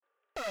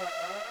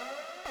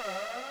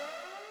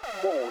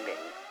Warning.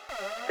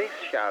 This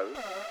show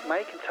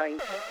may contain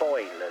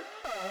spoilers.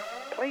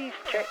 Please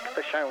check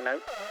the show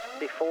notes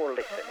before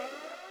listening.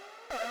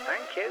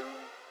 Thank you.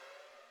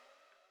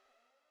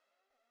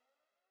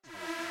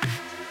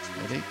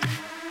 Ready?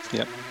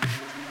 Yep.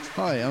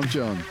 Hi, I'm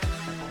John.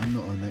 I'm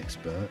not an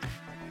expert.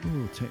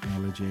 Oh,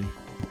 technology.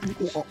 Like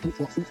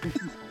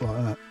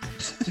that.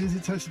 As soon as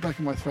it touched the back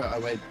of my throat, I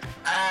went,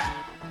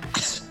 ah!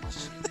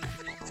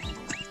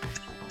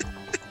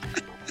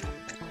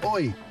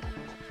 Oi!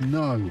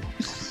 No.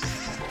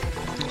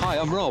 Hi,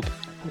 I'm Rob.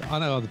 I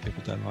know other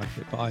people don't like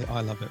it, but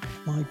I love it.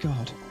 My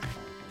God.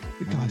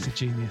 The guy's a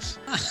genius.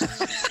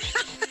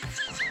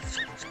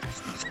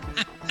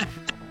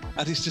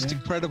 And it's just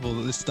incredible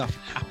that this stuff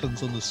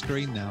happens on the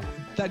screen now.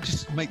 That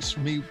just makes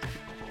me...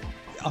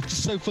 I'm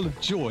just so full of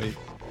joy.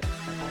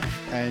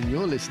 And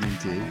you're listening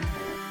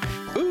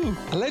to... Ooh,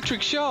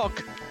 Electric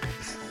Shock.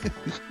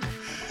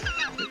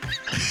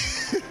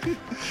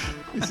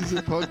 This is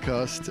a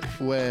podcast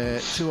where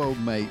two old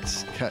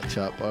mates catch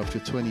up after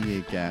a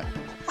 20-year gap.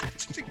 I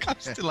think I'm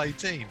still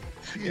 18.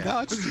 Yeah. You know,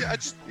 I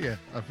just Yeah,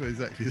 I feel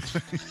exactly the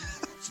same.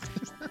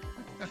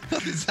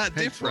 Is that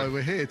Hence why different?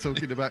 we're here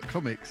talking about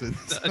comics and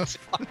stuff.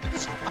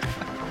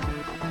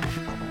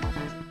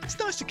 It's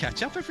nice to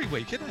catch up every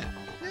week, isn't it?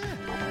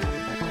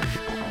 Yeah.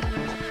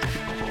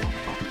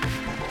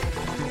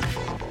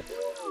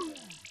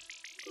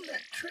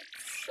 Electric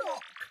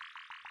shock.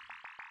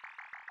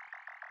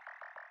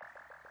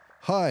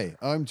 Hi,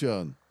 I'm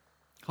John,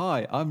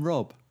 Hi, I'm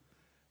Rob.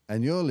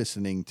 and you're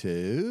listening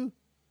to...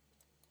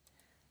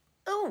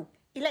 Ooh,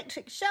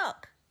 electric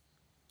shock.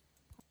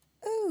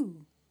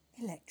 Ooh,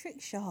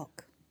 electric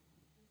shock.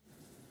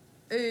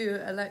 Ooh,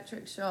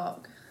 electric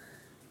shock.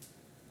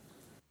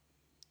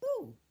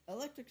 Ooh,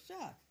 electric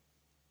shock.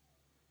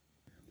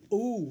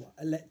 Ooh,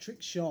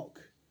 electric shock.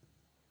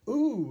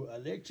 Ooh,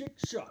 electric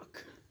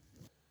shock.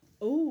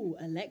 Ooh,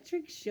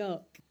 electric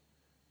shock.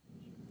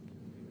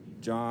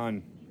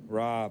 John,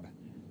 Rob,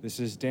 this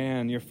is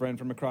Dan, your friend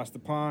from across the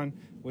pond.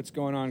 What's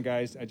going on,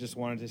 guys? I just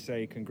wanted to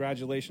say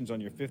congratulations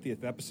on your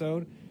 50th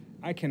episode.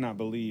 I cannot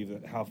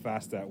believe how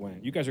fast that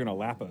went. You guys are going to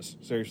lap us.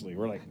 Seriously,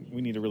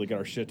 we need to really get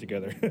our shit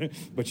together.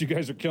 But you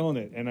guys are killing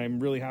it, and I'm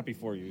really happy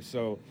for you.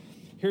 So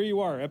here you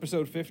are,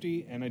 episode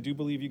 50, and I do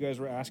believe you guys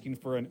were asking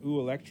for an ooh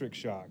electric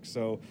shock.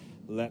 So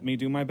let me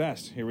do my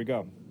best. Here we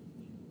go.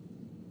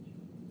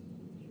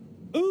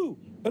 Ooh,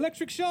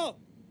 electric shock!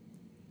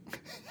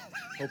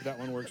 Hope that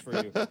one works for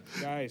you.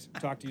 Guys,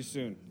 talk to you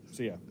soon.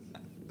 See ya.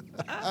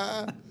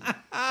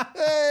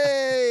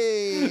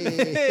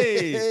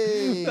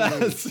 Hey!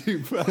 That's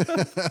super.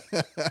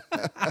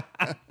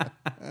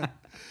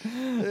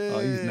 Oh,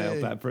 he's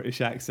nailed that British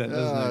accent,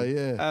 doesn't he?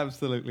 yeah.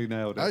 Absolutely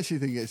nailed it. I actually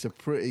think it's a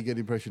pretty good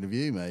impression of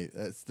you, mate.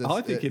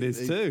 I think it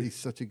is too. He's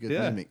such a good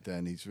Yeah. mimic,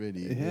 Dan. He's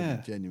really, Yeah.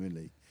 really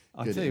genuinely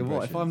I good tell at you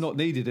what, if I'm not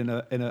needed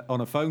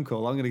on a phone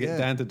call, I'm going to get Yeah.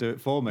 Dan to do it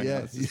for me.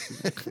 yeah,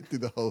 That's do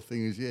the whole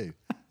thing as you.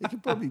 He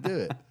could probably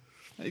do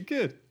it.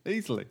 good,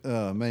 easily.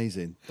 Oh,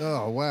 amazing.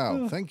 Oh,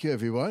 wow. Thank you,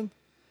 everyone.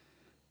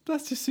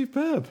 That's just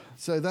superb.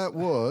 So that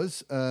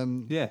was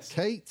Yes.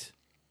 Kate.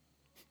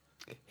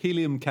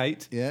 Helium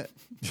Kate. Yeah.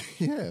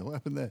 Yeah, what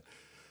happened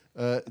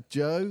there?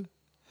 Joe,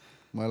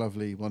 my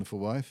lovely, wonderful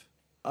wife.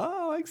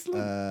 Oh,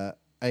 excellent.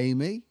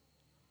 Amy.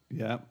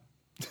 Yeah.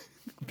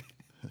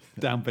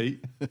 Downbeat.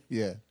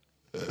 Yeah.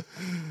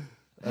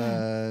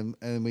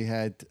 And we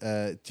had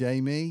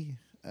Jamie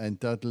and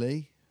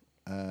Dudley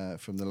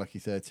from the Lucky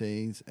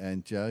 13s,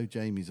 and Joe,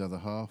 Jamie's other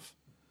half,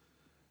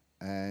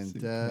 and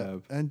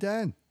Superb.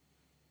 Dan.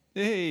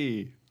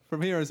 Hey,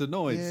 from Heroes of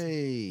Noise.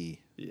 Yay.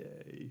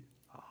 Yay.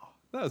 Oh,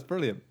 that was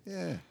brilliant.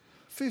 Yeah.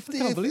 I can't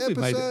 50th believe we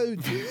made episode.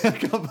 it. I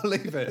can't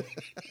believe it.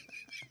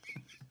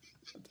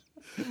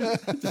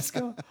 I just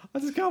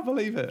can't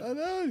believe it. I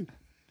know.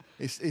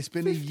 It's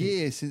been 50. A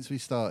year since we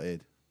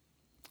started.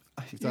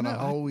 We've done a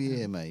whole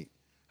year, mate.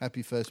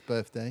 Happy first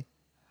birthday.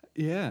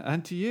 Yeah,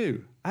 and to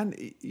you. And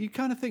you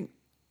kind of think,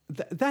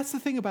 that's the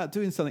thing about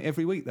doing something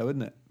every week, though,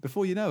 isn't it?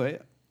 Before you know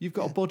it, you've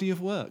got a body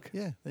of work.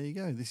 Yeah, there you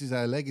go. This is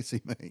our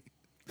legacy, mate.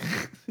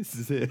 This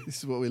is it. This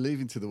is what we're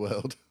leaving to the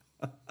world.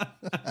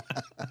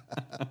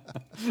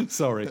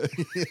 Sorry.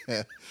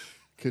 Yeah,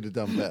 could have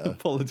done better.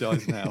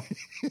 Apologise now.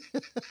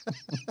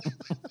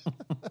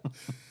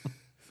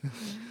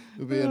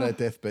 We'll be on our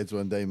deathbeds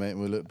one day, mate, and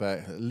we'll look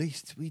back. At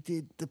least we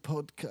did the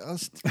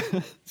podcast.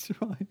 That's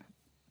right.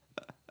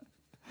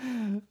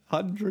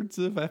 Hundreds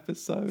of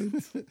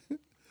episodes.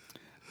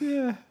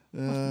 Yeah.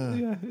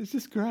 Yeah, it's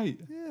just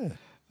great. Yeah.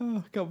 Oh,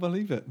 I can't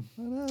believe it.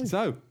 I know.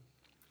 So,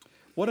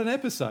 what an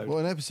episode. What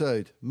an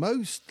episode.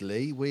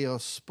 Mostly, we are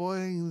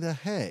spoiling the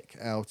heck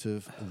out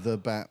of The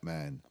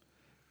Batman.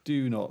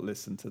 Do not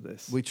listen to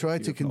this. We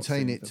tried if to you have not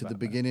contain seen it to the Batman.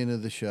 beginning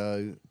of the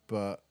show,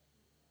 but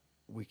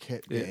we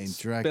kept getting It's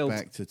dragged built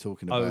back to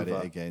talking about over.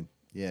 it again.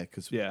 Yeah,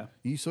 because Yeah.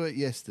 you saw it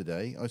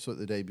yesterday. I saw it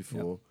the day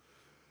before.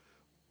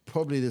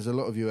 Probably there's a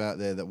lot of you out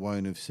there that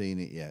won't have seen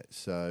it yet.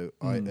 So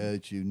I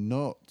urge you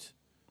not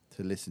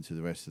to listen to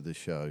the rest of the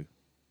show.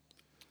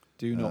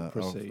 Do not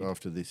proceed.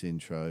 After this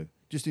intro.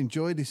 Just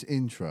enjoy this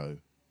intro.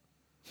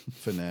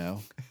 for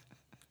now.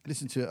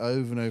 Listen to it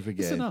over and over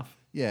again. It's enough.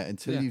 Yeah,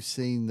 until Yeah. you've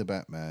seen the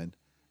Batman,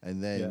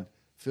 and then Yeah.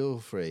 feel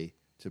free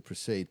to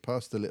proceed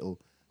past the little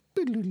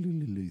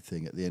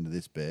thing at the end of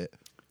this bit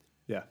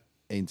Yeah.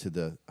 into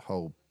the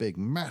whole big,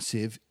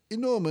 massive,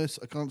 enormous,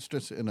 I can't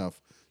stress it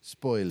enough,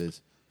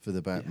 spoilers for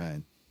the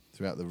Batman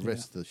throughout the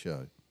rest of the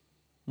show.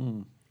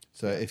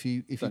 So if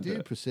you Don't do do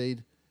it.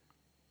 proceed,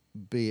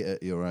 be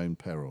at your own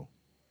peril.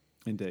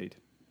 Indeed.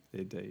 I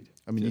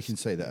mean, you Just- can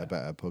say that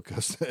about our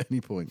podcast at any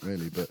point,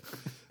 really, but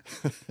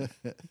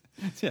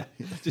Yeah,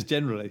 just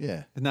generally.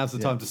 yeah. Now's the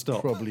Yeah, time to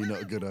stop. Probably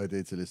not a good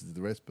idea to listen to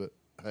the rest, but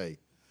hey,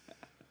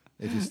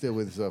 if you're still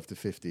with us after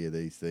 50 of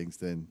these things,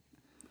 then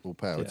all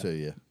power Yeah. to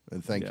you.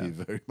 And thank Yeah. you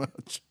very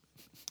much.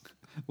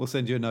 We'll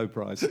send you a no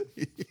prize.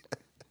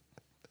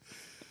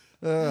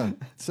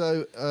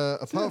 So,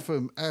 apart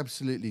from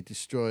absolutely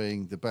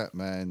destroying the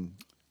Batman,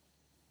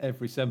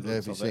 Every semblance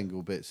every of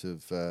single bits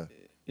of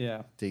it.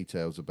 Yeah.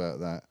 details about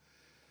that,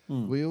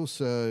 Hmm. we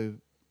also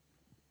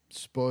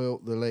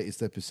spoilt the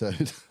latest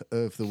episode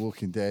of The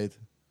Walking Dead.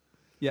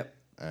 Yep.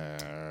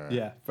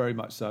 Yeah, very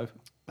much so.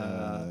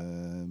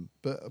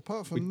 But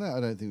apart from that, I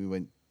don't think we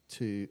went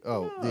to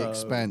The No.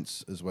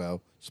 Expanse as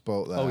well.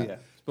 Spoilt that. Oh, yeah.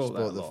 Spoilt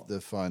that a lot. the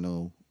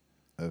final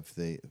of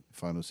the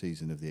final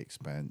season of The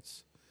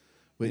Expanse,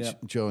 which Yeah.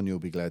 John, you'll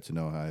be glad to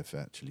know I have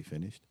actually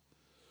finished.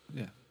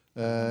 Yeah.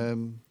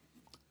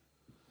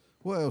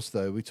 What else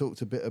though? We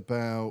talked a bit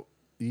about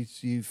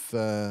you've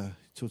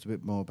talked a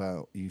bit more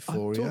about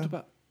Euphoria. I talked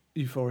about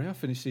Euphoria. I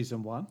finished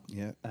season 1.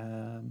 Yeah.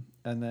 And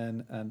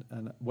then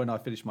and when I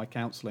finish my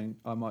counselling,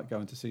 I might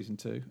go into season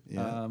 2.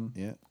 Yeah,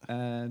 yeah.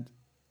 And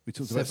We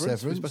talked about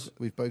Severance, Severance.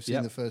 We've both seen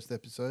Yep. the first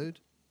episode.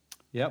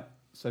 yep,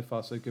 so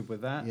far so good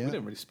with that. Yeah. We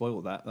didn't really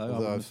spoil that though. I Although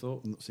wouldn't have I've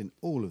thought. not seen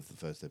all of the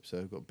first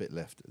episode. I've got a bit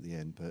left at the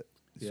end, but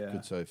it's Yeah.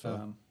 good so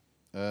far.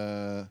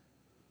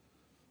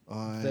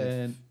 I've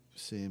Then-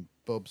 seen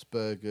Bob's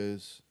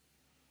Burgers,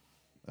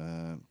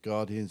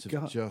 Guardians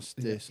of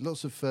Justice,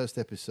 lots of first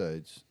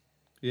episodes.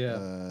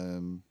 Yeah.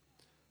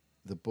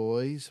 The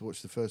Boys,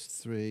 watched the first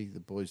 3. The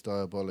Boys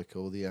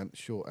Diabolical, the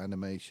short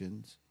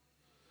animations.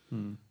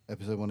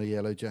 Episode 1 of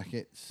Yellow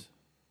Jackets.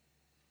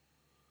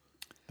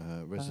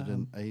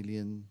 Resident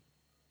Alien,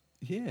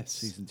 yes.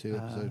 season 2,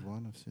 episode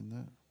 1. I've seen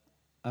that.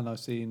 And I've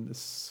seen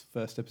this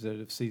first episode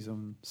of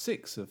season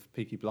 6 of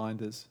Peaky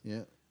Blinders.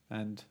 Yeah.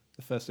 And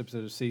the first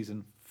episode of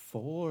season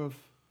 4 of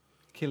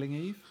Killing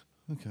Eve.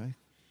 Okay.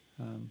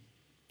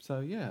 So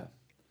yeah.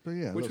 But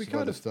yeah, Which lots we of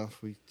kind other of-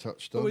 stuff we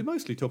touched But on. we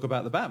mostly talk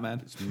about the Batman.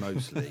 It's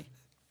mostly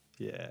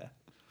Yeah.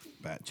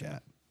 Bat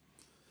Chat.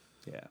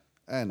 Yeah.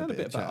 And a bit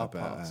of about chat our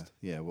about past.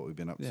 what we've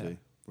been up Yeah. to.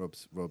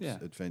 Rob's Yeah.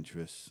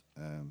 adventurous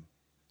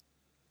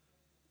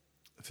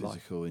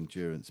physical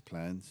endurance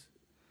plans.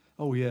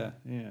 Oh yeah,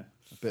 yeah.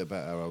 A bit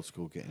about our old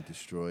school getting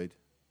destroyed.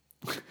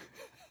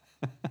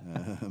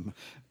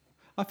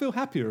 I feel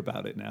happier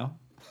about it now.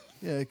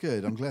 Yeah,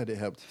 good. I'm glad it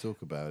helped to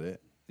talk about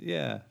it.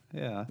 Yeah,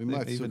 yeah. We might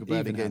have to Even- talk about it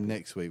even again happy.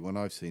 next week when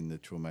I've seen the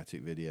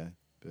traumatic video.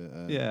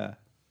 But Yeah,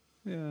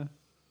 yeah.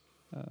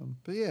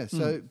 But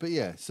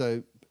yeah,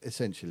 so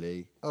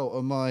essentially,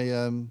 on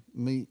my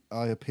me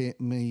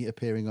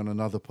appearing on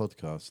another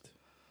podcast.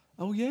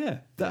 Oh yeah, Yeah,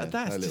 that's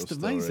that little just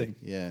story. amazing.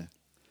 Yeah,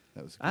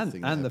 that was a good And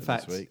thing that the happened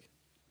fact this week.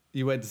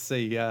 you went to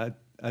see a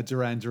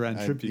Duran Duran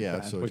And, tribute yeah, I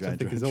band, saw which I Duran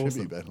think is Duran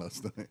awesome. tribute band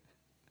last night.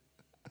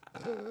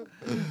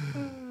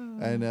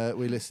 And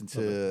we listened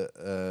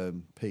to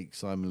peak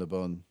Simon Le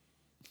Bon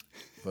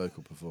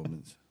vocal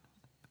performance.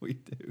 We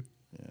do.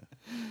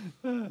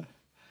 Yeah,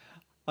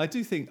 I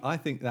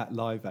think that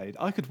Live Aid.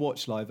 I could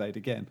watch Live Aid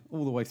again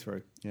all the way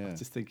through. Yeah. I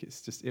just think it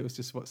was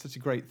just such a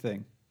great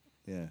thing.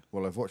 yeah.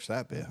 Well, I've watched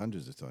that bit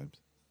hundreds of times.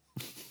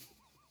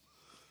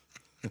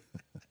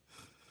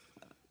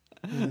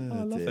 I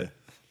love dear. it.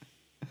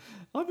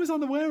 I was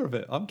unaware of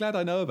it. I'm glad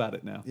I know about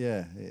it now.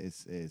 Yeah, it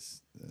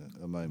is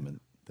a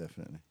moment,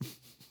 definitely.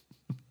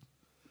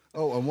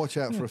 Oh, and watch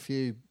out for a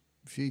few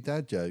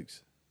dad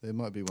jokes. There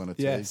might be one or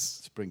two Yes.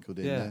 sprinkled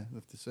in Yeah. there.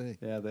 We'll have to see.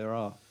 Yeah, there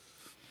are.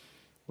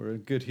 We're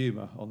in good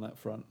humour on that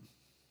front.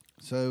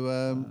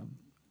 So,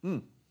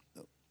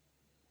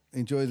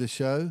 enjoy the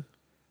show.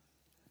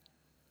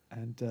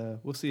 And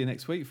we'll see you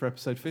next week for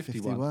episode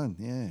 51. 51,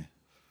 yeah.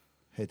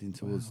 Heading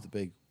towards the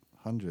big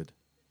 100.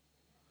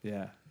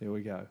 Yeah, here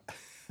we go.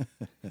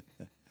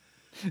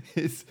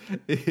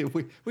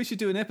 We should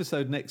do an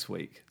episode next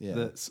week Yeah.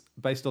 that's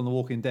based on The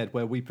Walking Dead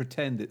where we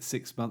pretend it's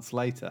 6 months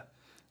later.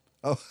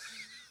 Oh,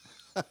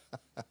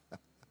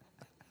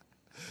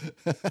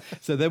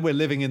 So then we're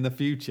living in the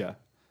future.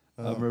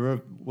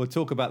 We'll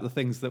talk about the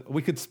things that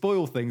we could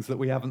spoil things that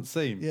we haven't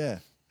seen. yeah.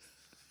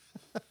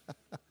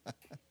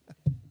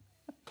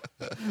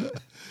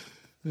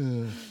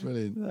 Yeah,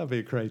 brilliant. That'd be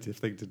a creative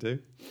thing to do.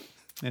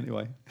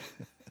 Anyway.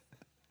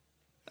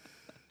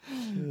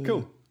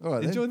 Cool. All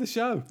right, then. Enjoy the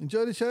show.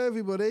 Enjoy the show,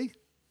 everybody.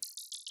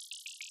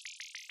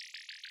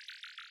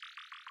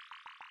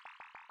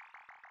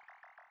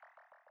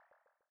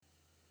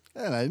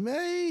 Hello,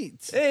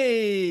 mate.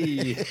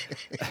 Hey!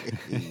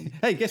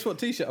 Hey, guess what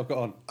T-shirt I've got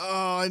on?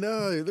 Oh, I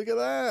know. Look at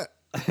that.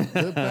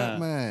 The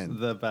Batman.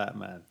 The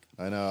Batman.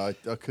 I know.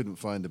 I couldn't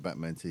find a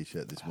Batman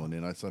T-shirt this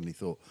morning. I suddenly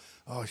thought,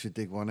 I should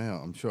dig one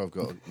out. I'm sure I've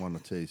got one or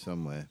two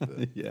somewhere.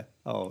 But Yeah.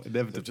 Oh, I've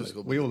inevitably. just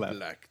got We all a have.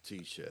 black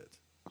T-shirt.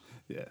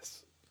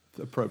 Yes.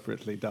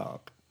 Appropriately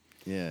dark.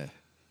 Yeah.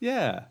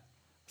 Yeah.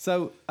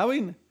 So, I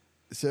mean,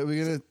 So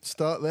we're going to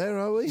start there,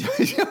 are we?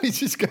 shall we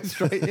just go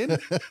straight in?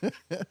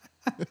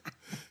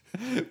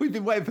 We've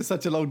been waiting for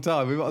such a long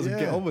time. We might as well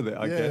get on with it,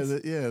 I guess.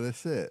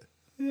 That's it.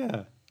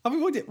 Yeah. I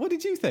mean, what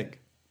did you think?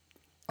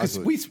 I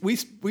Because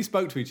thought- we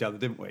spoke to each other,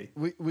 didn't we?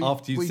 We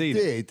After you'd we seen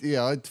it. did,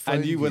 yeah. I'd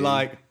phoned you were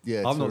like,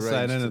 yeah, I'm to not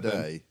saying arrange anything.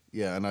 today.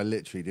 Yeah, and I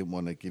literally didn't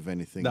want to give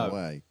anything No.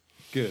 away.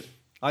 Good.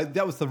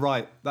 That was the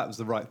right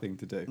thing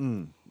to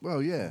do.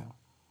 Well, yeah,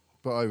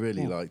 but I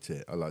really liked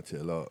it. I liked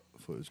it a lot. I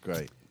thought it was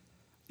great.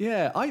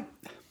 Yeah, I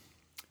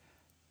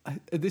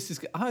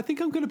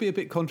think I'm going to be a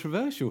bit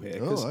controversial here.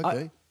 'Cause Oh,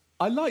 okay.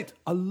 I liked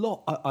a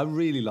lot. I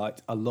really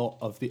liked a lot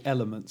of the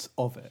elements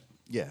of it,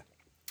 Yeah,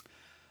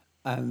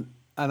 and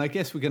I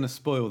guess we're going to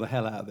spoil the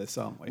hell out of this,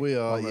 aren't we? we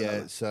are. One way or Yeah,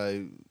 another.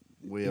 so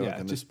we are Yeah,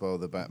 going to just- spoil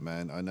the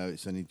Batman. I know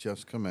it's only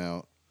just come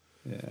out.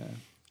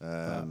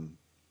 Yeah.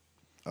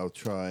 I'll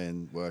try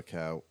and work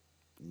out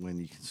when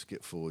you can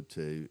skip forward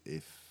to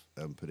if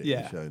put it in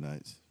Yeah. the show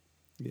notes.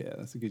 Yeah,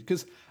 that's a good.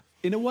 Because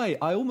in a way,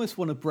 I almost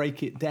want to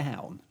break it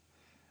down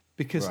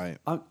because Right.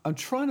 I'm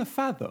trying to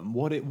fathom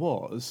what it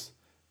was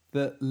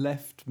that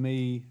left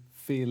me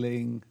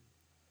feeling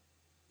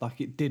like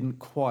it didn't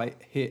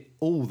quite hit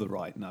all the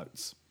right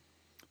notes.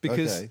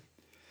 Because Okay.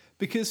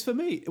 because for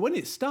me, when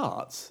it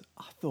starts,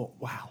 I thought,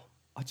 wow,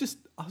 I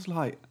was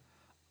like,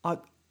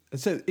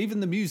 so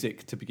even the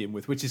music to begin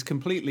with, which is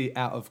completely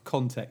out of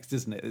context,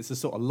 isn't it? It's a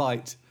sort of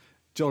light,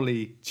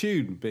 jolly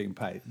tune being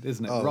played,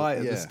 isn't it? Right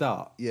at the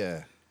start.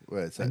 Yeah,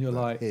 well, it's And that, you're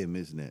that like- him,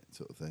 isn't it?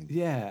 Sort of thing.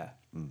 Yeah.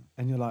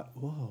 And you're like,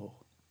 whoa,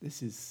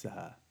 this is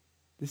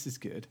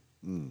good.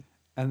 And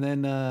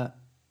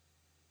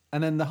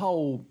then the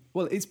whole,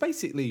 well, it's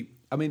basically,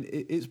 I mean,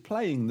 it's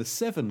playing the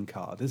Seven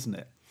card, isn't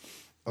it?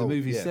 The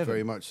movie yeah, Seven.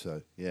 very much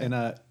so.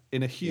 Yeah,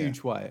 In a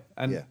huge way.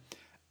 And Yeah.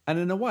 and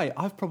in a way,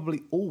 I've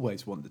probably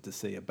always wanted to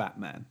see a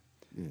Batman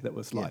that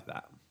was like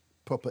that.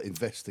 proper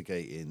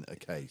investigating a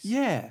case.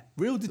 Yeah,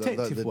 real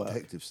detective the work.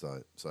 detective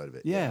side of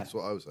it. Yeah. That's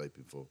what I was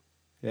hoping for.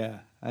 Yeah,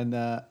 and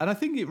I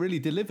think it really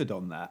delivered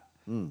on that.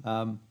 And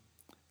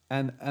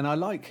I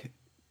like,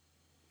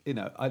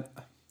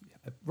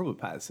 Robert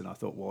Pattinson I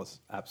thought was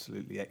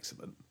absolutely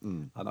excellent,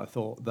 and I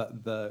thought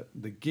that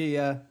the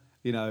gear,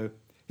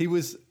 he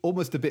was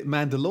almost a bit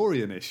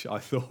Mandalorian-ish. I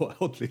thought,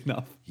 oddly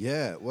enough.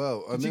 Yeah,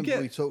 well, I Did you remember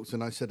get- we talked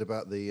and I said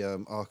about the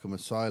Arkham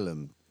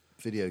Asylum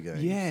video game.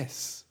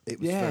 Yes, It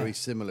was yeah. very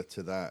similar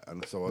to that,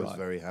 and so I was Right.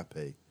 very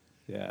happy.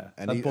 Yeah,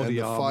 And, that and body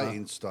the armor.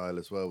 fighting style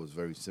as well was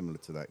very similar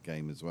to that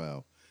game as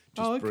well.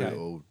 Just Oh, okay.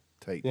 brutal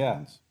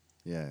takedowns.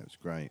 Yeah, it was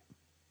great.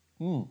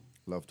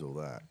 Loved all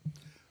that.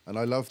 And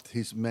I loved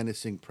his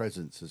menacing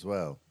presence as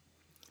well.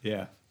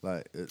 Yeah,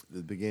 Like at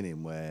the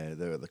beginning where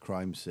they're at the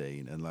crime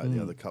scene and like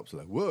the other cops are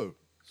like, whoa,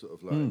 sort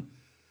of like,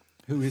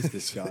 who is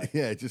this guy?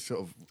 yeah, just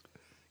sort of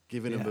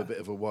giving him Yeah. a bit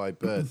of a wide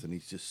berth and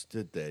he's just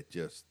stood there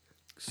just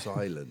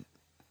silent.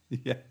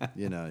 Yeah,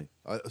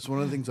 It's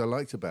one of the things I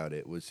liked about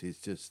it was his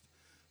just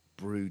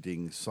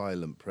brooding,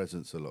 silent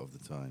presence a lot of the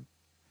time.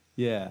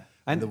 yeah,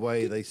 And the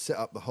way they set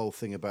up the whole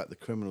thing about the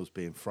criminals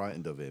being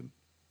frightened of him.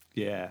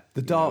 yeah,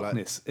 the You know, like-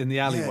 darkness in the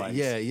alleyways.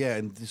 Yeah,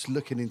 and just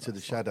looking into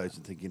the shadows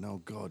and thinking, oh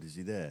God, is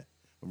he there?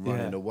 And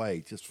running Yeah.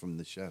 away just from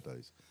the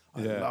shadows.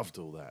 I Yeah. loved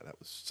all that. That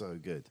was so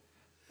good.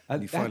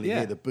 And you finally yeah.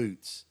 hear the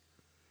boots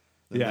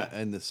and, Yeah.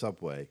 and the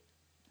subway.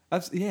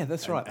 That's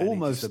right. And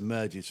Almost, it just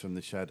emerges from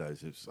the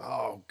shadows. It's,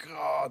 oh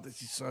God,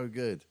 this is so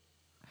good.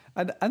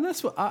 and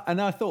that's what.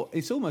 I thought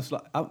it's almost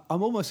like I'm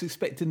almost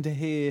expecting to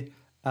hear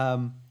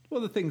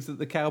the things that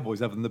the cowboys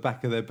have in the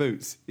back of their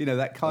boots.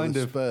 That kind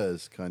the of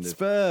spurs kind of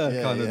spur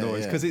Yeah, kind of yeah, noise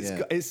yeah, because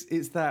yeah.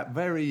 it's that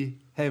very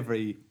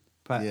heavy.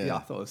 Yeah. I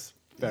thought it was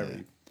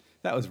very.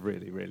 That was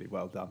really really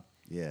well done.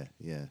 Yeah.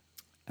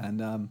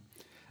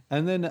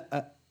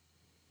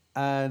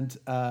 And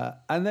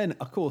then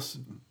of course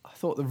I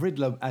thought the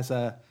Riddler as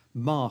a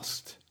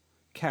masked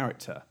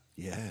character.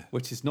 Yeah.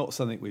 Which is not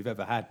something we've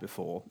ever had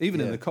before. Even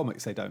in Yeah. the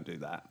comics, they don't do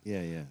that.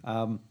 Yeah.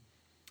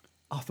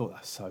 I thought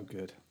that was so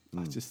good.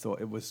 I just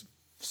thought it was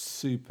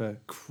super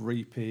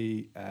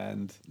creepy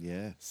and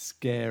Yeah.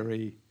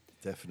 scary.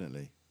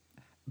 Definitely.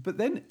 But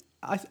then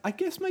I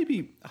guess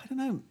maybe, I don't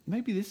know,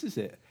 maybe this is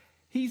it.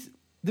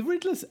 The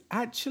Riddler's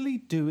actually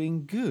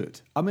doing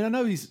good. I mean, I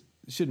know he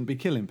shouldn't be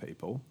killing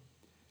people,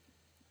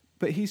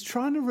 but he's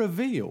trying to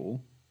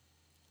reveal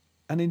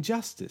an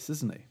injustice,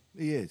 isn't he?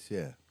 He is,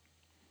 yeah.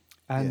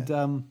 And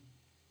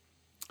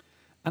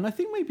and I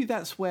think maybe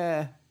that's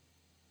where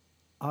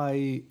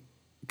they're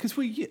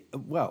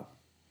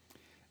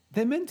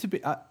meant to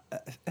be.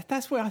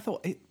 That's where I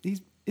thought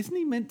isn't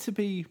he meant to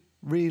be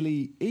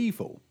really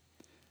evil?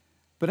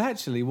 But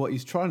actually, what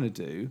he's trying to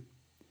do,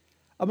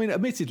 I mean,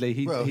 admittedly,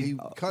 he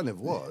kind of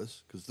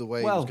was because the way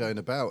he well, was going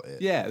about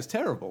it. yeah, it was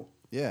terrible.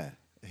 Yeah,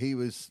 he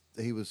was.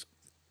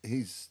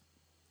 His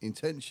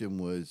intention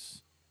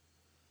was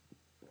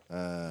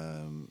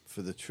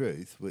for the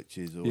truth, which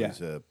is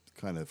always a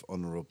kind of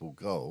honourable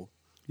goal.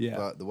 Yeah.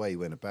 But the way he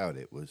went about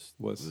it was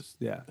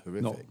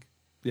horrific. Not,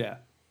 yeah,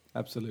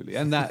 absolutely.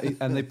 And that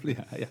and they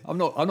I'm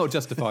not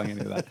justifying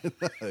any of that.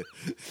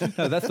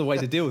 No, that's the way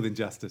to deal with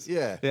injustice.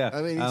 Yeah. Yeah.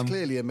 I mean, he's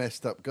clearly a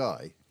messed up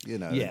guy, you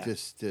know, Yeah.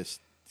 just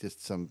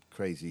some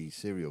crazy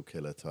serial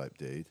killer type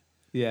dude.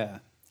 Yeah.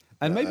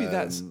 And maybe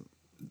that's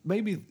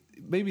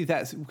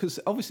because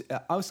obviously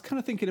I was kind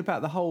of thinking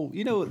about the whole,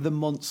 you know, the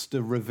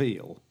monster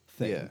reveal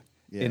thing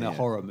in a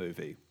horror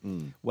movie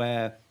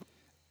where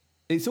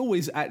it's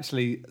always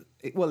actually,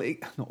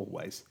 not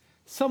always.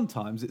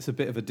 Sometimes it's a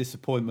bit of a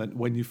disappointment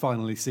when you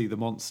finally see the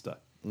monster.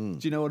 Do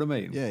you know what I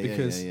mean? Yeah,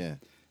 because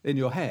in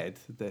your head,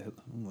 oh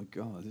my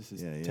God, this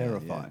is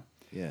terrifying.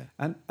 Yeah.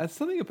 And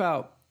something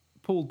about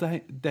Paul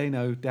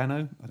Dano, I don't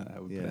know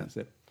how we pronounce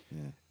it.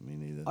 Yeah, me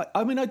neither.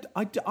 I mean,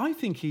 I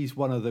think he's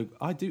one of the.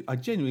 I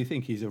genuinely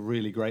think he's a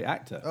really great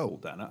actor. Paul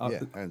Dano.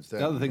 Hands down.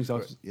 The other things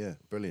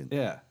brilliant.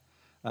 Yeah,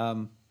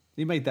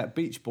 he made that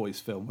Beach Boys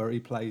film where he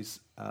plays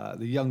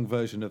the young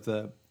version of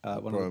the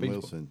one of the Beach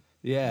Wilson. Boys.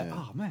 Yeah.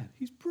 Oh man,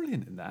 he's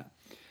brilliant in that.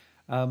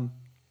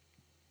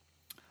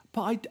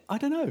 But I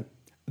don't know.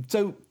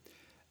 So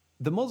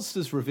the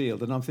monster's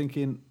revealed, and I'm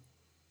thinking,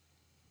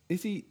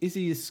 is he?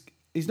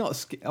 He's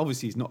not.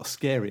 Obviously, he's not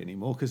scary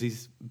anymore because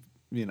he's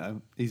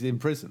in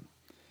prison.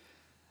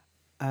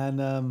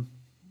 And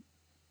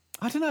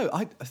I don't know.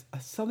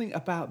 Something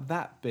about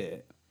that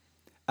bit,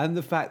 and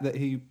the fact that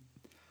he.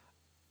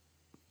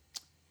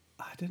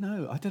 I don't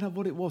know. I don't know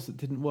what it was that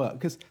didn't work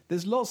because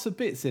there's lots of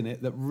bits in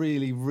it that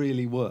really,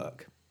 really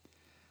work.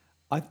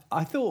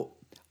 I thought.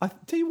 I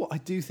tell you what I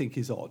do think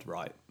is odd,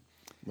 right?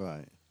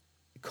 Right.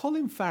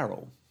 Colin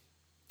Farrell.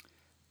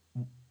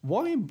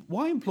 Why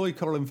employ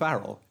Colin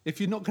Farrell if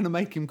you're not going to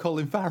make him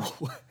Colin Farrell?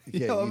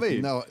 you know what I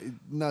mean?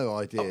 No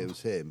idea it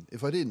was him.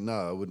 If I didn't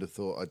know, I wouldn't have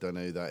thought. I don't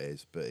know who that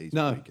is, but he's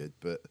pretty good.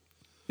 But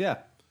yeah,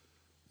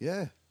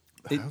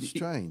 how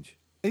strange.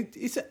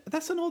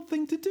 That's an odd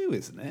thing to do,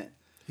 isn't it?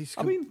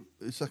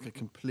 It's like a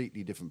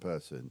completely different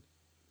person.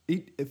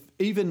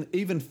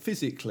 Even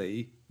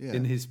physically,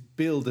 in his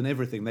build and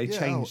everything, they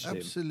changed him.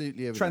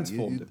 Absolutely everything.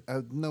 Transformed him. I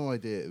had no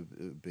idea it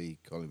would be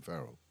Colin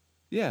Farrell.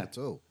 Yeah. At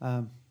all.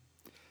 And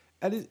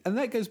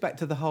that goes back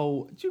to the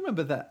whole. Do you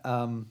remember that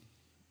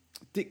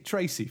Dick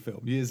Tracy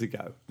film years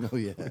ago? Oh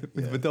yeah,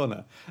 with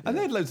Madonna, and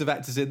they had loads of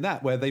actors in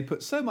that where they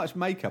put so much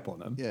makeup on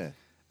them. Yeah,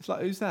 it's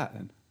like, who's that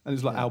then? And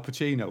it's like Al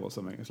Pacino or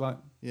something. It's like,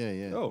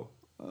 oh,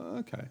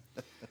 okay.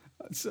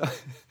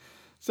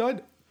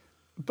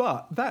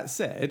 But that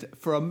said,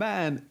 for a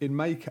man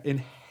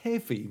in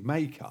heavy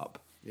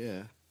makeup,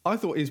 I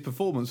thought his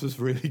performance was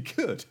really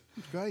good.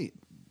 Great,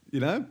 you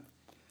know.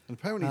 And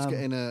apparently he's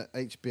getting a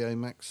HBO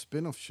Max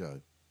spin-off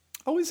show.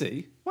 Oh, is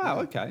he?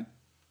 Wow, okay.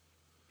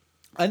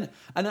 And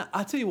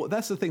I tell you what,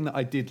 that's the thing that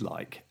I did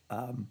like,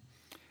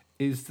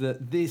 is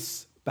that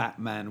this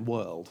Batman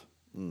world,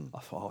 I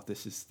thought,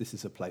 this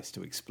is a place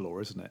to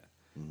explore, isn't it?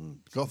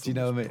 Gotham, do you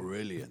know what I mean?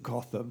 Brilliant.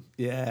 Gotham,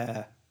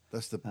 yeah.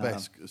 That's the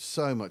best,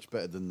 so much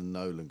better than the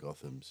Nolan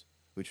Gothams,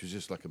 which was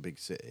just like a big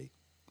city.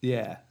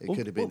 Yeah. It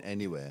could have been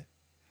anywhere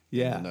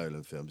in the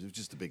Nolan films. It was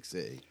just a big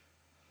city.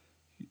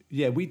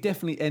 Yeah, we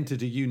definitely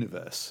entered a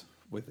universe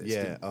with this.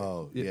 Yeah,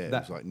 it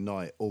was like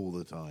night all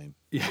the time.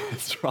 Yeah,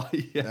 that's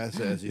right. Yeah. That's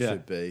as it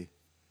should be.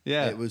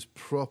 Yeah. It was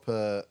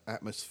proper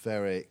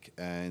atmospheric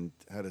and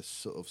had a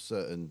sort of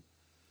certain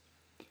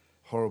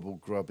horrible,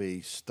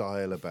 grubby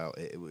style about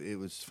it. It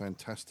was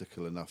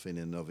fantastical enough in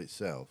and of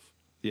itself.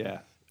 Yeah.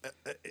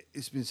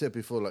 It's been said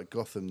before, like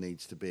Gotham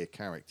needs to be a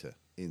character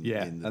in the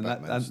and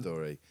Batman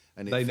story.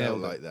 And it felt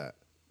like that.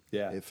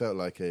 Yeah. It felt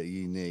like a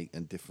unique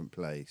and different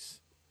place.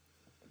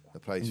 A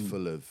place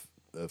full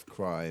of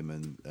crime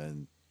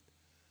and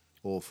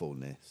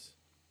awfulness.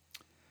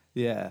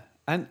 Yeah.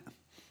 And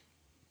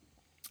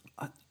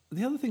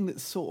the other thing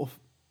that's sort of...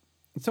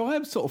 So I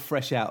am sort of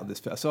fresh out of this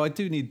film, so I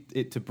do need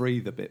it to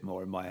breathe a bit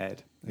more in my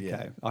head.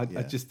 Okay, I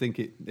just think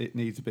it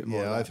needs a bit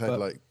more. Yeah, I've had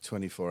like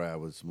 24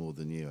 hours more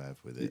than you have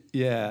with it.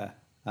 Yeah,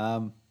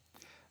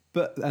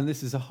 but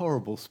this is a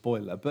horrible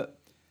spoiler. But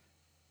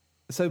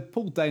so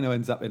Paul Dano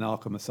ends up in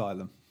Arkham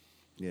Asylum.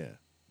 Yeah,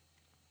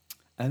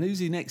 and who's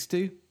he next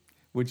to?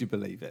 Would you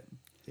believe it?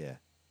 Yeah,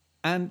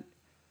 and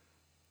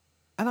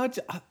that's,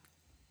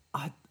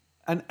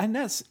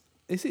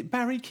 is it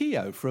Barry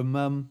Keogh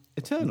from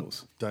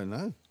Eternals? Don't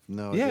know.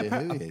 No idea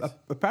who he is.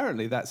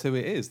 Apparently that's who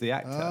it is, the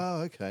actor.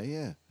 Oh, okay,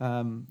 yeah.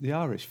 The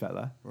Irish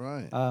fella.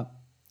 Right.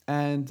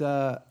 And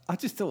I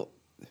just thought,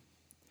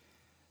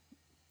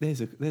 there's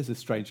a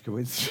strange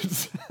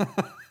coincidence.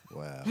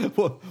 Wow.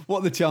 What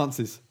are the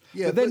chances?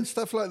 Yeah, but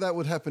stuff like that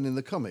would happen in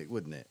the comic,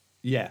 wouldn't it?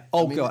 Yeah.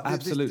 Oh, I mean, God,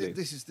 absolutely.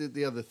 This is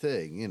the other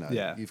thing, you know.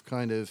 Yeah. You've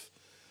kind of...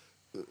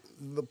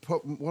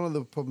 one of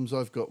the problems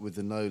I've got with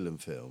the Nolan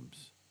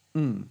films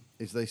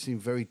is they seem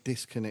very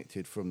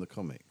disconnected from the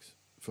comics.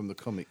 From the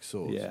comic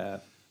source. Yeah.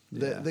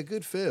 They're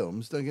good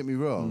films, don't get me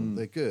wrong.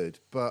 They're good,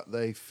 but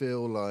they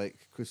feel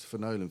like Christopher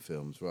Nolan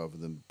films rather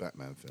than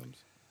Batman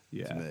films.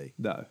 Yeah. to me.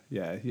 No.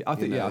 Yeah. I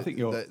think. I think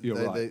you're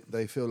right.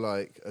 They feel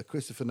like a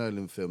Christopher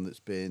Nolan film that's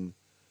been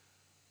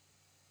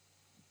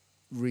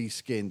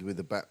reskinned with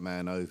a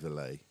Batman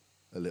overlay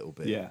a little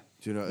bit. Yeah.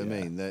 Do you know what I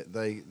Yeah. mean?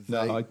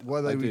 No,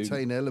 while they I do.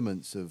 retain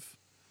elements of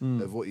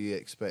what you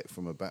expect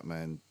from a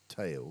Batman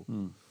tale,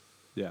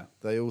 Yeah.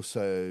 they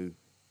also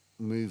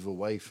move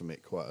away from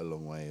it quite a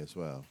long way as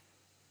well,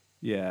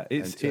 Yeah.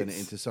 and turn it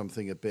into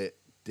something a bit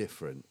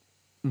different.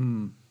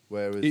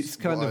 Whereas It's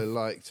kind what I of-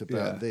 liked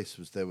about yeah. this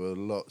was there were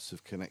lots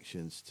of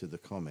connections to the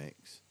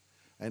comics,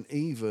 and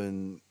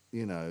even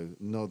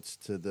nods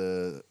to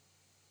the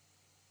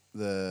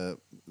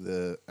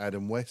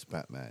Adam West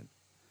Batman.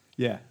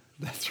 Yeah.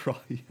 That's right.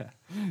 Yeah.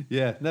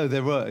 Yeah. No,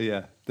 there were.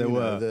 Yeah. There You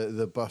know, were.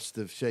 the bust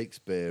of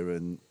Shakespeare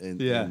and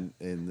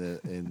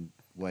in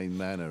Wayne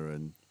Manor,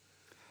 and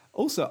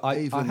Also, I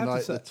even have like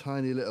to say. the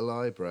tiny little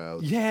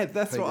eyebrows. Yeah,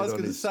 that's what I was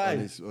painted going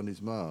to say. on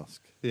his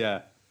mask.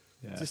 Yeah.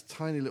 Yeah. Just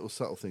tiny little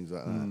subtle things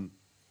like that.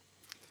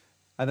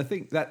 And I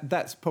think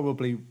that's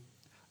probably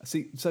so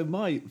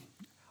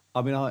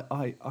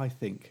I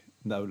think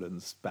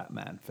Nolan's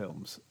Batman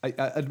films,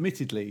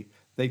 admittedly,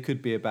 they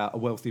could be about a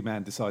wealthy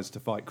man decides to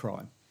fight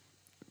crime.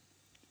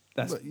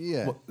 That's But,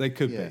 yeah, what they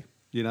could yeah. be,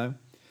 you know.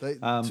 They,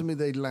 to me,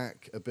 they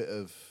lack a bit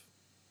of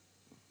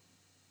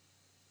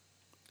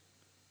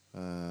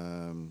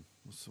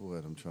what's the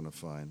word I'm trying to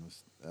find?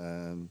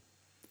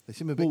 They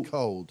seem a bit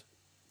cold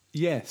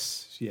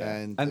Yes, yeah,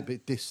 and a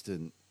bit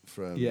distant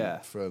from Yeah.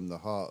 from the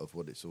heart of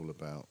what it's all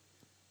about.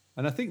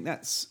 And I think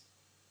that's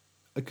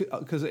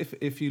because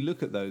if you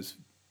look at those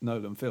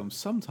Nolan films,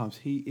 sometimes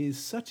he is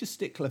such a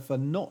stickler for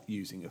not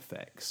using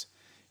effects.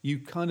 You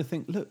kind of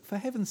think, look, for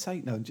heaven's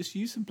sake, no, just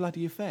use some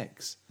bloody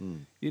effects.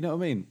 You know what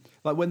I mean?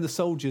 Like when the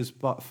soldiers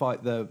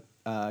fight the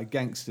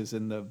gangsters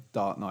in the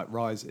Dark Knight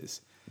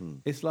Rises,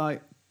 it's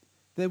like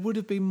there would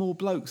have been more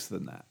blokes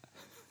than that.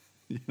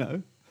 You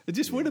know, it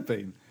just would have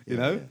been. You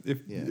Yeah, know, yeah, if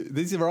yeah.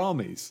 these are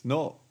armies,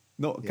 not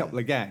a couple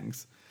of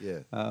gangs. Yeah.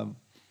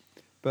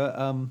 But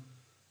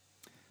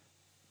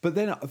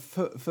then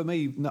for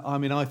me, I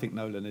mean, I think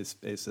Nolan is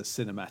a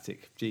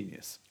cinematic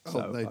genius.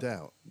 So, no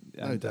doubt.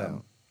 No and,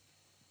 doubt.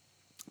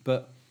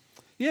 But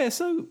yeah,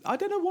 so I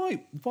don't know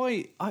why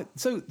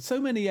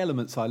so many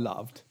elements I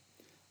loved,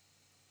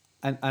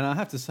 and I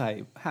have to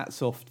say,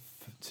 hats off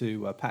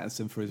to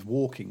Pattinson for his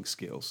walking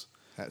skills.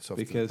 Hats off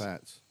because, to the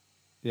Pats.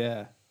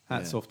 Yeah,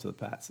 hats Yeah. off to the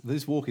Pats.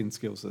 These walking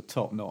skills are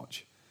top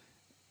notch.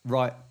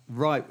 Right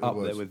up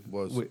was- there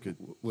was with, good,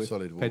 with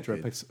solid Pedro.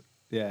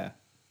 walking.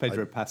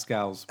 Pedro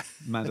Pascal's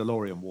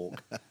Mandalorian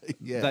walk.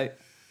 Yeah.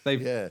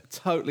 They've Yeah.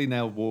 totally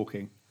nailed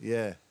walking.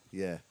 Yeah,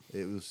 yeah.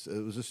 It was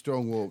a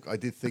strong walk. I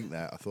did think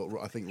that. I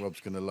think Rob's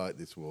going to like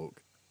this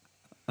walk.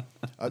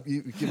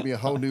 You give me a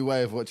whole new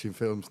way of watching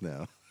films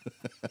now.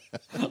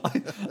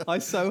 I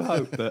so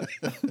hope that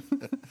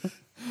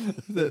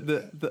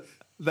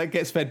that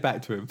gets fed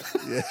back to him.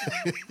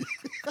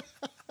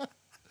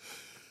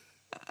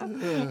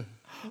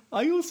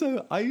 I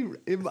also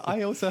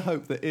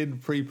hope that in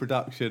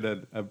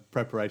pre-production and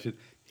preparation,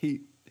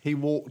 he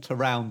walked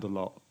around a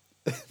lot,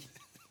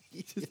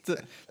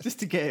 just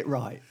to get it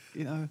right,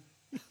 you know.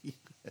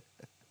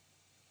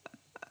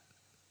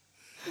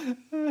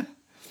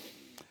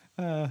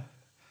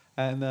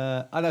 And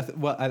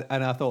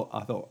I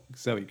thought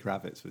Zoe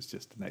Kravitz was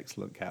just an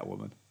excellent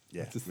Catwoman.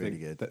 Yeah, I just really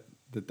think good. that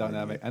the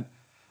dynamic good.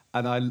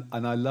 and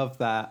I love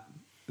that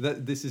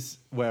this is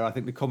where I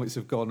think the comics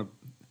have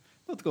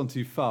not gone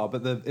too far,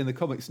 but in the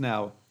comics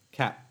now,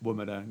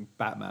 Catwoman and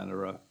Batman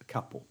are a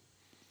couple,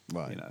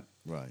 Right. you know,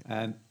 Right.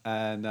 and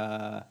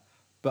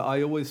but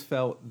I always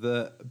felt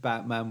that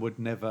Batman would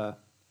never,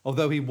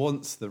 although he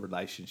wants the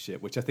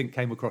relationship, which I think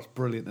came across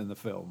brilliant in the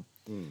film.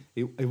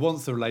 He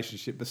wants the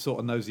relationship, but sort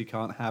of knows he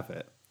can't have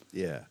it.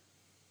 Yeah.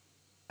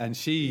 And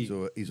she,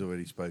 He's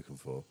already spoken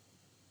for.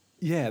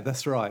 yeah,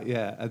 that's right,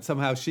 yeah. And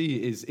somehow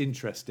she is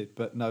interested,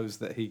 but knows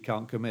that he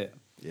can't commit.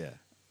 Yeah.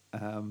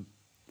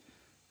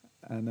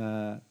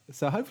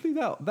 So hopefully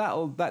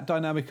that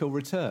dynamic will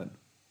return.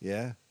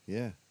 Yeah.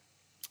 Yeah.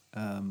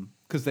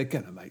 Because they're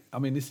going to make. I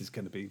mean, this is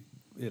going to be.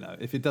 You know,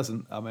 if it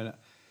doesn't, I mean,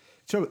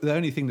 the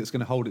only thing that's going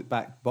to hold it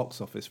back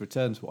box office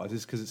returns wise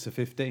is because it's a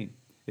 15.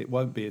 It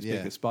won't be as big Yeah.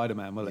 as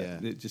Spider-Man, will it?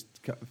 Yeah. It just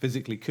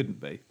physically couldn't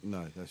be.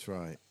 No, that's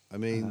right. I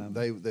mean,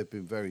 they've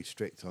been very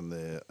strict on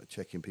their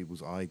checking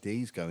people's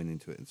IDs going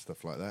into it and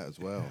stuff like that as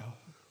well.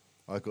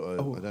 I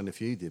don't know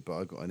if you did, but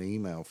I got an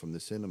email from the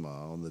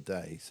cinema on the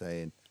day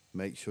saying,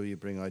 "Make sure you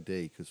bring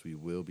ID because we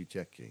will be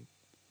checking."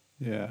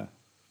 Yeah.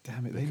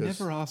 Damn it! Because- they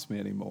never ask me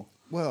anymore.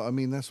 Well, I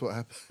mean, that's what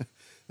happened.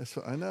 That's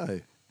what I know.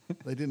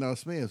 They didn't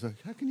ask me. I was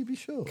like, "How can you be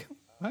sure?"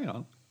 Hang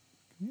on.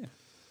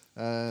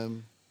 Yeah.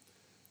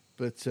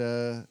 But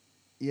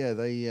yeah,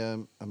 they.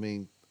 I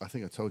mean, I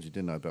think I told you,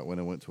 didn't I, about when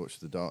I went to watch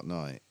The Dark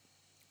Knight?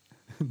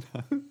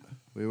 No.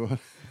 We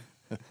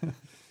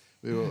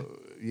were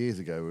years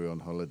ago. We were on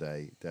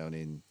holiday down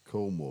in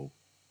Cornwall,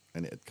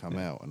 and it had come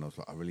out, and I was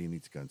like, I really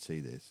need to go and see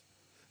this.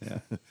 Yeah.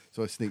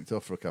 So I sneaked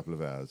off for a couple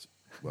of hours.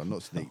 Well,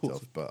 not sneaked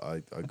off, but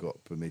I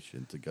got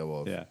permission to go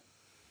off Yeah.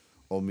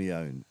 on my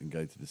own and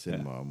go to the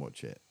cinema and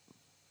watch it.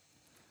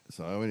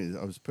 So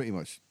I was pretty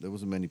much, there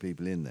wasn't many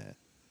people in there,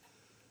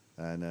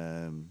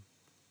 and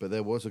but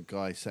there was a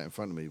guy sat in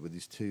front of me with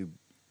his two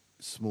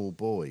small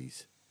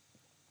boys,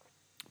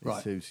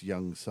 his two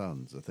young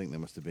sons. I think they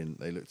must have been.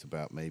 They looked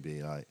about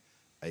maybe like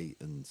 8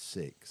 and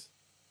 6.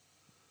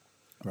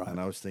 Right. And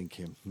I was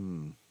thinking,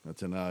 I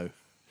don't know.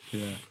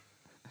 Yeah.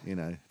 You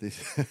know,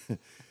 this.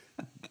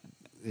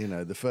 You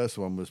know, the first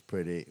one was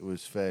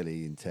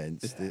fairly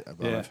intense,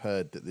 but I've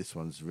heard that this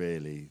one's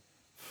really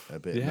a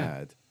bit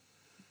mad.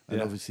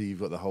 And obviously you've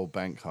got the whole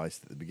bank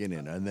heist at the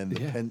beginning, and then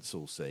the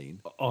pencil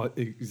scene. Oh,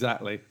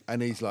 exactly.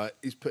 And he's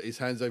put his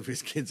hands over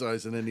his kids'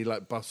 eyes, and then he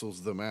like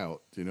bustles them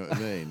out. Do you know what I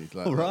mean? He's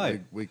like,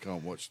 Right. we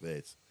can't watch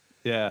this.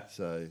 Yeah.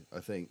 So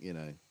I think, you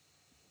know,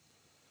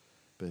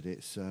 but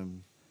it's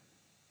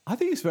I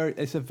think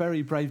it's a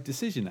very brave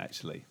decision,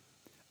 actually.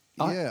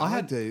 I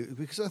do,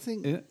 because I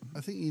think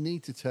you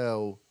need to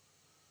tell.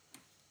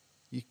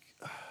 You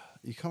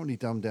can't really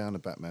dumb down a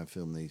Batman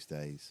film these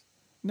days.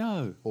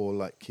 No. Or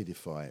like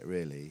kidify it,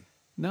 really.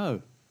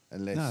 No.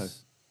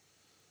 Unless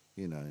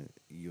you know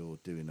you're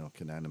doing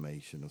like an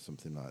animation or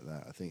something like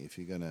that. I think if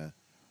you're gonna,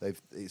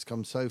 it's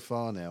come so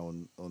far now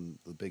on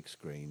the big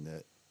screen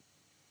that.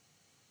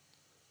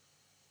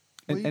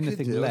 Well, you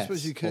anything could do. less I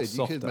suppose you or could. You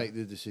softer. could make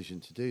the decision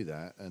to do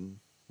that, and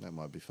that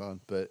might be fun.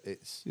 But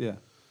it's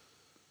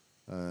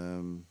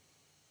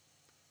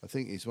I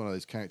think he's one of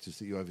those characters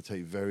that you either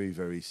take very,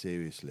 very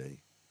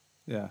seriously,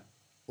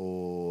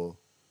 or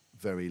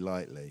very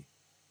lightly.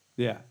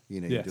 Yeah, you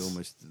know, you'd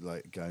almost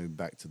like going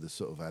back to the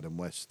sort of Adam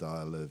West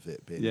style of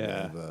it being a bit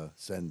of a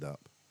send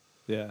up.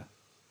 Yeah,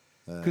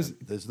 because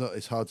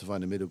it's hard to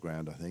find a middle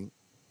ground, I think.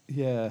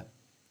 Yeah,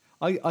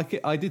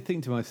 I did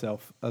think to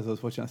myself as I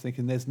was watching, I was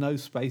thinking, there's no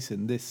space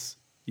in this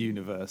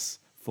universe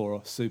for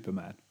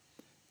Superman.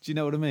 Do you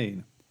know what I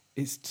mean?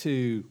 It's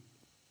too,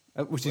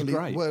 which is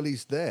great.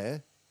 He's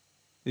there.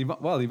 He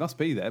must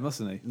be there,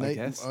 mustn't he? I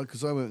guess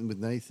because I went with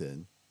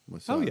Nathan, my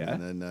son,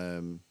 and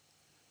then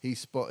he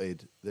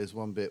spotted. There's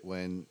one bit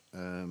when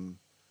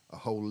a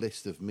whole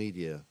list of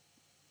media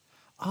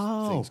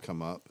things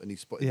come up, and he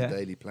spotted the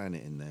Daily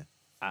Planet in there.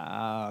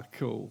 Ah,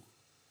 cool.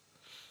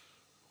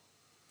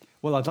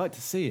 Well, I'd like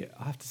to see it.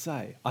 I have to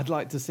say, I'd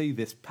like to see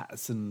this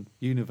Patterson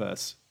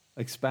universe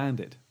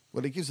expanded.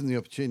 Well, it gives them the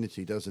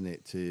opportunity, doesn't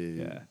it,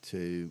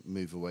 to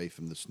move away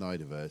from the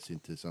Snyderverse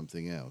into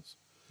something else.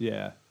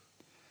 Yeah.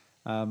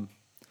 I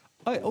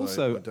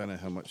don't know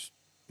how much.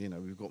 You know,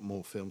 we've got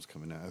more films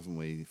coming out, haven't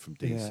we, from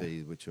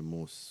DC, which are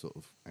more sort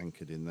of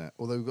anchored in that.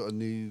 Although we've got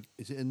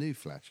is it a new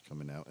Flash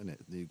coming out, isn't it?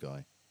 New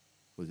guy.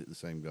 Was it the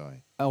same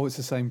guy? Oh, it's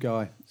the same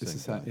guy.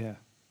 Yeah.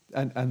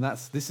 And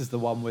this is the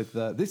one with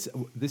this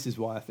is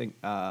why I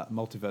think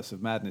Multiverse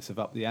of Madness have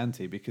upped the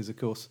ante, because of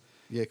course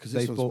because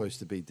this one's supposed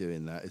to be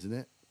doing that, isn't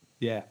it?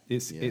 Yeah,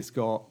 it's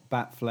got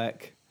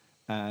Batfleck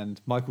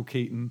and Michael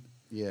Keaton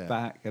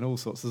back and all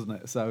sorts, isn't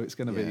it? So it's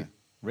going to be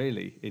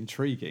really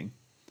intriguing.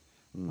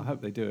 I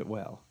hope they do it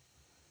well.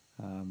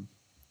 I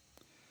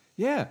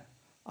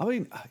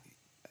mean,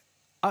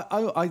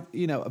 I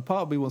you know, a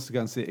part of me wants to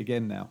go and see it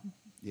again now.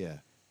 Yeah,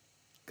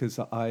 because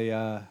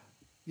I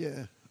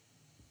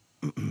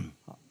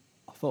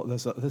thought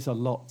there's a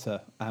lot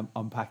to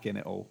unpack in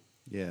it all.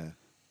 Yeah,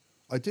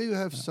 I do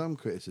have some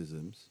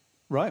criticisms.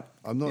 Right,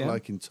 I'm not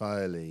like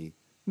entirely.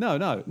 No.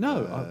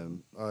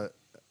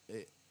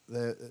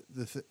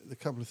 The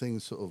couple of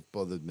things sort of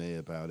bothered me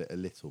about it a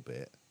little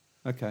bit.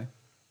 Okay.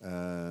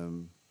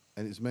 And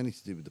it's mainly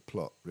to do with the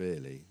plot,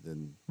 really.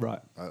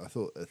 I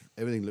thought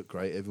everything looked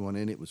great. Everyone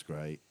in it was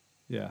great.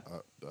 Yeah.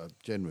 I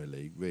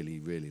generally really,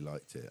 really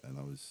liked it, and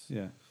I was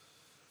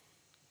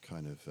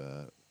kind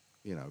of,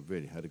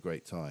 really had a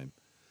great time.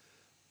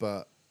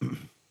 But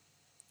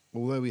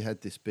although we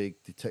had this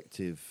big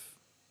detective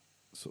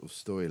sort of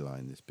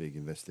storyline, this big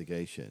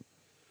investigation,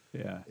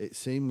 it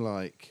seemed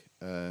like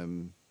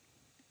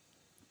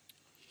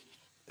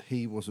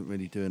he wasn't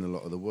really doing a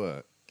lot of the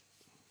work.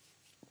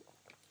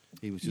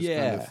 He was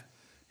just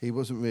he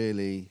was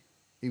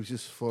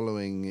just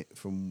following it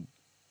from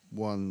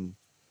one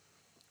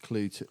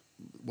clue to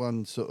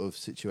one sort of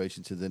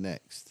situation to the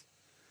next.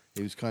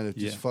 He was kind of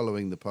just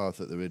following the path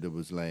that the Riddler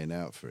was laying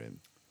out for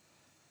him.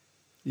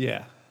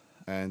 Yeah.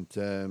 And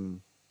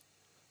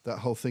that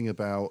whole thing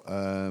about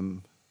a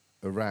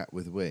rat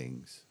with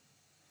wings.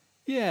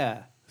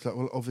 Yeah. It's like,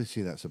 well,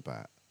 obviously that's a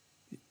bat.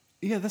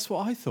 Yeah, that's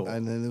what I thought.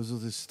 And then there was all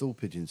this stool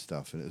pigeon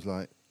stuff, and it was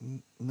like,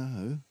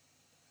 no.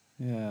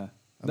 Yeah.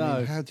 I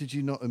mean, how did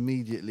you not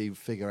immediately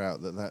figure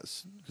out that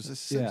that's... Because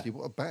that's essentially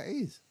what a bat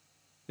is.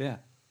 Yeah.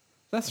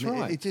 That's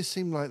right. It just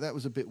seemed like that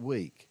was a bit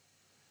weak.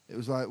 It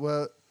was like,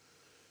 well,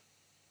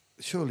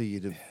 surely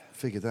you'd have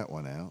figured that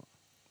one out.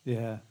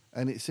 Yeah.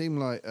 And it seemed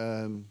like,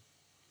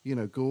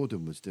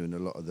 Gordon was doing a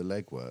lot of the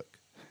legwork.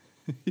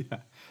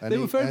 And they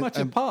were very much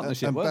in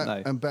partnership,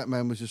 weren't they? And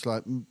Batman was just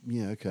like,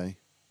 okay.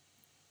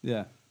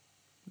 Yeah.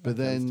 But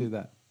then... Let's do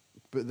that.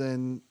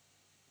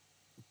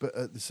 But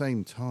at the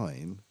same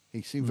time...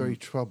 He seemed very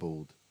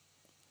troubled.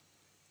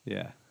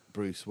 Yeah.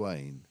 Bruce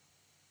Wayne.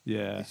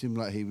 Yeah. He seemed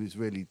like he was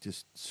really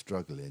just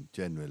struggling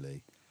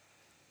generally.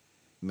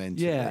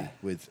 mentally Yeah.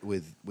 with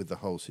the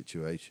whole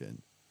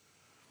situation.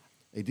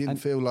 He didn't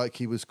And- feel like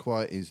he was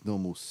quite his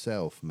normal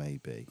self.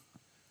 Maybe.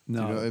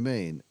 No. Do you know what I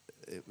mean?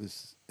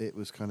 It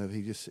was kind of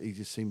he just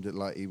seemed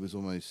like he was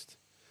almost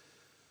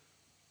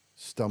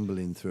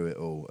stumbling through it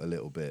all a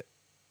little bit,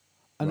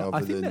 And I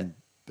rather think than that-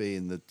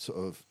 being the sort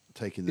of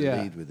taking the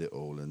Yeah. lead with it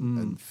all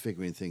and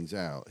figuring things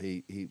out.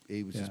 He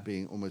was Yeah. just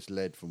being almost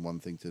led from one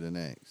thing to the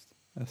next.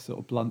 A sort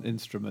of blunt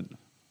instrument.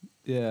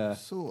 Yeah.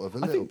 Sort of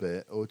a I little think-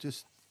 bit, or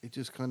it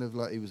just kind of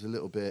like he was a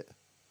little bit.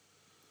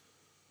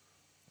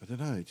 I don't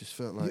know. It just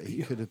felt like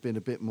he could have been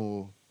a bit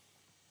more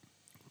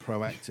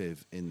proactive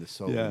in the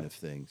solving Yeah. of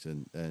things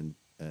and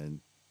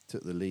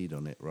took the lead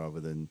on it rather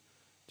than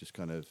just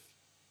kind of.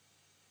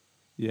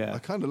 Yeah. I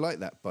kind of like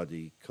that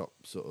buddy cop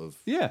sort of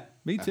Yeah,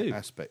 me too.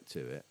 aspect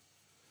to it,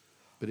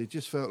 but it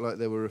just felt like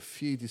there were a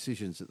few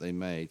decisions that they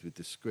made with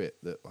the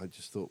script that I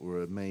just thought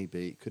were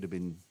maybe it could have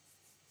been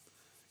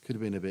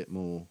a bit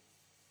more.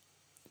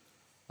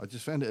 I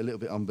just found it a little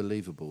bit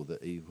unbelievable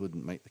that he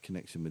wouldn't make the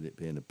connection with it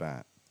being a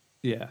bat.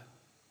 Yeah.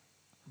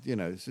 You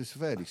know, it's just a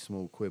fairly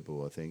small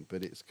quibble, I think,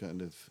 but it's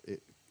kind of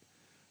it.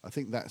 I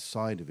think that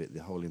side of it,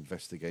 the whole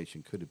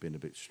investigation, could have been a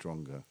bit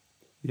stronger,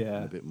 Yeah.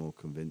 and a bit more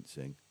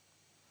convincing.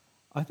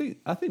 I think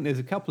there's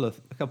a couple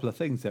of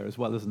things there as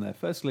well, isn't there?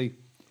 Firstly,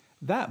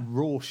 that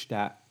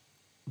Rorschach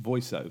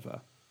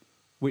voiceover,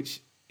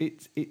 which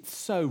it's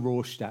so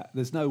Rorschach.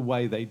 There's no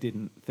way they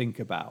didn't think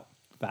about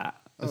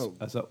that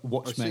as a I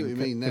Watchmen. see what you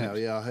mean now.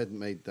 connection. Yeah, I hadn't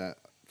made that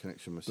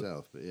connection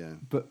myself, but yeah.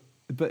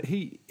 But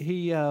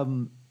he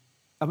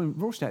I mean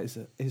Rorschach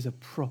is a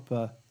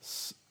proper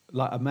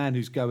like a man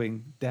who's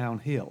going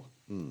downhill,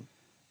 and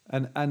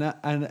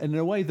in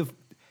a way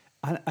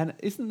and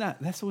isn't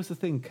that's always the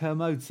thing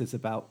Kermode says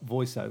about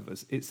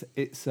voiceovers?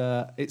 It's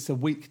a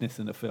weakness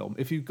in a film.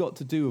 If you've got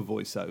to do a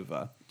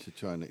voiceover To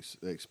try and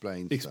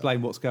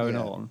explain what's going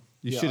Yeah. on,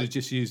 you Yeah, should have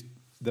just used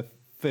the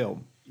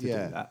film to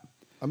Yeah. do that.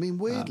 I mean,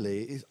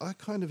 weirdly, I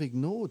kind of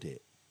ignored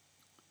it.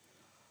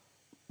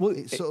 Well,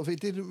 It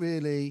didn't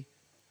really.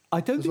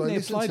 I don't think they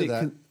applied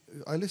it.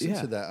 I listened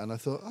Yeah. to that and I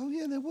thought, oh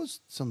yeah, there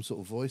was some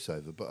sort of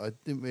voiceover, but I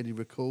didn't really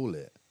recall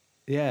it.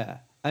 Yeah,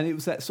 and it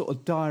was that sort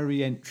of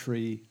diary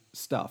entry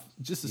stuff,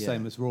 just the Yeah.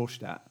 same as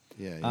Rorschach.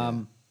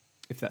 Yeah.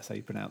 If that's how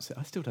you pronounce it,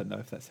 I still don't know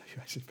if that's how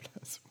you actually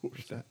pronounce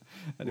Rorschach.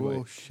 Anyway,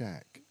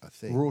 Rorschach, I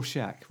think.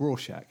 Rorschach.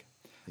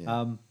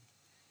 Yeah.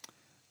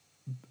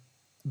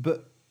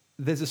 But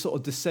there's a sort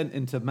of descent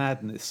into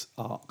madness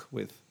arc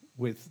with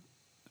Yeah.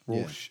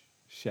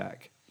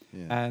 Rorschach,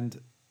 Yeah.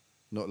 and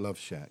Not Love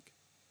Shack.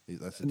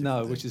 That's a no,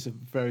 different which thing. is a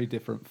very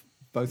different,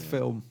 both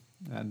film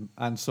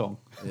and song.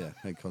 Yeah,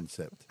 and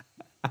concept.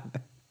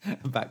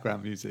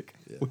 Background music,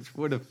 Yeah. which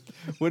would have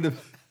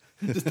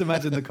just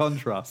imagine the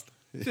contrast.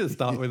 Should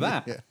start with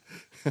that. Yeah.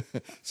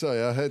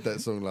 Sorry, I heard that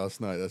song last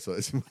night. That's why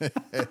it's in my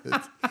head.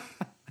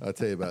 I'll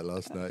tell you about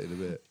last night in a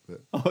bit.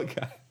 But.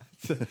 Okay.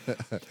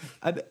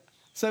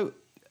 So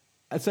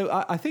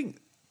I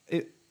think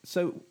it.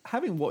 So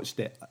having watched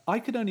it, I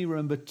could only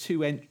remember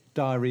two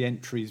diary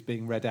entries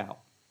being read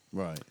out.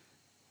 Right.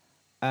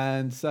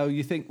 And so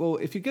you think, well,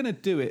 if you're going to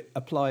do it,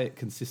 apply it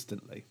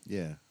consistently.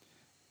 Yeah.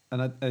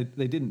 And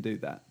they didn't do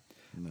that.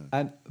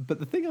 No. But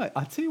the thing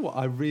I tell you what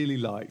I really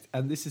liked,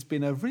 and this has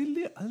been a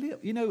little,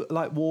 you know,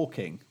 like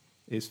walking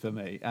is for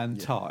me, and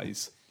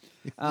ties.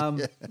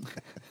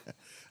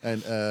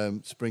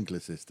 And sprinkler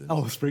systems.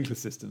 Oh, sprinkler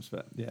systems,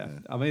 but yeah.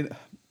 I mean,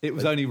 it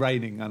was only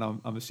raining, and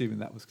I'm assuming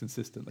that was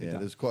consistently Yeah, done.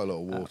 there's quite a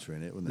lot of water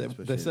in it, wasn't there?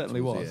 there Especially certainly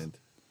towards was.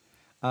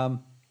 the end.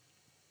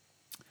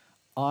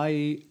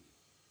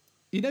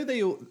 You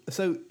know,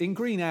 so in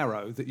Green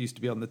Arrow that used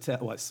to be on the I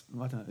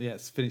don't know, yeah,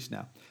 it's finished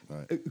now.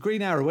 Right.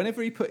 Green Arrow,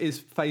 whenever he put his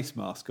face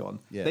mask on,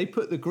 Yeah. they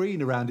put the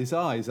green around his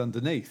eyes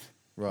underneath,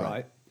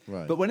 Right.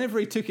 But whenever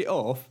he took it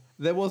off,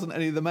 there wasn't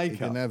any of the You makeup.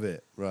 can have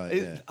it. Right,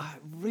 It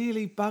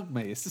really bugged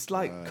me. It's just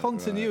like Right,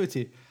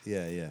 continuity.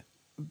 yeah. Yeah.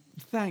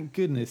 Thank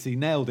goodness he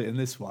nailed it in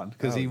this one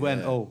because Oh, he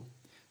went, yeah.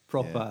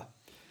 proper.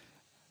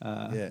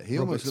 Yeah, he Robert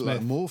almost looked like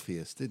Smith.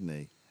 Morpheus, didn't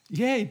he?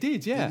 Yeah, he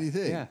did. Yeah, Did you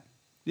think?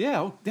 Yeah,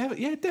 yeah,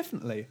 yeah,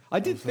 definitely. I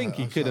did think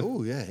he could have.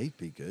 Oh, yeah, he'd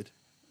be good.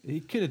 He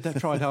could have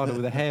tried harder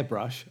with a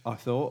hairbrush. I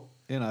thought,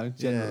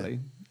 generally.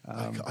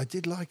 I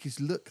did like his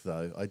look,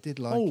 though. I did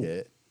like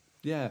it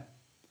Yeah,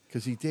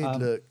 because he did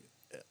look.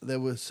 There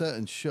were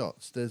certain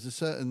shots. There's a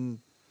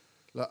certain,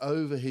 like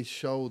over his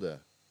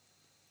shoulder,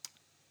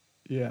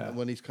 yeah, and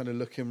when he's kind of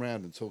looking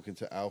around and talking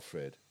to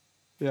Alfred.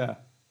 yeah,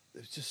 It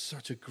was just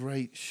such a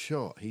great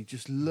shot. He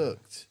just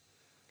looked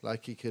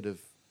like he could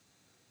have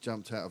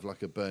jumped out of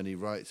like a Bernie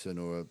Wrightson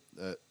or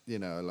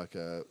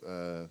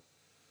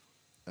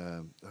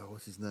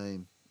what's his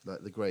name?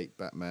 Like the great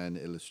Batman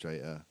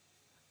illustrator.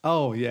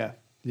 Oh yeah,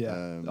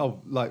 yeah.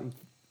 Not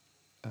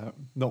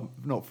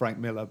Frank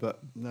Miller, but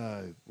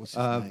No, what's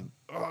his name?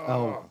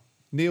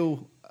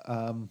 Neil.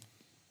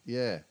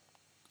 Yeah,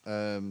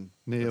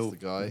 Neil. that's the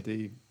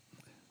guy.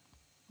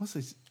 What's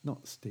his?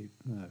 Not Steve.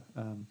 No.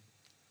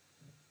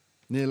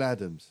 Neil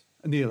Adams.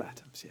 Neil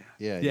Adams. Yeah.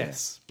 Yeah.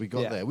 Yes. Yeah. We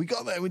got there. We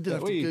didn't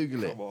have to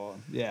Google it. Come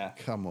on. Yeah.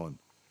 Come on.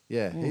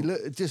 Yeah,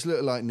 it just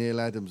looked like Neil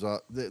Adams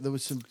art. There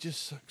was some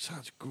just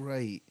such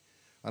great,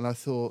 and I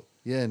thought,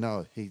 yeah,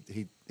 no, he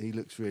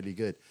looks really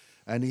good,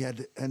 and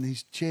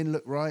his chin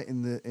looked right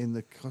in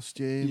the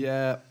costume.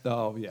 Yeah.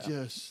 Oh, yeah.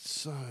 Just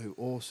so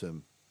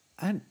awesome.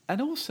 And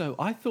also,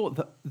 I thought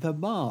that the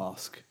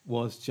mask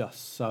was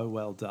just so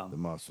well done. The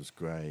mask was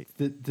great.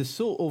 The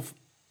sort of,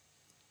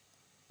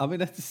 I mean,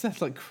 that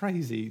sounds like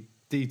crazy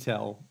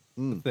detail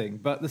thing,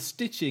 but the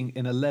stitching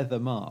in a leather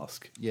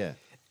mask. Yeah.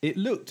 It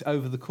looked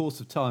over the course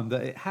of time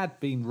that it had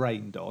been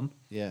rained on.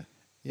 Yeah.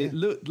 It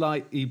looked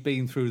like he'd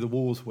been through the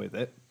wars with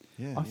it.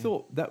 Yeah, I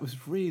thought that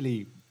was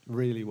really,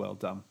 really well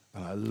done.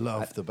 And I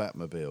love the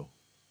Batmobile.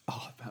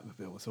 Oh, the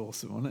Batmobile was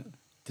awesome, wasn't it?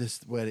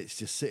 Just when it's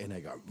just sitting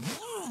there going,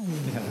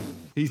 Yeah.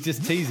 He's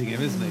just teasing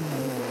him, isn't he?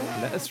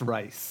 Let us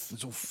race.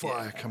 there's all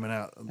fire coming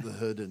out of the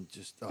hood and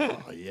just,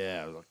 oh,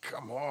 yeah. I was like,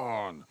 come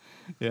on.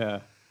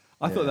 Yeah.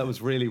 I thought that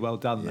was really well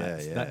done, Yeah,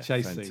 that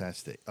chase scene.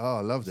 fantastic. Oh,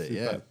 I loved it,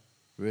 yeah. Superb.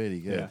 Really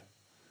good.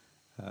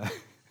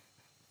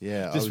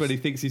 Yeah. Just when he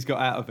thinks he's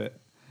got out of it.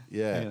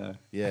 Yeah, you know.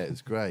 yeah, it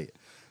was great.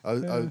 I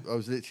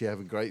was literally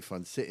having great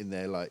fun sitting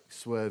there, like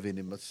swerving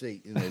in my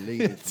seat,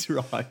 leading. That's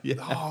right, yeah.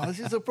 Oh, this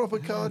is a proper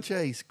car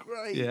chase.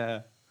 Great.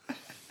 Yeah.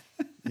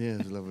 Yeah, I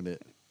was loving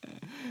it.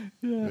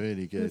 Yeah.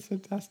 Really good. It's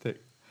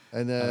fantastic.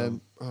 And there's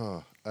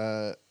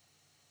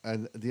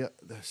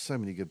so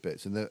many good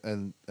bits,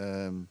 and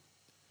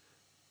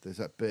there's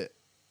that bit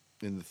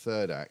in the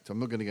third act. I'm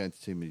not going to go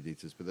into too many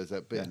details, but there's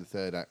that bit in the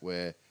third act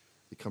where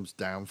it comes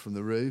down from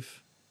the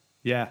roof.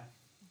 Yeah.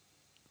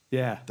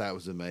 Yeah. That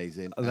was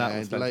amazing. Oh, that and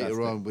was later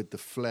fantastic. on with the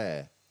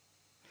flare.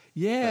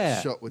 Yeah.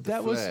 That shot with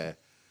the flare.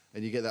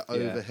 And you get that Yeah.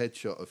 overhead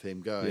shot of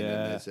him going.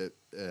 Yeah.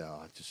 And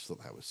I just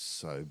thought that was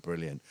so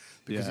brilliant.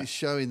 Because Yeah. it's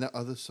showing that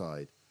other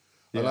side.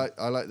 Yeah.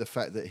 I like the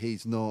fact that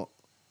he's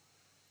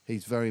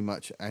very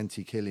much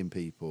anti-killing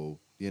people.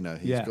 He's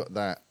got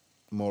that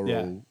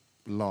moral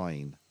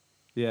line.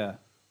 Yeah.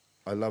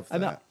 I love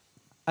And that.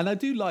 and I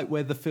do like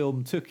where the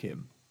film took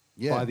him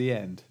by the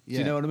end. Do you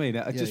Yeah. know what I mean?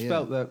 I just yeah.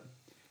 felt that,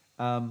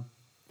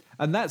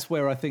 and that's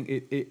where I think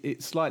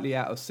it's slightly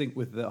out of sync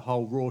with the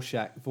whole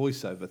Rorschach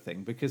voiceover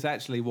thing, because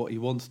actually what he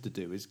wants to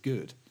do is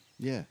good,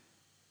 Yeah.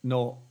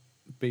 not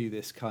be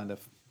this kind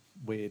of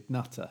weird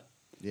nutter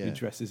Yeah. who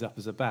dresses up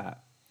as a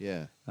bat.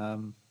 Yeah.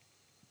 So,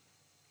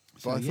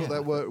 But I thought yeah.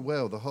 that worked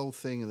well. The whole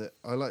thing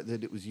I like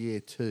that it was year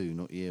 2,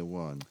 not year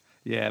 1.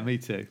 Yeah, me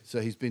too. So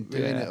he's been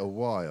doing Yeah. it a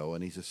while,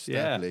 and he's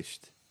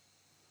established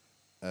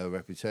a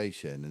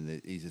reputation,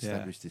 and he's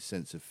established this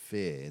sense of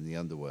fear in the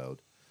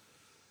underworld.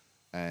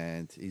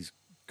 And he's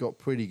got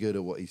pretty good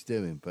at what he's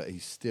doing, but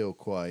he's still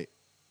quite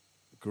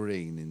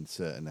green in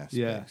certain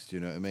aspects. Do you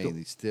know what I mean?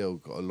 He's still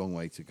got a long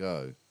way to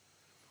go.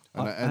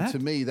 And to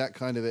me, that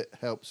kind of it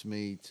helps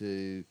me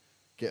to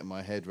get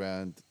my head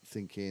round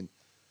thinking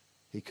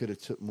he could have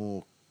took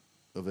more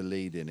of a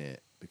lead in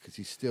it, because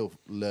he's still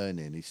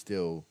learning. He's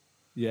still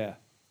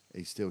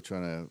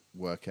trying to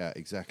work out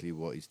exactly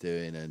what he's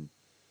doing, and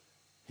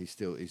his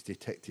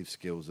detective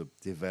skills are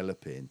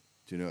developing.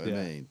 Do you know what I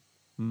mean?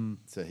 Mm.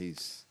 So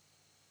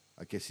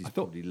I guess he's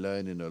probably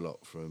learning a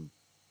lot from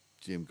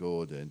Jim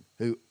Gordon,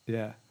 who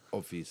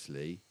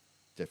obviously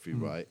Jeffrey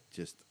Wright,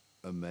 just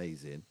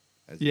amazing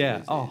as he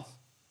always is.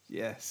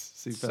 Yes,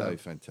 superb. So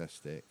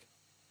fantastic.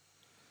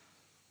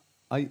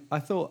 I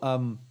thought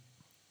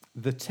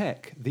the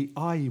tech, the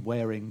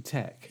eye-wearing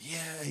tech.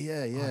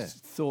 Yeah. I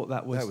thought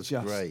that was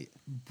just great.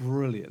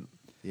 Brilliant.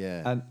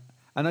 Yeah.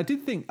 And I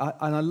did think,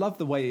 and I love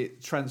the way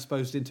it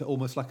transposed into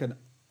almost like an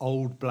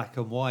old black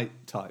and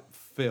white type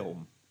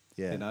film.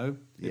 Yeah.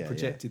 It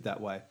projected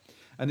that way.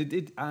 And it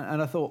did,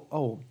 and I thought,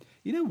 oh,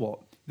 you know what?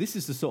 This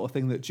is the sort of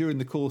thing that during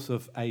the course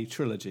of a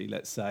trilogy,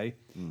 let's say,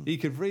 he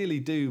could really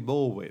do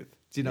more with.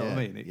 Do you know what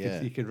I mean?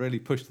 He could really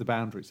push the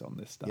boundaries on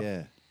this stuff.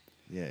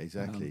 Yeah,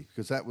 exactly.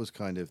 Because that was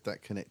that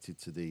connected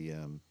to the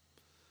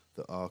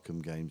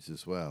Arkham games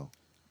as well.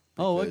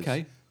 Oh, Because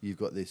okay. You've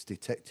got this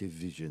detective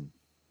vision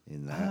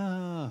in that.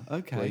 Ah,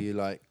 okay.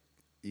 Where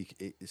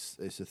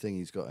it's a thing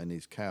he's got in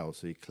his cowl,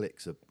 so he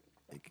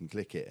can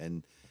click it,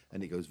 and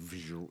it goes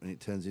visual, and it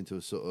turns into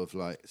a sort of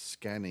like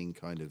scanning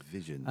kind of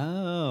vision.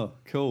 Oh,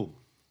 cool.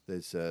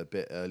 There's a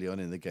bit early on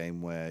in the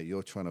game where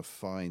you're trying to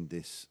find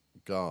this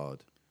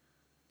guard.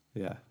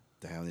 Yeah.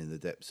 Down in the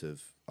depths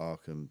of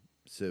Arkham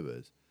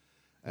sewers,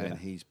 and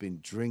he's been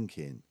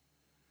drinking,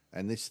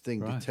 and this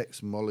thing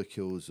detects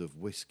molecules of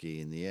whiskey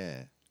in the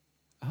air.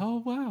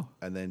 Oh wow!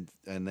 And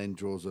then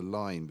draws a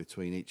line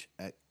between each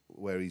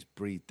where he's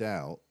breathed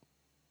out.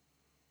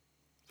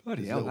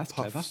 Bloody hell, that's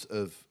puffs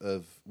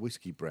of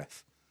whiskey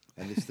breath,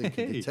 and this thing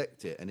can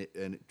detect it, and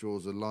it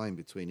draws a line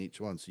between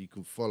each one, so you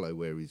can follow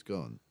where he's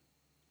gone.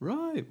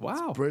 Right.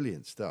 Wow. It's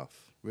brilliant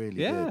stuff. Really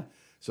good.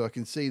 So I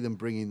can see them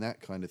bringing that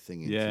kind of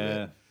thing into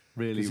it.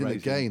 Really. Because in the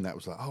game, that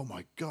was like, oh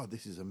my god,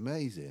 this is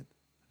amazing.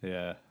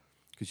 Yeah.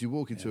 Because you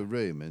walk into a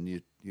room and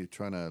you're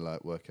trying to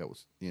like work out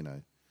what's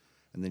and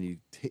then you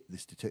hit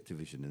this detective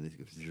vision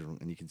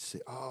and you can see,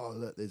 oh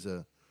look, there's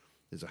a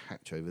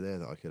hatch over there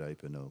that I could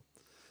open, or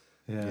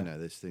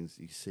there's things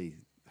you see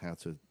how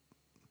to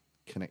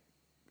connect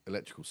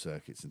electrical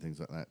circuits and things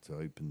like that to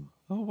open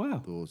Oh wow!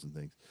 doors and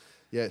things.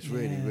 Yeah, it's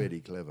really, Yeah.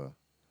 really clever.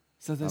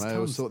 So And there's I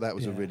always tons- thought that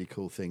was a yeah. really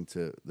cool thing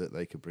that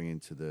they could bring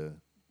into the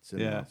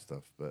cinema Yeah. and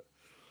stuff. But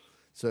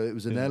so it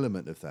was an Yeah.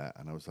 element of that,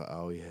 and I was like,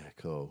 oh yeah,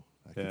 cool.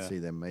 I could Yeah. see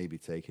them maybe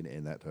taking it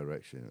in that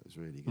direction. It was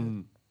really good.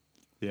 Mm.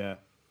 Yeah.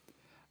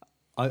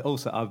 I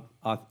also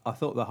I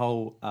thought the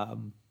whole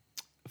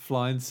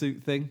flying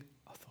suit thing.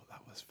 I thought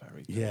that was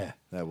very good. Yeah,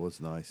 that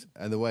was nice,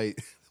 and the way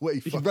he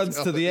He fucked runs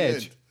up to at the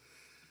edge. end.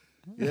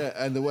 Yeah,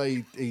 and the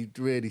way he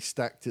really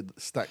stacked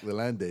the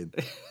landing.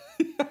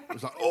 It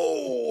was like,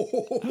 oh,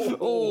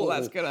 Oh,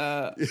 that's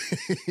gonna.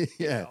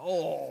 yeah.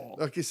 Oh,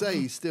 Like you say,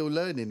 he's still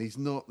learning. He's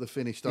not the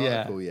finished Yeah.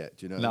 article yet.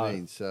 Do you know what No. I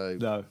mean? So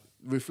no.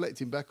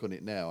 reflecting back on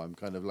it now, I'm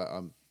kind of like,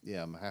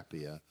 I'm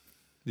happier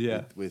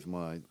Yeah. with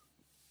my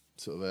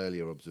sort of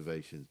earlier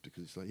observations,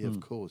 because it's like, yeah, of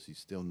course, he's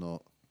still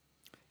not.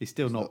 He's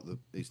still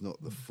He's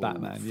not. the full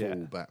Batman, yeah.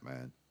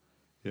 Batman.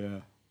 Yeah.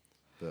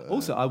 But,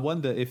 Also, I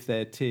wonder if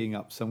they're teeing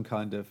up some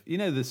kind of,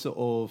 the sort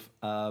of,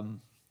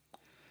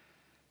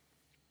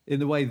 in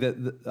the way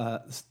that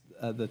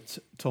the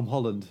Tom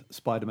Holland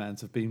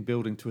Spider-Mans have been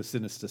building to a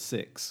Sinister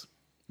Six.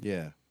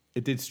 yeah,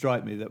 It did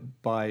strike me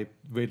that by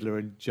Riddler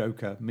and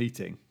Joker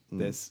meeting,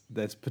 there's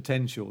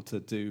potential to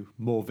do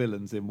more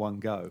villains in one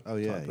go. Oh,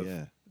 yeah, type of,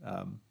 yeah.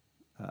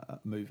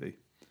 movie,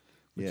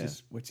 Yeah.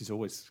 which is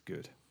always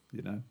good,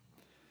 yeah.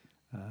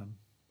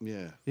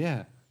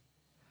 Yeah.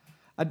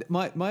 And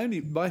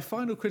my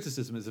final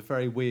criticism is a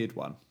very weird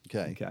one.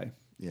 Okay. Okay.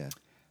 Yeah,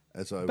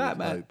 as I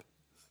Batman- would hope.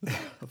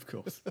 Of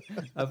course.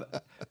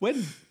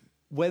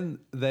 When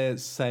they're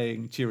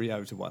saying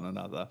cheerio to one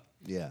another,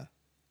 Yeah,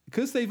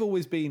 because they've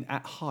always been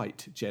at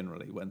height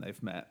generally when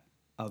they've met,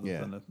 other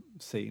Yeah. than a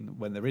scene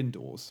when they're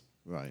indoors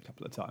a right.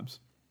 couple of times.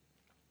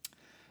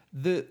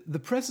 The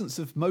presence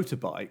of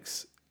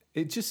motorbikes,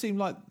 it just seemed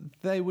like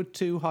they were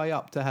too high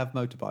up to have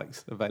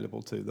motorbikes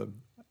available to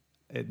them.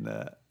 Do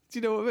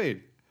you know what I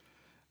mean?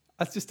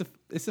 That's just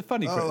it's a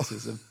funny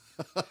criticism.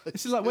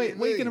 It's just like, where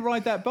are you going to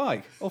ride that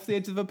bike? Off the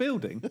edge of a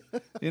building?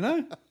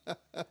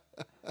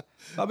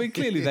 I mean,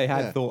 clearly they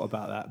had thought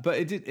about that, but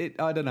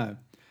I don't know.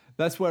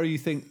 That's where you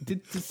think,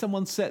 did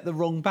someone set the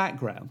wrong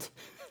background?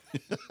 Do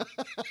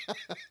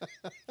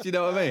you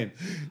know what I mean?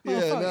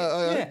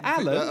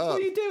 Alan, what are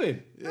you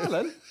doing?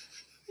 Alan?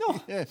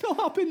 Not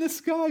up in the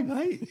sky,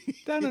 mate.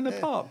 Down in the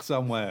park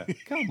somewhere.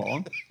 Come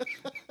on.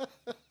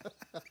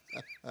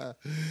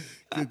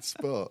 Good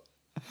spot.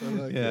 I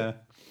like Yeah.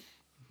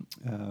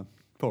 it.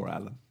 Poor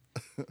Alan.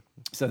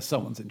 So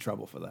someone's in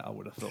trouble for that, I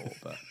would have thought,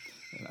 but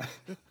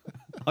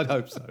I'd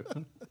hope so.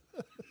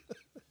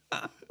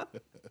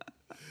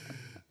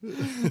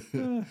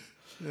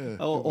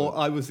 Or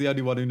I was the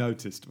only one who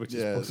noticed, which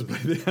is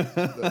possibly.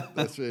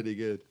 That's really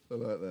good. I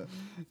like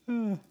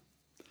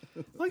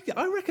that.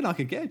 I reckon I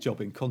could get a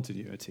job in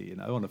continuity,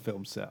 on a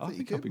film set. I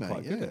think you I'd be could,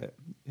 quite mate, good yeah. at it,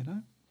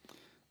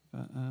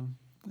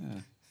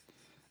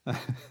 But, yeah.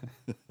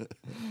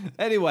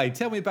 Anyway,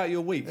 tell me about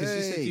your week, because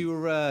you said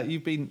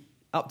you've been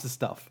up to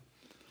stuff.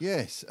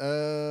 Yes.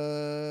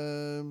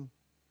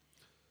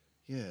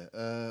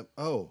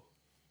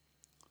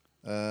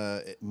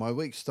 My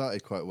week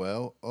started quite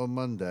well. On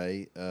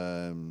Monday,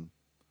 I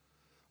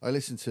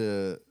listened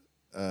to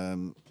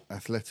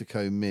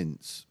Atletico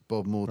Mints,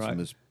 Bob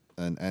Mortimer's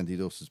and Andy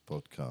Dawson's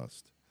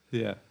podcast.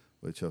 Yeah.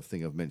 Which I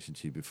think I've mentioned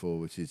to you before,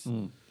 which is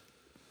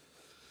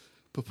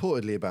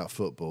purportedly about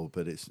football,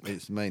 but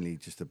it's mainly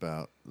just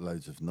about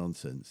loads of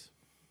nonsense,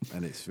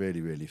 and it's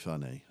really, really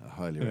funny. I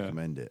highly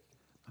recommend it.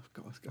 I've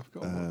got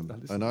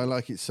one. And I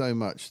like it so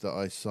much that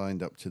I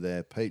signed up to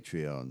their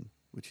Patreon,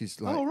 which is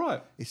like, Oh,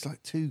 right. it's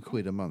like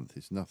 £2 a month.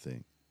 It's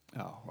nothing,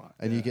 Oh, right.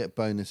 and you get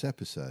bonus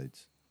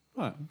episodes.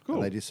 Right, cool.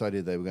 And they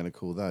decided they were going to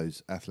call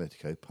those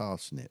Atletico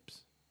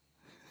Parsnips,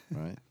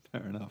 right?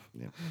 Fair enough.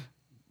 Yeah,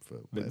 for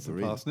Bits whatever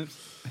of reason.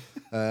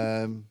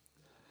 parsnips.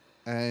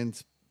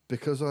 And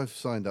because I've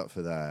signed up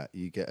for that,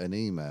 you get an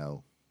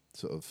email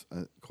sort of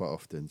quite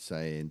often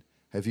saying,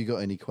 have you got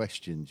any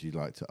questions you'd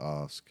like to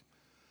ask?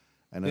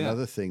 And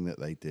another thing that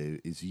they do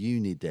is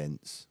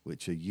unidents,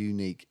 which are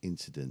unique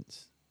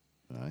incidents,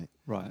 right?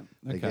 Right.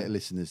 They Okay. get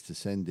listeners to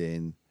send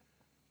in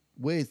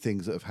weird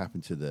things that have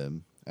happened to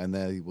them, and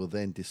they will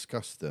then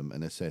discuss them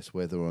and assess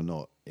whether or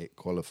not it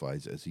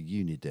qualifies as a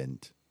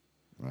unident,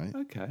 right?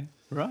 Okay.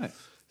 Right.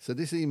 So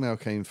this email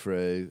came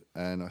through,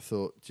 and I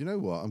thought, do you know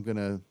what? I'm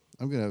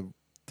gonna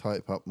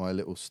type up my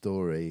little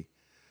story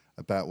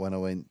about when I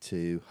went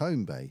to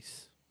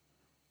Homebase.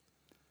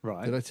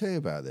 Right. Did I tell you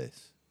about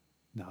this?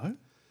 No.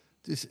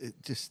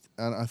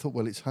 And I thought,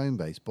 well, it's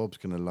Homebase. Bob's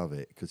going to love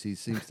it because he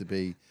seems to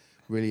be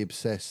really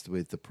obsessed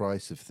with the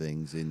price of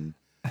things in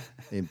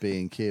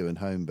B&Q and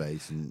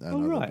Homebase and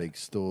other big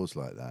stores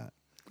like that.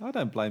 I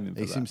don't blame him for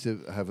He that. seems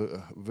to have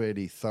a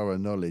really thorough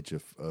knowledge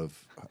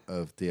of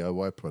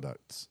DIY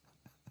products.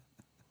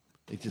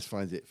 He just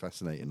finds it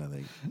fascinating, I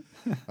think.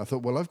 I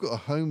thought, well, I've got a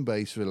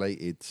Homebase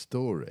related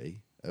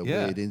story, a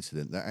weird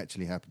incident that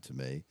actually happened to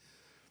me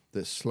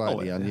that's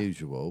slightly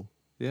unusual.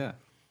 Yeah.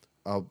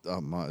 I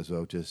might as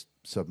well just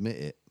submit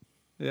it.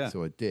 Yeah.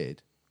 So I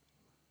did.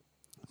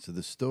 So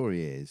the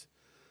story is,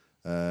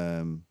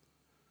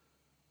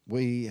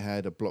 we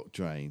had a block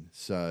drain.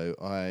 So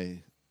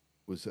I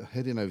was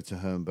heading over to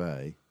Herne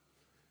Bay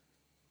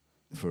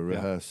for a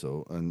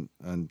rehearsal, and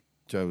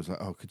Joe was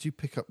like, "Oh, could you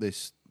pick up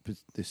this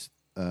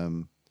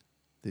drain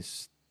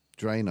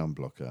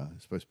unblocker?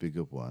 It's supposed to be a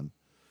good one,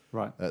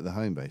 Right. at the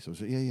home base." I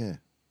was like, "Yeah."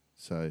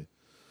 So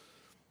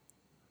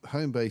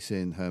home base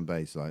in Herne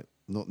Bay is like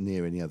not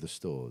near any other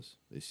stores.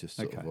 It's just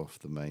sort of off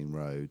the main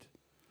road.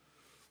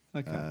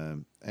 Okay.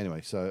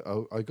 Anyway,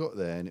 so I got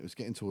there and it was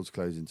getting towards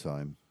closing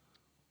time,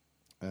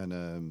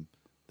 and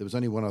there was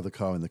only one other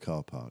car in the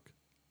car park.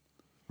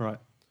 Right.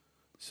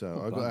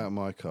 So I got out of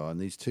my car, and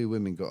these two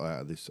women got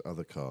out of this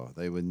other car.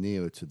 They were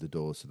nearer to the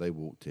door, so they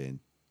walked in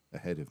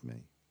ahead of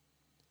me.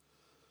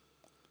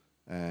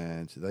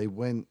 And they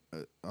went,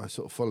 I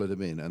sort of followed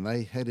them in, and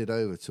they headed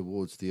over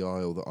towards the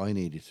aisle that I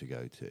needed to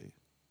go to.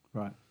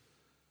 Right.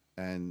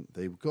 And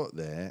they got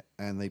there,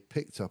 and they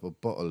picked up a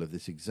bottle of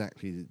this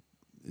exactly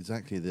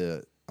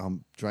the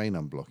drain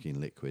unblocking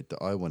liquid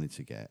that I wanted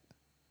to get.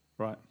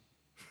 Right.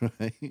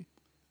 Right?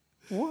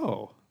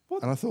 Whoa.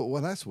 What? And I thought,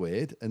 well, that's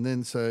weird. And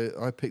then so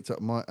I picked up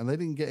and they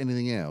didn't get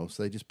anything else.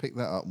 They just picked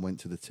that up and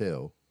went to the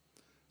till.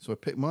 So I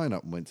picked mine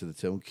up and went to the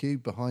till and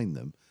queued behind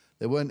them.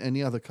 There weren't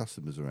any other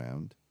customers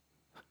around.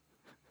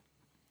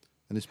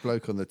 And this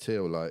bloke on the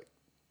till, like,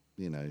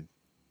 you know,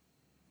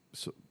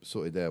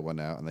 sorted their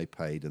one out, and they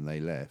paid and they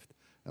left.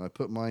 And I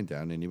put mine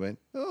down, and he went,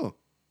 "Oh."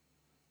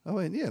 I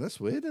went, "Yeah, that's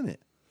weird, isn't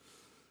it?"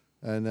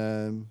 And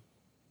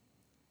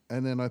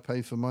then I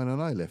paid for mine, and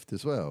I left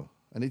as well.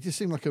 And it just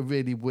seemed like a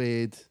really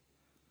weird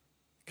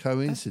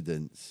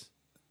coincidence.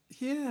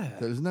 Yeah.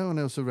 There was no one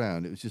else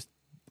around. It was just,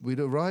 we'd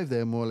arrived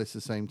there more or less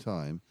the same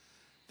time.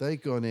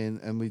 They'd gone in,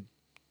 and we'd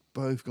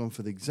both gone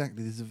for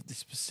this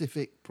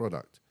specific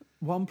product.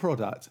 One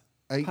product.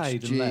 Paid and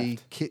HG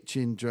left.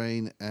 kitchen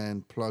drain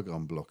and plug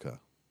unblocker.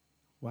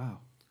 Wow.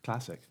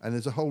 Classic. And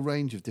there's a whole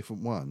range of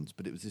different ones,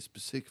 but it was this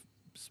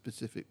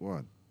specific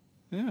one.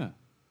 Yeah.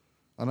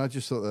 And I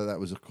just thought that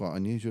was a quite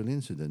unusual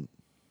incident.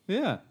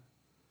 Yeah.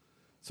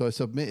 So I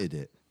submitted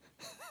it.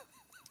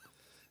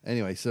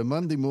 Anyway, so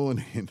Monday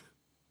morning,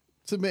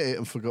 submit it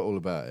and forgot all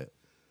about it.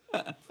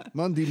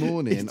 Monday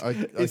morning,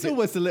 it's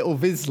almost a little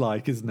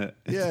Viz-like, isn't it?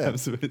 In Yeah.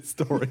 terms of its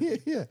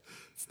story. yeah.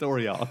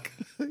 Story arc.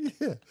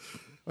 Yeah.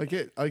 I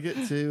get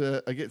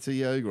to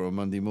yoga on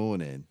Monday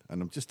morning,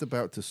 and I'm just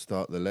about to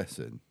start the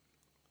lesson,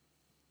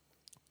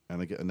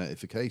 and I get a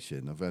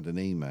notification. I've had an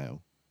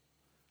email,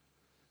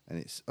 and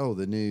it's,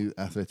 the new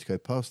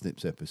Athletico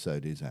Parsnips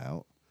episode is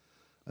out,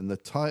 and the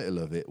title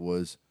of it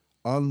was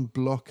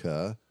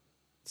Unblocker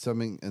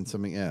something and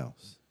something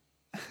else.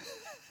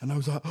 And I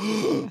was like,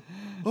 "Oh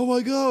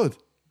my God,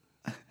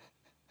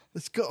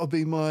 that's got to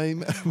be my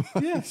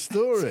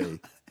story."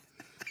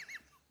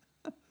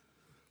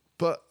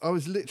 But I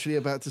was literally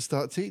about to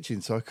start teaching,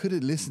 so I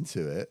couldn't listen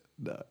to it.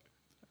 No.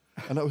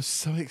 And I was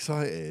so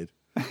excited.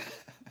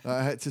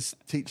 I had to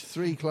teach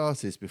 3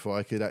 classes before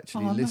I could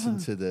actually listen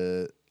to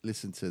the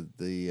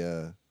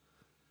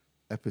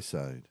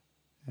episode.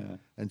 Yeah.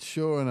 And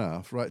sure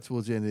enough, right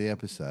towards the end of the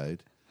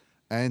episode,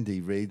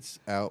 Andy reads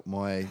out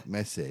my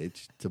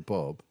message to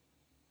Bob.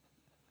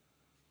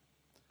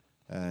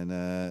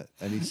 And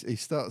he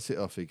starts it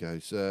off. He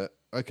goes,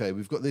 "Okay,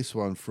 we've got this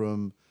one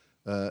from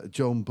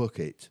John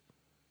Bucket."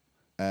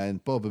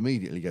 And Bob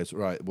immediately goes,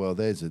 "Right, well,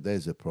 there's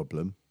a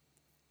problem."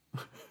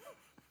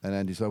 And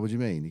Andy's like, "What do you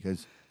mean?" He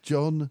goes,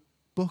 "John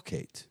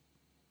Bucket.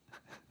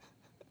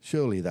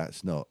 Surely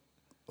that's not,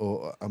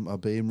 or am I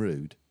being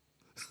rude?"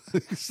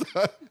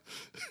 So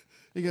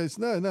he goes,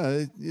 No,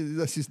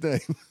 that's his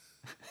name."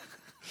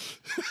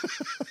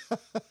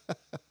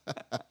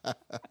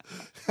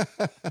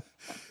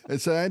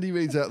 And so Andy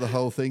reads out the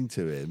whole thing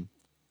to him,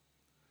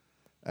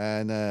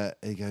 and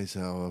he goes,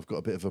 "Oh, I've got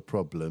a bit of a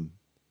problem."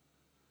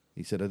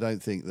 He said, "I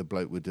don't think the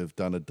bloke would have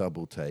done a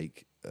double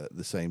take at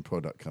the same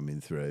product coming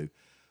through."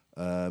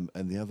 And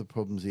the other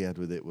problems he had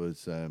with it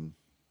was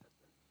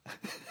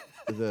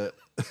the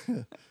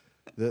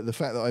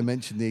fact that I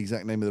mentioned the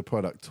exact name of the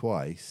product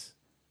twice.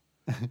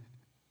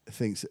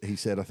 He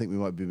said, "I think we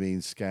might be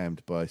being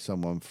scammed by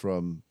someone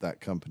from that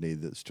company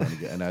that's trying to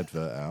get an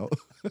advert out."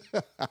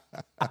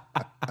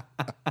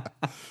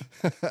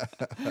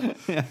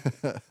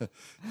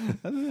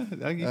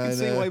 You can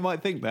see why you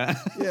might think that.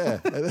 Yeah.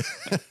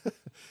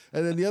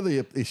 And then the other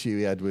issue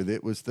he had with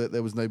it was that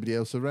there was nobody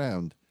else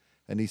around.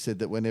 And he said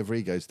that whenever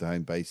he goes to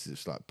home base,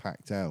 it's like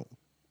packed out.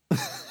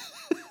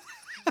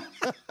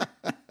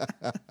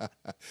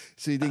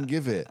 So he didn't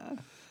give it.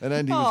 And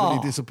Andy was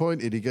really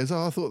disappointed. He goes,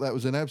 "Oh, I thought that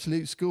was an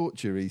absolute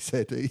scorcher," he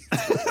said. He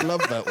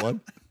loved that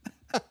one.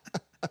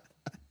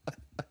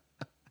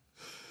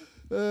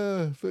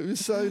 But it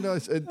was so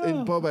nice.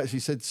 And Bob actually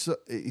said,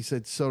 he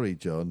said, "Sorry,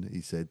 John,"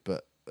 he said,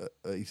 but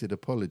he said,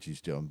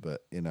 "Apologies, John,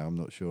 but, I'm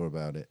not sure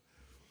about it."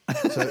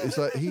 So it's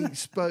like he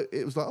spoke,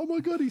 it was like, "Oh my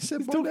God, he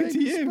said my name,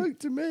 he spoke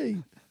to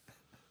me."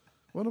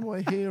 One of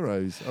my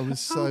heroes. I was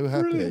so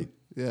happy. Brilliant.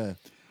 Yeah.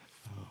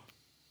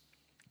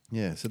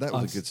 Yeah, so that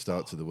was a good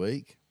start to the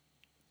week.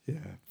 Yeah,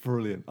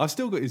 brilliant. I've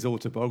still got his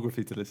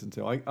autobiography to listen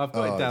to. I've got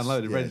it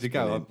downloaded, ready to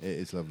go. It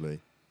is lovely.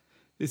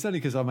 It's only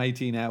because I'm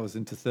 18 hours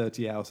into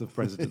 30 hours of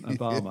President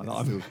Obama that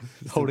I'm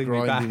Still holding me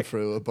grinding back.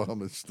 through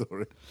Obama's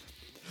story.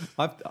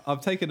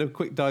 I've taken a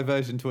quick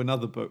diversion to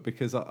another book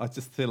because I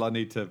just feel I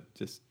need to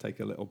just take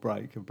a little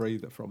break and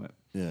breather from it.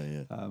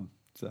 Yeah.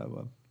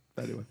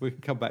 Anyway, we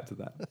can come back to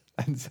that.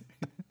 And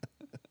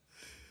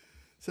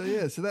So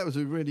that was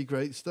a really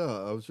great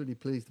start. I was really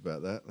pleased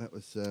about that. That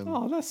was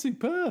that's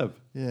superb.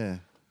 yeah.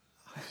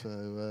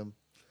 So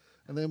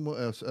and then what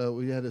else?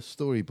 We had a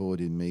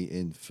storyboarding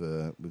meeting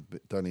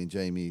with Donny and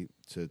Jamie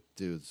to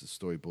do as a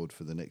storyboard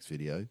for the next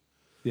video.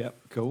 Yeah,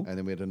 cool. And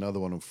then we had another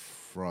one on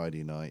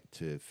Friday night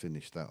to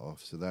finish that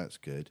off. So that's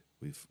good.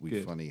 We've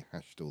Good. finally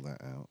hashed all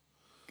that out.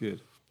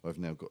 Good. I've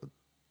now got to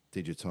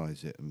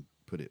digitize it and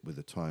put it with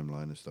a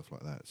timeline and stuff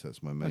like that. So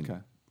that's my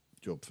main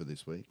job for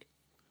this week.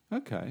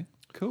 Okay,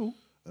 cool.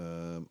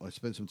 I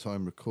spent some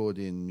time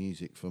recording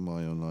music for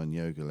my online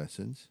yoga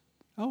lessons.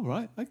 Oh,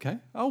 right. Okay.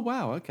 Oh,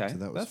 wow. Okay. So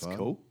that was That's fun.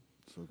 cool.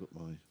 So I've got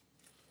my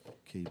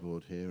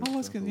keyboard here. Oh, I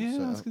was going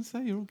to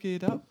say you're all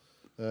geared up.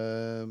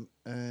 And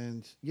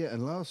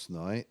last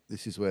night,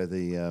 this is where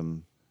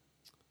the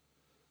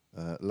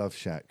Love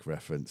Shack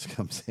reference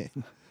comes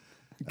in.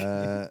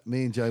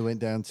 Me and Joe went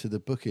down to the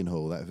Booking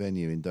Hall, that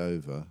venue in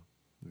Dover.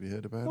 Have you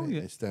heard about it?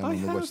 Yeah. It's down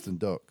on the Western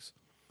Docks.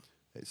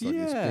 It's like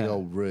this big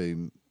old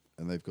room,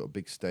 and they've got a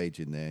big stage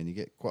in there, and you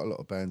get quite a lot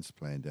of bands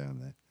playing down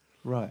there.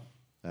 Right.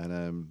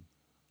 And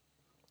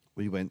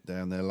we went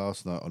down there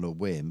last night on a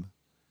whim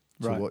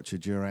to watch a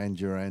Duran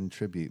Duran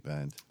tribute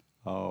band.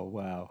 Oh,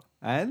 wow.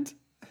 And?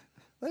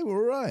 They were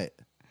all right.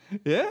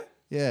 Yeah?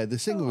 Yeah, the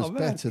singer was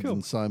better cool.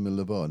 than Simon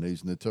Le Bon,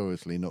 who's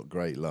notoriously not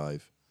great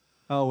live.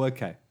 Oh,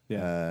 okay.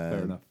 Yeah,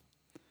 fair enough.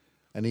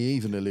 And he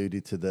even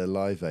alluded to the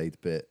Live Aid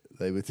bit.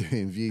 They were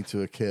doing View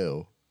to a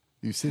Kill.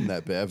 You've seen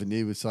that bit, haven't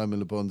you, where Simon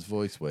Le Bon's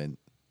voice went?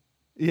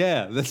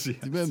 Yeah. Do you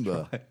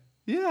remember? Right.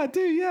 Yeah, I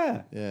do,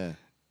 yeah. Yeah.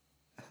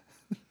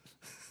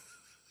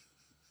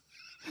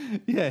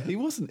 Yeah, he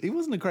wasn't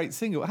a great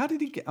singer. How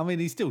did he get? I mean,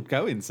 he's still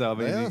going. So I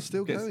mean, They he are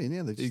still gets, going.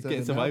 Yeah, they just he had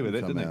gets an away album with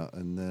it, come doesn't he? out,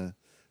 and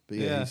but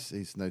yeah,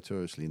 he's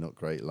notoriously not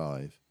great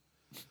live.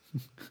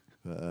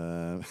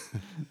 But,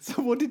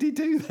 so what did he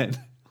do then?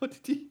 What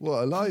did he?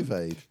 what, a Live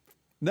Aid?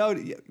 No,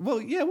 well,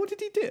 yeah. What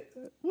did he do?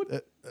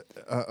 What?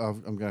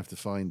 I'm going to have to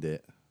find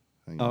it.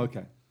 Hang Oh, on.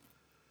 okay.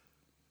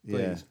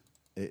 Yeah,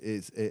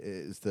 Please.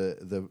 it's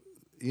the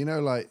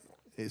like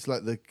it's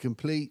like the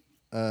complete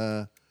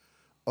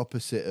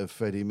opposite of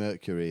Freddie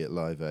Mercury at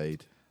Live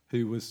Aid,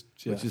 Who was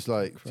just which is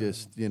like incredible.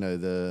 just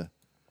the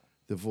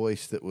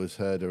voice that was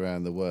heard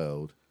around the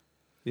world.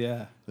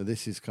 Yeah. So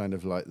this is kind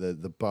of like the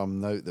bum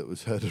note that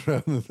was heard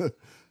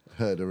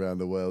around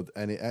the world,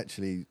 and it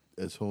actually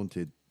has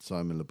haunted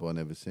Simon Le Bon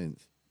ever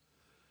since.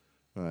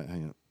 Right,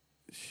 hang on.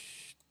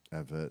 Shh,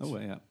 adverts. Oh,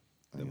 yeah.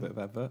 A little bit of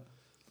advert.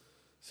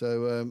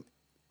 So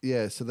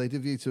so they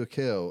did View to a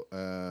Kill,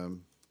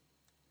 and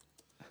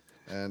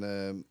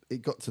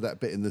it got to that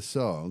bit in the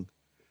song,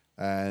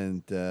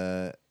 and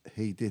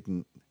he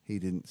didn't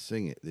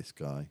sing it. This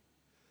guy,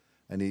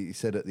 and he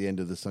said at the end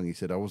of the song, he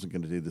said, "I wasn't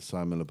going to do the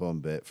Simon Le Bon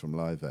bit from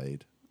Live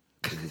Aid."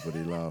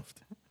 Everybody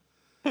laughed.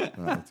 Right,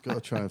 I've got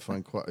to try and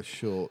find quite a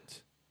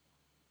short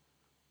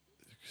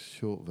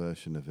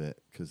version of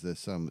it, because there's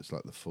some that's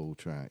like the full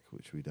track,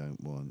 which we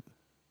don't want.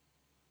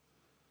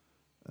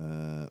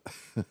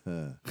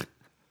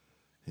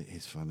 It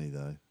is funny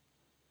though.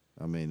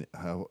 I mean,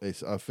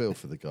 I feel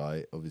for the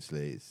guy.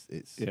 Obviously,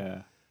 it's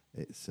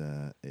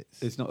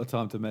not a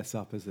time to mess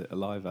up, is it? A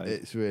Live Aid.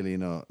 It's really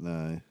not.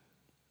 No.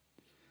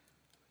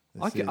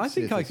 I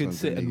think I could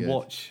sit and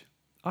watch.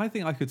 I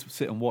think I could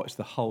sit and watch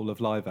the whole of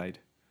Live Aid.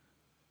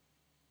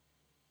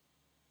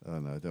 Oh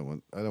no, I don't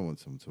want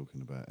someone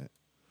talking about it.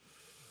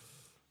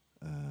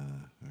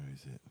 Where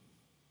is it?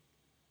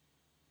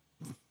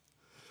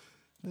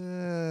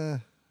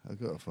 I've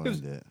got to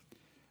find it.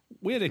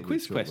 We had a Probably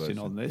quiz short question version.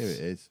 on this. Here it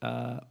is.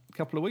 A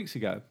couple of weeks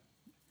ago.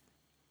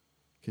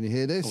 Can you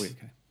hear this? Oh,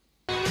 okay.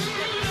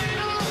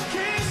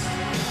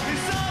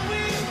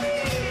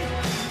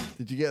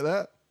 Did you get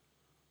that?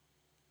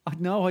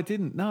 No, I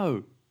didn't.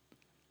 No.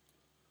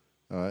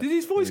 All right. Did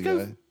his voice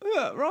here we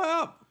go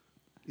right up?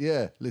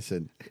 Yeah.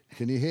 Listen.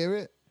 Can you hear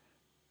it?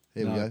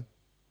 Here we No. go.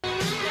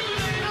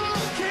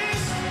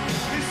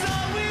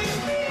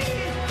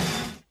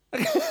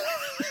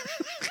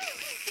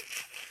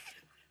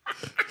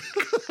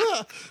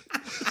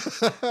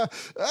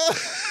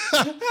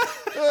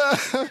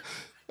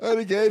 And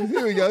again,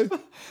 here we go.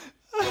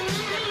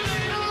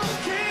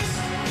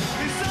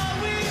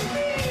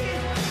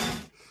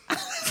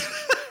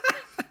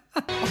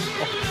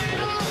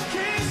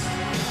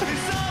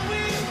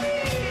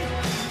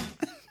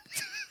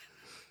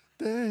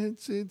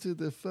 Dance into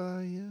the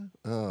fire.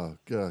 Oh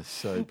gosh,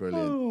 so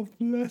brilliant. Oh,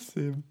 bless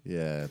him.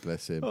 Yeah,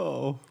 bless him.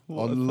 Oh,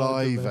 what a On time to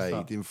Live mess Aid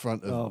up. in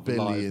front of Oh, Live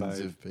billions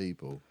Aid. of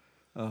people.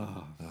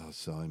 Oh,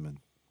 Simon.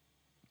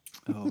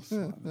 oh,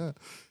 Simon.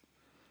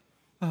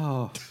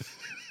 Oh,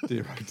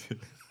 dear, oh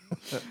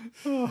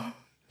dear.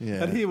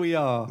 Yeah. And here we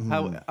are.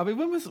 I mean,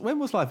 when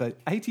was Live Aid?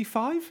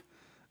 85?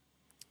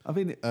 I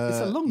mean, it's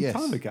a long yes,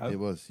 time ago. It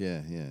was,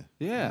 yeah.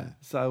 Yeah.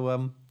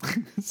 So,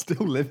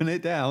 still living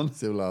it down.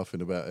 Still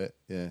laughing about it.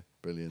 Yeah,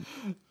 brilliant.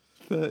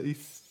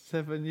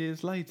 37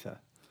 years later.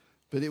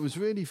 But it was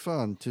really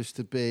fun just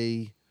to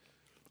be.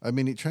 I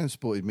mean, it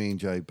transported me and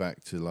Joe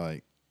back to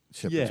like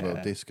Shepherd's Well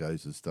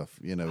discos and stuff,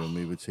 when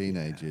we were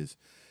teenagers,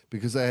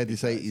 because they had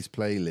this 80s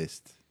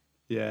playlist,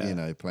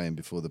 playing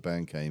before the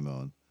band came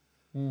on,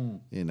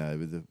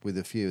 with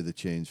a few of the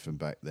tunes from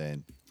back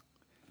then.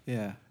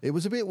 Yeah. It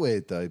was a bit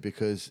weird though,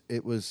 because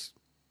it was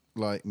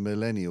like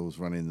millennials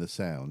running the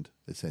sound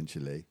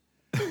essentially.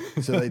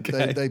 So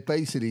they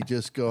basically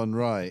just gone,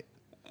 right,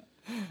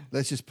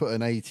 let's just put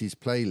an 80s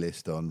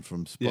playlist on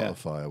from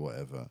Spotify or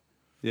whatever.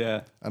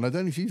 Yeah. And I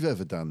don't know if you've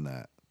ever done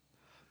that.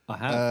 I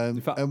have.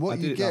 In fact, and what I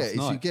did you it get last is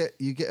night.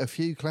 you get a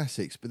few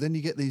classics, but then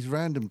you get these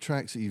random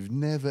tracks that you've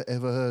never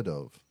ever heard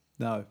of.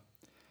 No.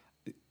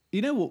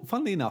 You know what?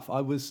 Funnily enough,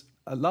 I was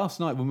last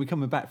night when we were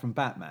coming back from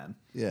Batman.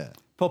 Yeah.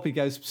 Poppy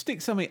goes,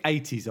 stick something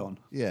 80s on.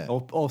 Yeah.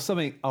 Or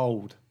something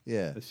old.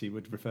 Yeah. As she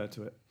would refer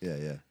to it.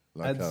 Yeah.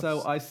 Like And us.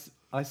 so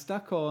I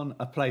stuck on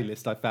a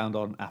playlist I found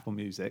on Apple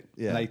Music,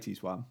 Yeah. an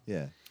 80s one.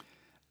 Yeah.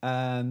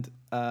 And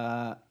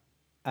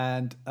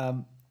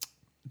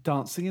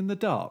Dancing in the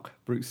Dark,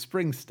 Bruce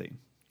Springsteen.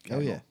 Oh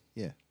came yeah. on.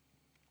 Yeah.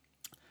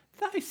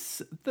 That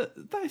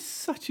is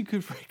such a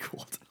good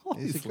record.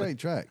 Honestly. It's a great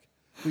track.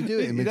 We do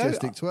it in You know,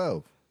 Majestic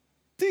 12.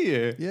 Do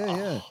you?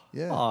 Yeah.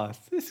 Oh,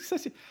 this is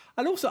such a,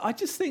 and also I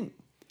just think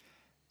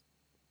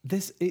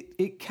this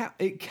it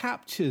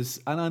captures,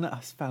 and I know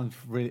it's found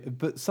really,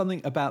 but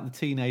something about the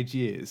teenage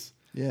years.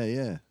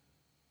 Yeah.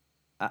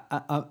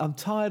 I'm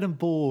tired and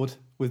bored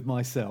with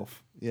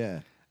myself.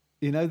 Yeah.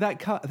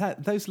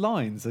 Those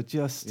lines are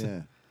just.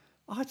 Yeah.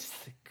 I just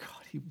think,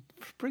 God,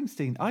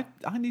 Springsteen.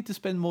 I need to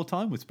spend more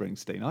time with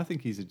Springsteen. I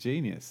think he's a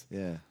genius.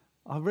 Yeah.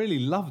 I really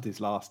loved his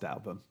last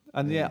album,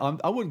 and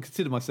I wouldn't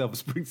consider myself a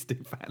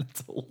Springsteen fan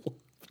at all,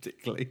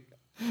 particularly.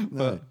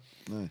 But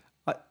No.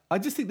 I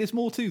just think there's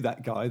more to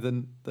that guy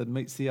than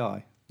meets the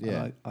eye.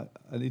 Yeah. And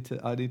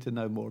I need to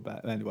know more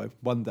about it. Anyway,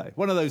 one day,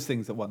 one of those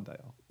things that one day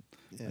I'll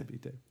maybe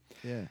do.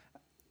 Yeah.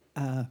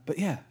 But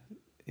yeah,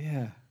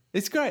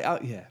 it's great.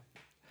 Yeah.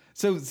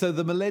 So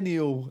the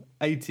millennial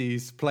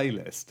 80s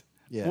playlist.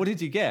 Yeah. What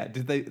did you get?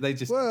 Did they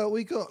just? Well,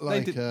 we got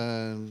like did-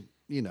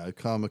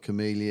 Karma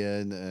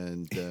Chameleon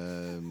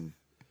and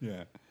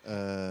Yeah.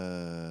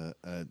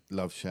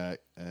 Love Shack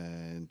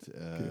and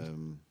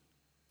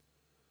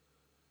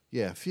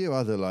a few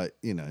other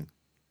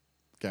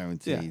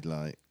guaranteed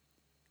like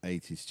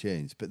 80s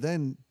tunes. But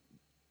then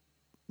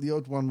the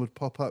odd one would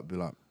pop up, be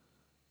like,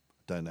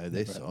 don't know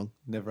this song.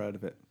 Never heard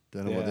of it.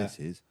 Don't know what this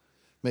is.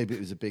 Maybe it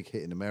was a big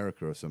hit in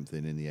America or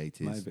something in the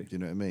 80s. Maybe. Do you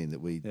know what I mean? That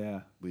we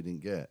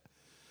didn't get.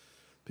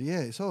 But yeah,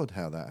 it's odd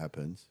how that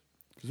happens.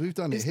 Because we've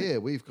done it here.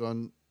 We've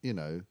gone,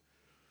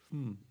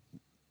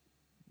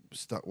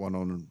 stuck one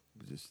on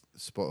just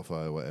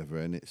Spotify or whatever,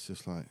 and it's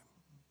just like,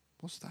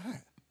 what's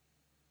that?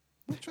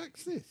 What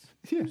track's this?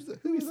 Yeah,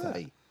 Who is are that?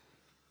 they?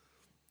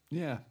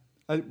 Yeah.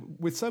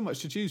 With so much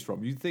to choose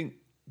from, you'd think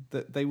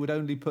that they would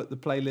only put the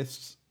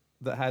playlists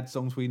that had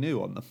songs we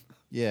knew on them.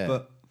 Yeah.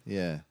 But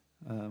yeah.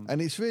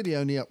 And it's really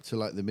only up to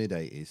like the mid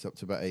 80s, up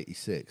to about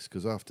 86,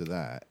 because after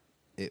that,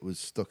 it was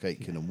Stock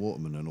Aitken and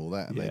Waterman and all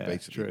that, and they Yeah,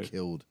 basically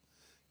true.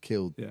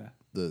 killed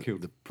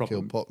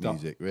proper pop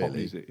music, really. Pop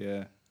music,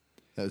 yeah.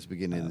 That was the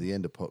beginning and the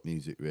end of pop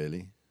music,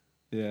 really.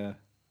 Yeah.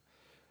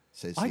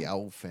 Says the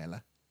old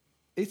fella.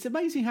 It's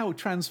amazing how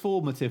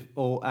transformative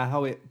or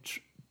how it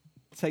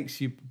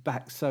takes you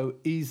back so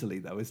easily,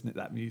 though, isn't it,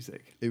 that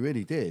music? It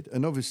really did.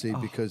 And obviously,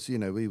 because,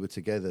 we were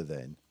together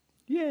then.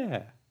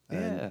 Yeah.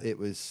 And it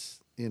was,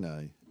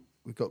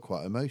 we got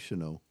quite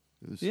emotional.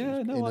 It was, Yeah,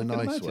 it was no, in I a can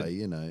nice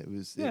imagine. way, it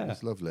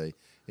was lovely.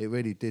 It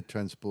really did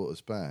transport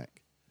us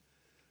back.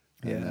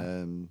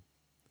 Yeah.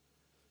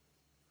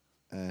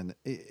 And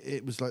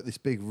it was like this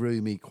big,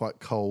 roomy, quite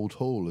cold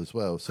hall as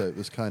well. So it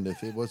was kind of,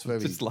 it was very,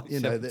 Just like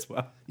Shepherd's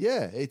Well.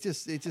 yeah, it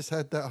just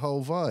had that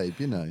whole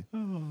vibe,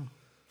 Oh,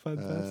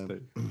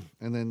 fantastic.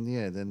 And then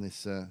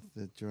this the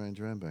Duran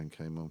Duran band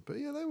came on, but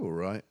yeah, they were all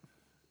right.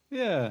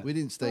 Yeah. We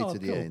didn't stay Oh, to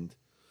the cool. end,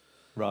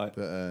 Right.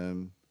 but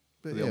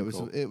The yeah,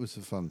 encore. it was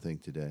a fun thing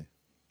today.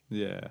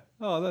 Yeah.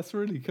 Oh, that's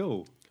really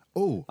cool.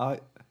 Oh,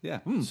 Yeah.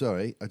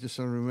 sorry, I just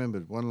suddenly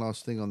remembered one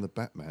last thing on the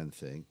Batman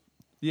thing.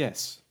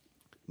 Yes.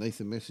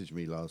 Nathan messaged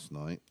me last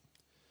night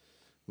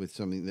with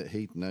something that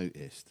he'd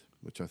noticed,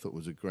 which I thought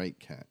was a great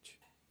catch.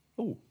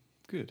 Oh,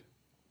 good.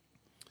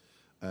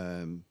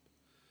 Let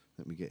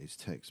me get his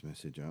text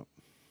message up.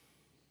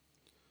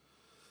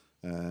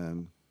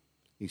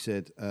 He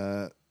said,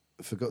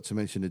 forgot to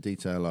mention a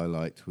detail I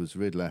liked was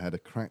Riddler had a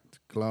cracked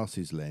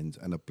glasses lens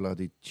and a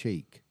bloodied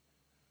cheek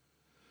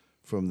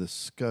from the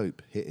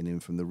scope hitting him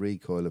from the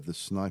recoil of the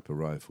sniper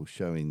rifle,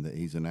 showing that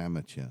he's an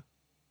amateur.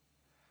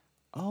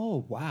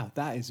 Oh, wow.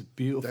 That is a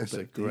beautiful That's bit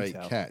a of great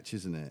detail. catch,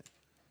 isn't it?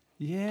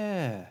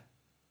 Yeah.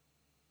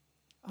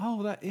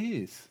 Oh, that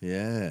is.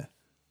 Yeah.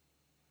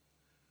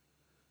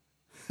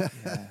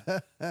 Yeah,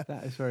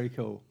 that is very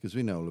cool. Because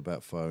we know all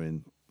about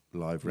firing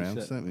live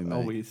rounds, don't we, mate?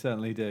 Oh, we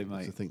certainly do, mate.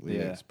 Which I think we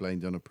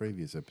explained on a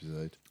previous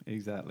episode.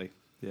 Exactly.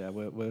 Yeah,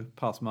 we're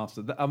past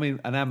master. I mean,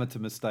 an amateur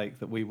mistake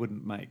that we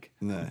wouldn't make.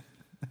 No.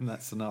 In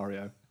that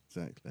scenario.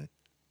 Exactly.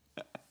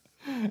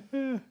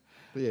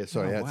 But yeah,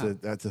 sorry, I had to throw back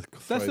to that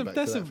for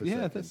a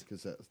second,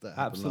 because that happened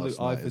absolute last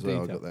night eye for as well.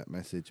 I detail. got that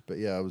message. But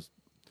yeah, I was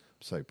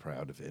so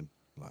proud of him.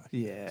 Like,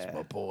 Yeah. it's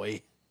my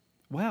boy.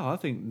 Wow, I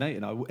think Nate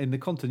and I, in the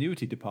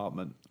continuity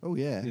department, Oh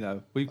yeah. you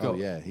know, we've got... Oh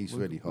yeah, he's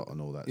really hot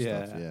on all that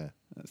Yeah. stuff. Yeah.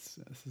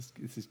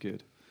 This is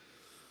good.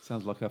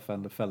 Sounds like I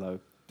found a fellow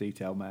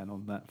detail man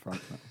on that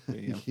front.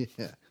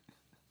 Yeah.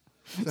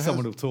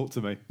 Someone will talk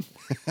to me.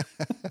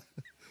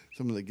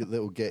 Someone that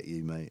will get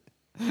you, mate.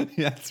 Yeah,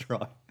 that's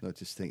right. Not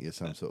just think you're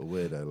some sort of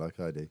weirdo like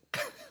I do.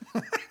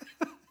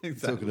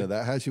 Exactly. Talking of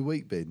that, how's your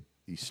week been,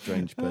 you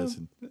strange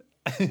person?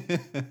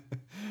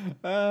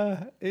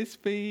 It's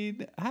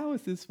been... How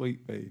has this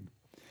week been?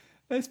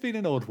 It's been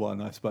an odd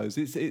one, I suppose.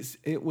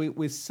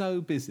 We're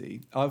so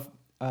busy. I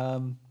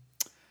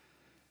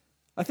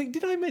think,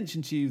 did I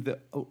mention to you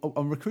that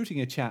I'm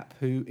recruiting a chap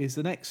who is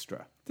an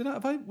extra?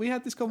 We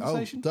had this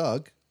conversation? Oh,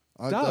 Doug?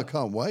 I Doug.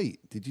 can't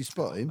wait. Did you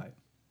spot him? Mate.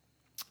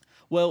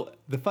 Well,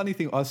 the funny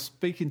thing, I was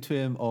speaking to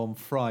him on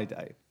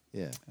Friday.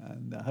 Yeah.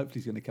 And hopefully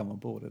he's going to come on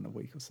board in a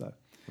week or so.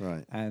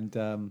 Right. And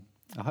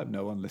I hope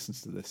no one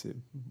listens to this. He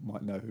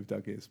might know who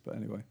Doug is. But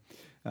anyway,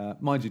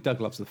 mind you, Doug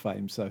loves the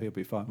fame, so he'll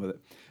be fine with it.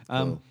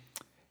 Cool.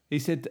 He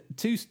said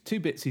two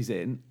bits he's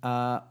in.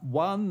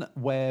 One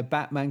where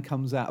Batman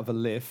comes out of a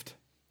lift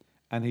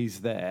and he's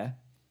there.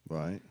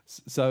 Right.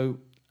 So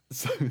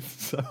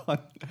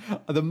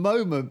the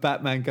moment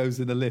Batman goes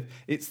in the lift,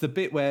 it's the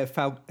bit where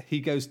he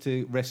goes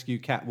to rescue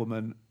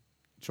Catwoman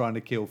trying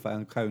to kill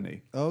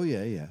Falcone. Oh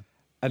yeah, yeah.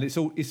 And it's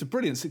a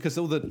brilliant, because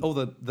all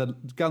the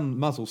gun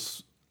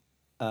muzzles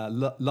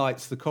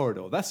lights the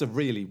corridor. That's a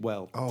really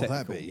well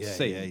technical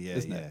scene,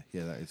 isn't it?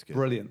 Yeah, that is good.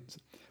 Brilliant.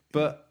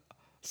 But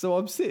so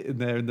I'm sitting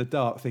there in the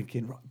dark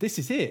thinking, right, this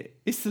is it.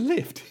 It's the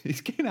lift.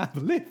 He's getting out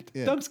of the lift.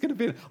 Yeah. Doug's going to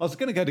be in. I was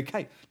going to go to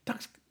Kate.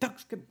 Doug's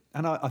going.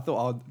 And I thought,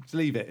 I'll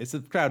leave it. It's a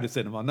crowded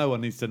cinema. No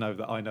one needs to know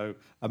that I know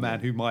a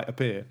man who might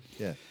appear.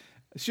 Yeah.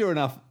 Sure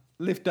enough,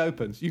 lift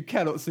opens. You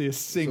cannot see a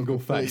single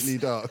face. Completely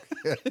dark.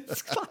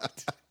 It's like,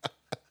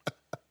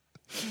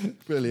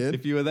 Brilliant.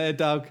 if you were there,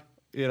 Doug,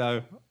 you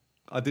know,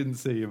 I didn't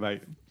see you,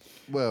 mate.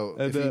 Well,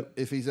 And,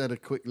 if he's had a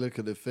quick look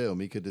at the film,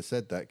 he could have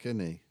said that,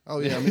 couldn't he? Oh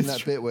yeah, I'm in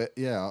that bit where.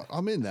 Yeah,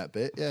 I'm in that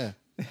bit. Yeah.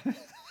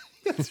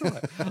 That's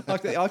right.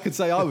 I could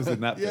say I was in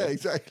that bit. Yeah,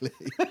 exactly.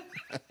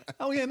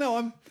 Oh yeah,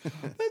 no,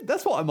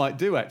 that's what I might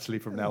do actually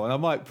from now on. I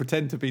might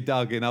pretend to be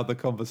Doug in other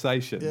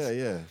conversations.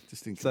 Yeah.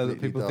 Just in So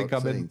that people think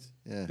I'm scenes.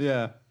 in.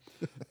 Yeah.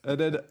 And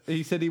then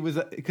he said he was,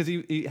 because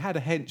he had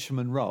a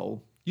henchman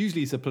role.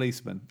 Usually he's a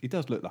policeman. He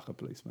does look like a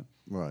policeman.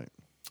 Right.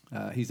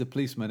 He's a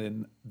policeman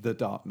in The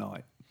Dark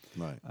Knight.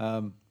 Right.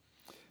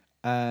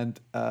 And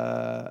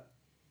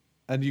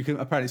you can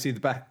apparently see the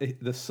back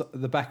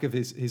of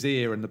his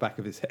ear and the back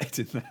of his head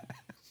in there.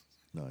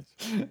 Nice.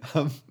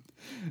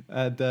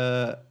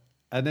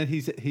 And then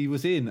he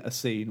was in a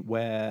scene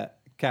where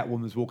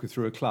Catwoman's walking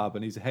through a club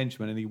and he's a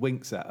henchman and he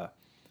winks at her,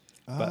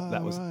 but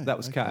that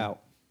was cut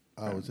out.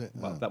 Oh, was it?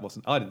 Well, Oh. that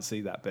wasn't. I didn't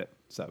see that bit.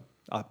 So,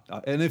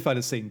 and if I'd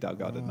have seen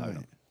Doug, I'd have known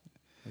it.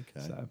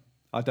 Okay. So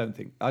I don't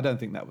think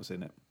that was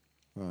in it.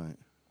 Right.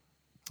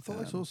 I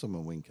thought I saw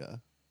someone wink at her.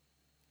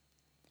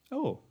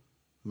 Oh,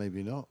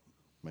 Maybe not.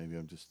 Maybe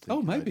I'm just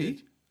thinking I maybe.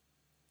 did.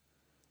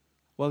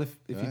 Well, if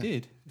you Yeah.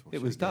 did, Watch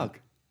it was again. Doug.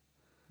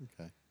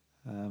 Okay.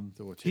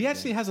 To watch it He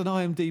actually again. has an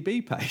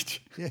IMDb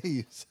page. Yeah,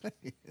 you say.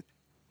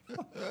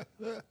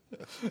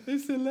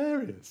 It's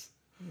hilarious.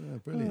 Yeah,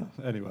 brilliant.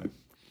 Anyway,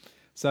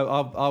 so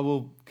I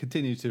will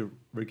continue to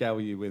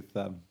regale you with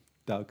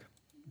Doug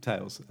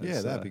tales.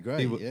 Yeah, that'd be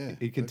great, yeah,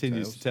 he Doug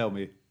continues tales. to tell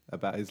me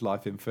about his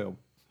life in film.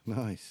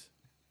 Nice.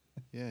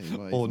 Yeah, you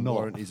might Or even not.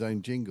 warrant his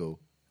own jingle.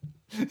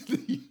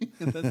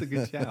 That's a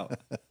good shout.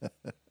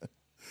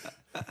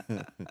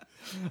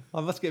 I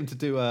must get him to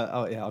do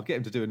I'll get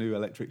him to do a new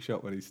Electric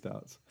Shock when he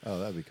starts. Oh,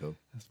 that'd be cool.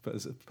 But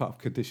as a part of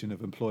condition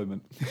of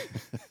employment.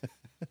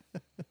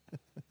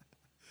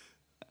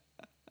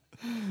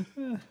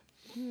 Yeah,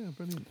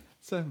 brilliant.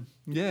 So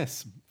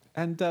yes,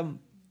 and I've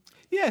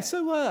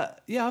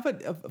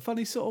had a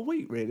funny sort of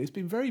week. Really, it's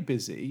been very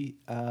busy.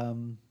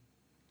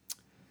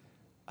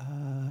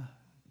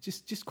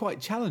 Just quite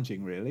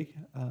challenging, really,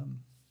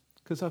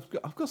 because I've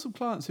got some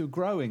clients who are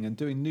growing and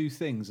doing new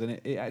things, and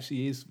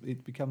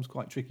it becomes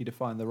quite tricky to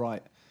find the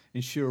right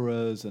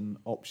insurers and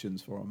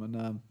options for them,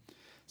 and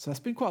so it's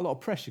been quite a lot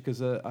of pressure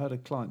because I had a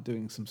client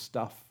doing some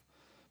stuff,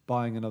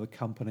 buying another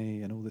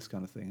company and all this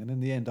kind of thing, and in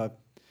the end I've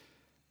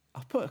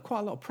put quite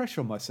a lot of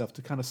pressure on myself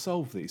to kind of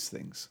solve these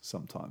things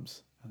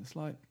sometimes. And it's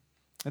like,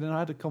 and then I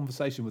had a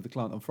conversation with the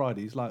client on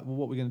Friday. He's like, well,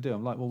 what are we going to do?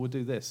 I'm like, well, we'll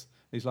do this.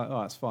 He's like,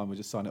 oh, that's fine. We'll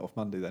just sign it off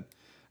Monday then.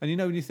 And you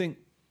know, when you think,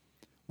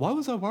 why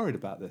was I worried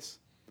about this?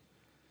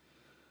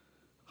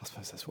 I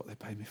suppose that's what they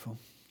pay me for.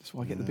 That's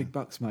why I get the big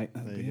bucks, mate.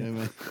 There you go,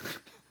 mate.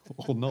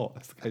 Or not,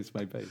 as the case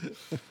may be.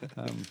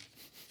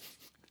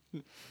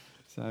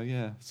 So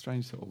yeah,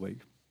 strange sort of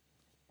week.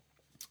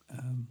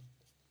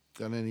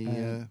 Done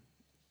any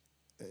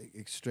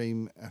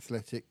extreme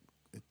athletic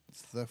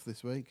stuff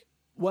this week?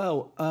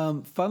 Well,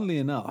 funnily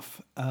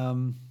enough,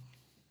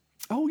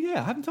 oh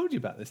yeah, I haven't told you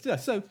about this, did I?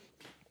 So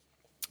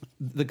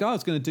the guy I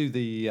was going to do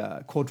the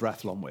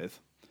quadrathlon with,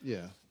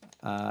 Yeah.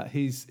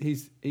 he's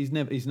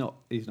not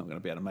going to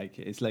be able to make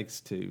it. His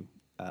legs too.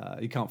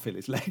 He can't feel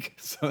his leg,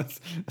 so it's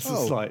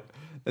just like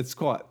it's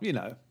quite.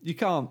 You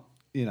can't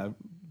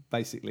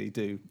basically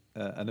do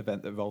an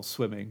event that involves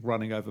swimming,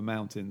 running over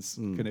mountains,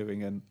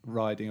 canoeing, and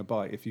riding a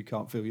bike if you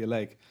can't feel your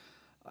leg.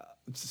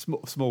 It's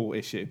a small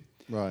issue.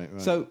 Right.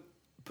 So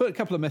put a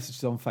couple of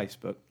messages on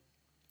Facebook.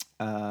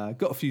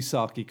 Got a few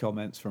sarky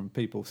comments from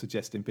people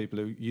suggesting people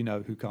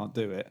who can't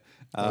do it.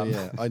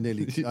 Yeah, I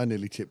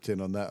nearly chipped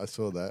in on that. I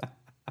saw that.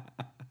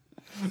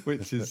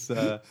 Which is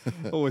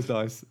always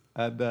nice.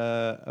 And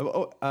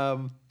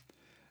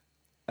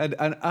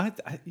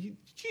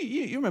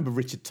you remember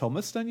Richard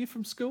Thomas, don't you,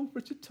 from school?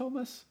 Richard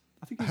Thomas,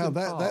 I think.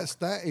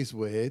 That is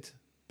weird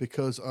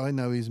because I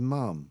know his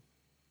mum.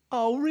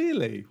 Oh,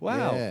 really?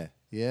 Wow.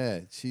 Yeah.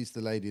 She's the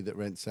lady that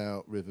rents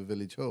out River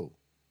Village Hall.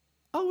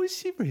 Oh, is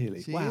she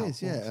really? She wow.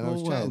 is, yeah. And I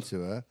was chatting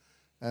to her,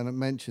 and I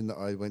mentioned that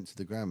I went to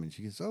the Gram, and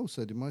she goes, "Oh,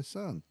 so did my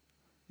son."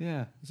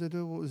 Yeah. I said,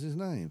 "Oh, what was his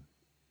name?"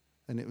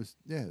 And it was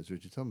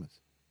Richard Thomas.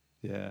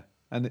 Yeah,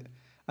 and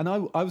I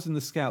was in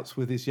the Scouts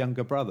with his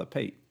younger brother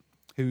Pete,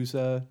 who's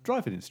a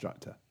driving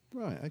instructor.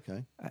 Right.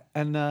 Okay.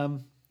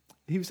 And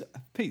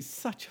Pete's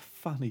such a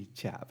funny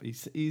chap.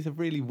 He's a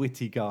really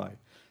witty guy.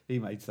 He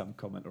made some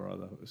comment or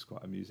other that was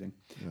quite amusing.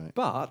 Right.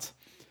 But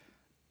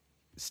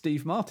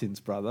Steve Martin's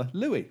brother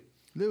Louis,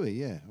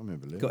 yeah, I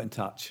remember Louis. got in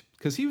touch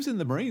because he was in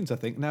the Marines. I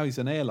think now he's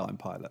an airline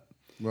pilot.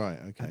 Right.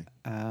 Okay.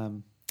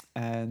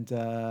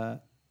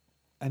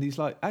 And he's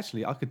like,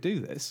 actually, I could do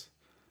this.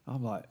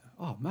 I'm like,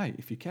 oh, mate,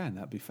 if you can,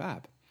 that'd be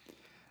fab.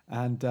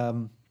 And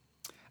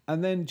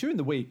then during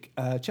the week,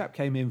 a chap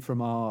came in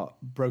from our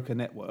broker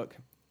network,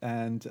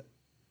 and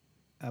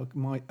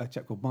a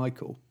chap called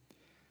Michael.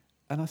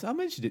 And I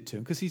mentioned it to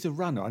him because he's a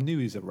runner. I knew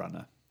he was a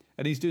runner.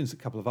 And he's doing a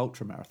couple of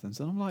ultra marathons.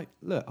 And I'm like,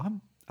 look,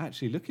 I'm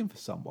actually looking for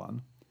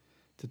someone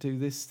to do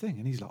this thing.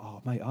 And he's like,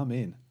 oh, mate, I'm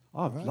in.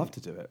 I'd love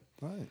to do it.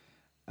 Right.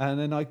 And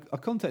then I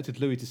contacted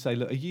Louis to say,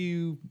 look, are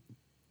you...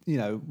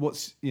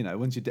 when's your...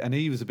 And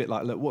he was a bit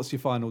like, look, what's your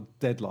final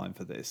deadline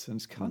for this? And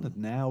it's kind of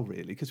now,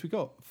 really, because we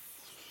got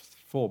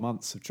 4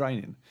 months of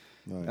training.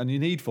 Right. And you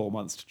need 4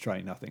 months to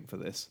train, I think, for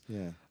this.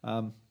 Yeah.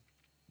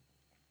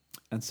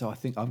 And so I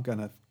think I'm going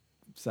to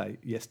say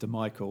yes to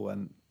Michael.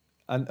 And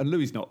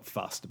Louis not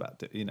fussed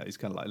about it. He's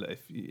kind of like, look,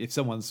 if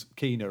someone's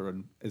keener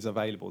and is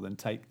available, then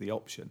take the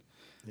option.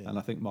 Yeah. And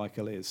I think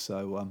Michael is.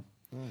 So,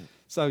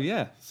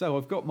 So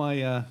I've got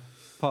my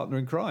partner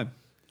in crime.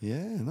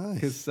 Yeah,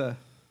 nice.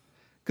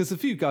 Because a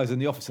few guys in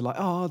the office are like,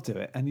 oh, I'll do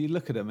it. And you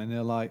look at them and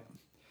they're like,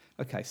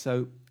 okay,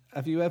 so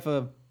have you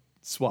ever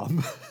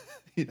swum?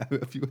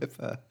 Have you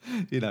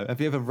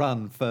ever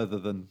run further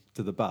than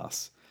to the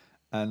bus?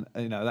 And,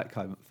 that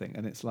kind of thing.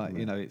 And it's like,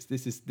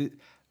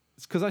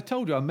 it's because I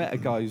told you I met a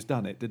guy who's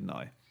done it, didn't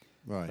I?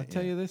 Right. Did I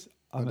tell you this?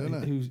 I don't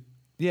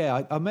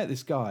know. I met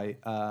this guy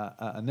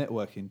at a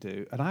networking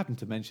do, and I happened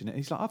to mention it.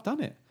 He's like, I've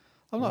done it.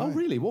 I'm like, oh,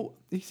 really? What?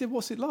 He said,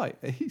 what's it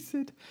like? He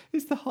said,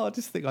 it's the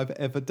hardest thing I've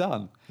ever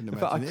done. In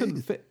fact, I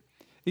couldn't fit.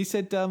 He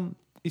said,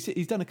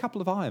 he's done a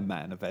couple of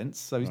Ironman events.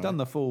 So he's done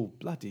the full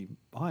bloody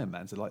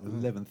Ironmans, like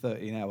 11,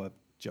 13-hour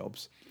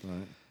jobs.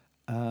 Right.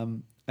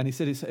 And he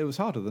said it was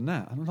harder than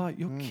that. And I'm like,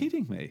 you're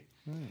kidding me.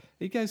 Right.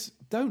 He goes,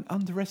 don't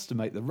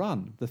underestimate the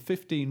run. The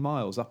 15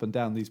 miles up and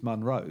down these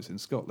Munros in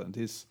Scotland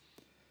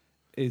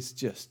is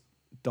just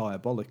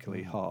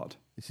diabolically hard.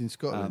 It's in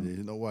Scotland, is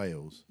it not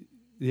Wales?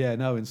 Yeah,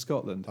 no, in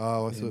Scotland.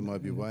 Oh, I thought it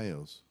might be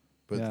Wales,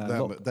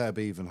 but that'd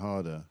be even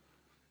harder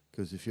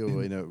because if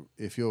you're in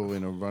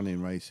a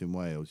running race in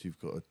Wales, you've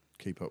got to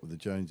keep up with the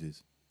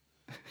Joneses.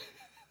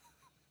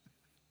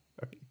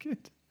 Very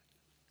good.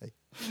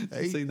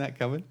 Hey, seen that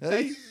coming?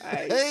 Hey,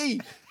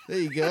 there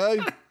you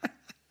go.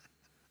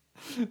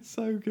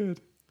 So good.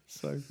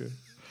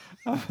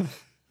 Oh,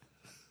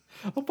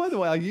 by the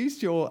way, I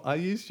used your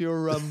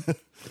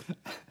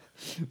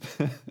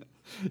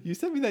you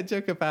sent me that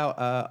joke about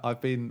I've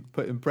been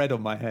putting bread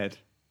on my head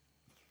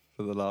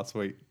for the last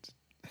week.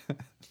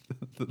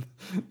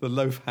 the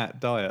loaf hat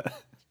diet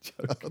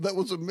joke. That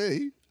wasn't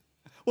me.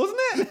 Wasn't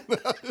it?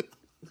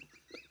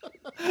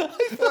 I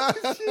thought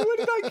it was you. Where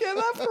did I get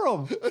that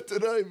from? I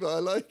don't know, but I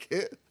like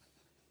it.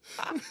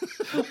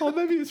 Oh,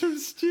 maybe it's from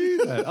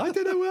Stu then. I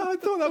don't know where I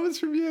thought that was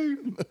from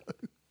you.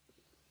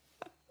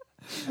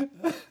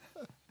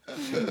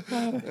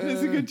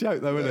 It's a good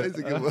joke though, isn't it? It's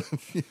a good one,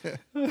 yeah.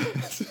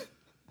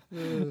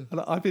 And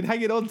I've been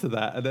hanging on to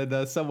that, and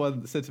then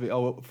someone said to me,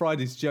 "Oh, well,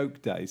 Friday's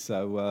joke day,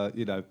 so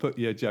put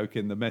your joke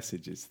in the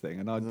messages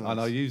thing." And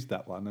I used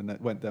that one, and it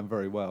went down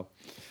very well.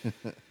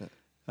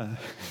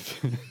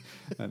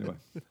 Anyway,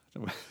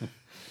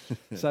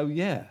 so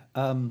yeah,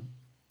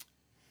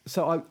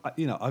 so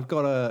I've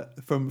got to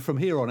from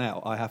here on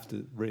out, I have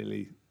to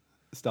really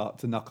start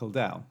to knuckle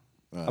down.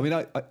 Right. I mean,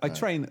 I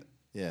train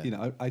Yeah. You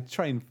know, I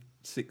train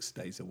 6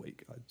 days a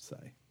week, I'd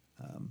say.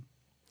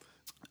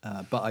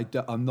 But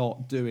I'm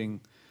not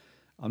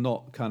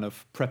kind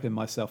of prepping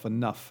myself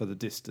enough for the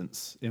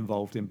distance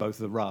involved in both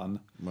the run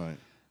Right.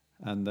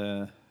 and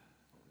the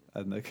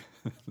and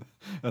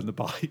the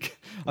bike.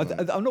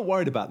 I'm not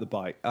worried about the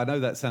bike. I know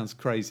that sounds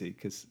crazy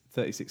because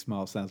 36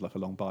 miles sounds like a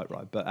long bike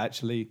ride, but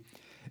actually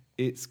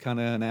it's kind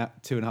of an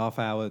 2.5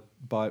 hour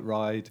bike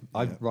ride.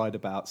 I ride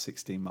about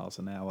 16 miles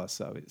an hour,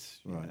 so it's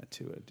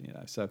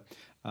so.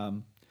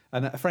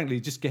 And frankly,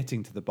 just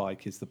getting to the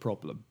bike is the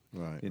problem.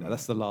 Right.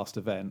 That's the last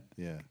event.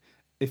 Yeah.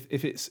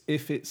 If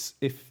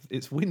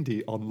it's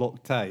windy on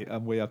Loch Tay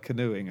and we are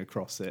canoeing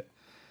across it,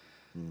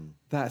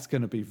 that's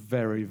going to be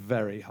very,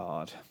 very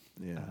hard.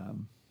 Yeah.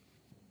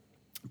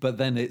 But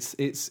then it's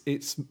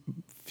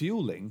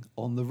fueling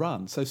on the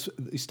run. So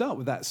you start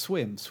with that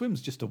swim.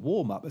 Swim's just a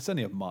warm up. It's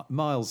only a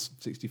miles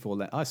 64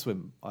 length. I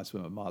swim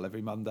a mile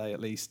every Monday at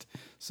least.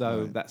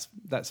 So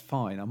that's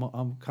fine.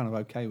 I'm kind of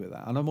okay with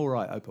that, and I'm all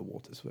right open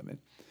water swimming.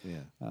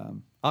 Yeah.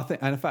 I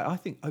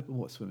think open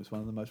water swimming is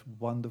one of the most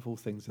wonderful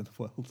things in the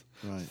world.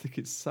 Right. I think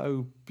it's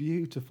so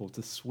beautiful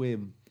to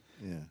swim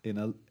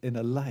in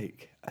a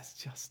lake. It's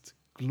just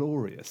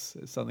glorious.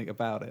 There's something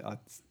about it.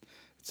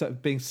 So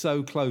being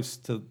so close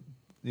to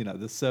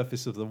the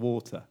surface of the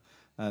water,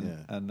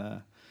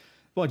 and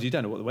mind you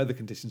don't know what the weather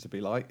conditions will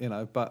be like,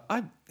 but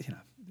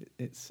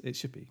it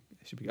should be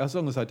as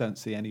long as I don't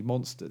see any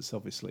monsters,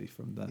 obviously,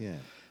 from the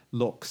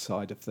Loch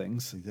side of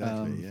things.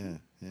 Exactly.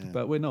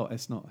 But we're not.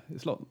 It's not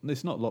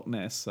Loch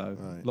Ness, so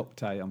Loch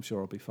Tay, I'm sure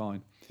I'll be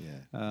fine.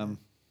 Yeah.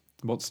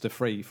 Monster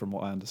free, from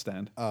what I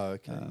understand. Oh,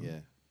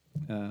 okay.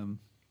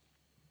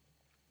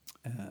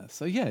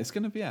 So it's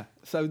going to be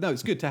So no,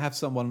 it's good to have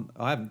someone.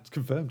 I haven't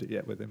confirmed it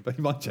yet with him, but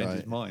he might change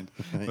his mind.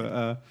 Right.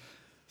 But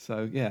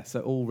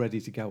so all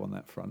ready to go on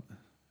that front.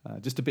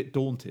 Just a bit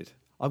daunted.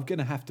 I'm going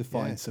to have to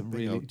find it's a some big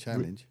really old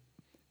challenge.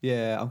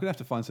 I'm going to have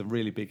to find some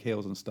really big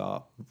hills and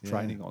start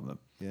training on them.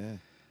 Yeah.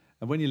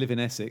 And when you live in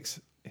Essex,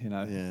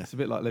 it's a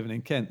bit like living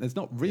in Kent. There's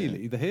not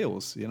really the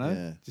hills,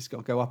 Yeah. Just got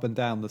to go up and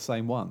down the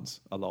same ones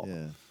a lot.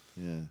 Yeah.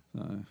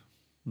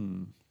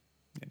 Anyway.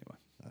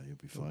 You'll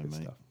be all fine, good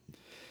mate. stuff.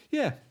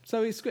 Yeah,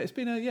 so it's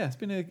been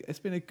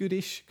a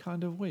goodish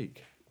kind of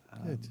week.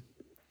 Good.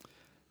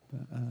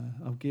 But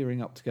I'm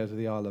gearing up to go to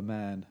the Isle of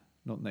Man,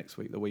 not next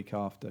week, the week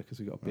after, because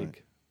we've got a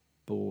big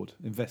board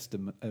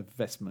investment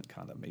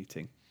kind of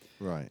meeting.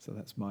 Right. So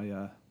that's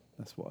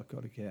that's what I've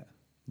got to get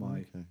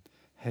my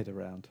head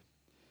around.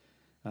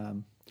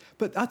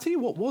 But I'll tell you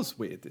what was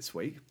weird this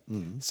week.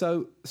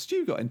 So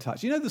Stu got in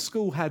touch. The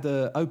school had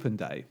an open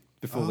day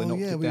before they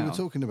knocked it down. we were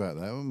talking about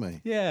that, weren't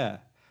we? Yeah.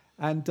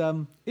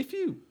 And if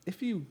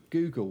you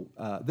Google,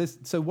 there's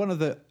one of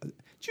the. Do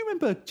you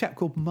remember a chap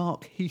called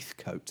Mark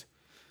Heathcote?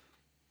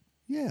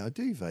 Yeah, I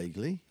do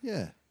vaguely.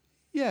 Yeah.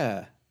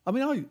 Yeah. I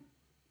mean, I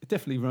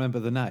definitely remember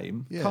the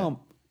name. Yeah.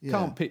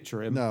 Can't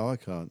picture him. No, I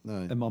can't.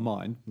 No. In my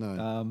mind.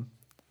 No.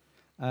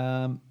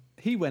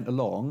 He went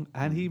along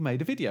and he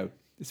made a video.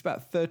 It's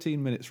about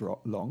 13 minutes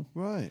long.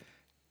 Right.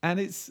 And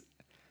it's.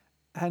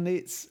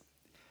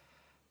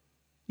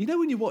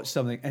 When you watch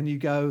something and you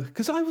go,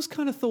 because I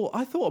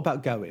thought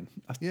about going.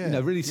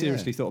 Really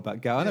seriously thought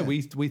about going. I know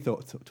we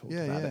talked about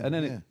it, and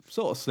then it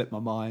sort of slipped my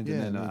mind,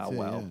 and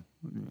then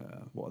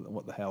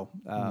what the hell?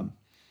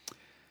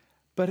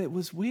 But it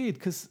was weird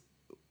because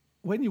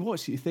when you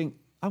watch it, you think,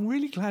 I'm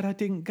really glad I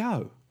didn't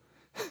go.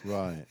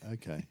 Right.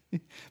 Okay.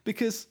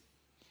 Because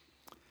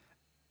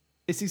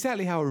it's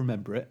exactly how I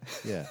remember it.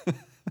 Yeah.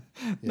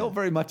 Not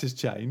very much has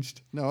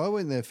changed. No, I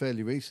went there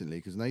fairly recently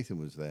because Nathan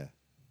was there.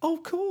 Oh,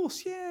 of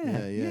course,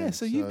 yeah.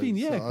 So you've been,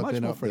 I've much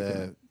been more up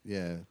frequent.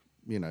 there.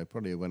 Yeah,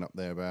 probably went up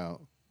there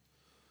about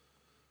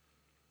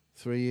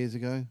 3 years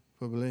ago,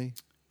 probably.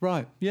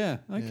 Right. Yeah.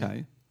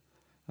 Okay.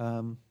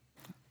 And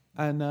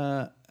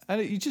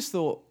you just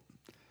thought,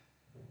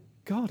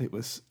 God, it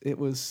was it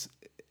was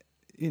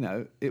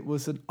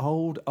an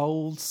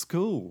old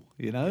school.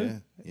 Yeah.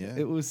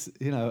 It was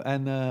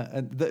and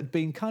that had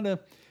been kind of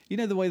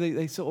the way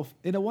they sort of,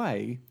 in a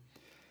way,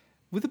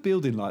 with a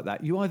building like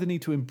that, you either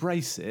need to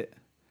embrace it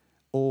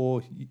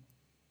or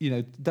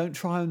don't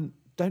try and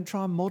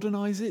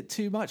modernize it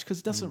too much, because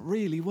it doesn't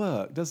really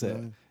work, does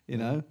it?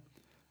 No.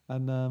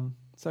 And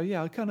so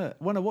I kind of,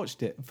 when I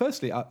watched it,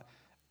 firstly,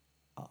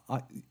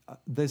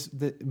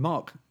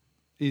 Mark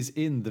is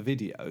in the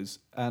videos,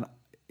 and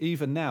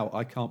even now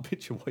I can't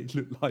picture what he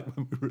looked like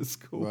when we were at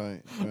school.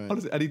 Right.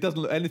 Honestly, and he doesn't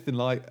look anything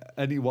like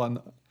anyone,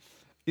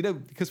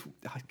 because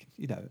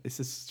it's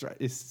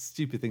a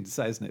stupid thing to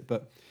say, isn't it?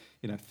 But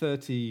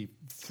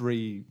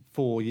 33,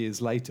 4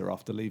 years later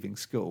after leaving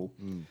school,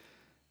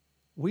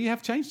 we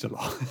have changed a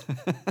lot.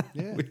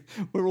 Yeah.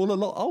 We're all a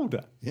lot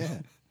older.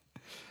 Yeah.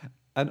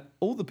 And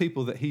all the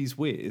people that he's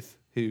with,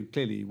 who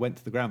clearly went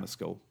to the grammar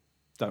school,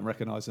 don't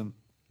recognise them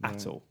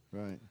at all.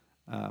 Right.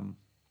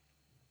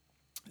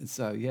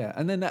 So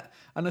and then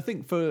and I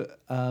think for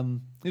it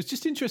was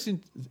just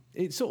interesting.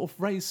 It sort of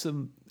raised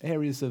some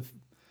areas of,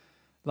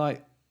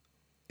 like,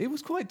 it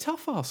was quite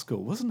tough, our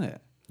school, wasn't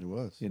it? It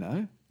was.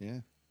 Yeah.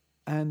 Yeah.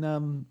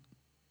 And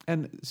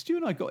and Stu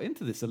and I got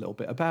into this a little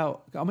bit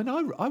about. I mean,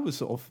 I was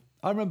sort of.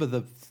 I remember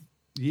the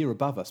year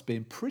above us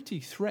being pretty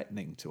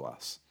threatening to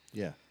us.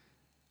 Yeah.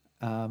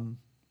 And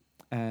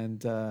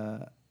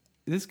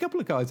there's a couple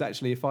of guys,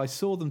 actually, if I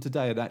saw them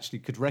today and actually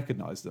could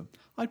recognise them,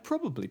 I'd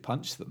probably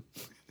punch them.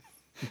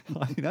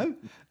 You know?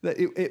 That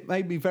it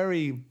made me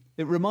very...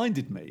 It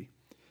reminded me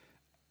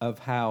of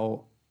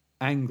how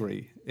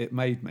angry it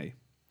made me.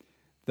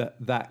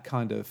 That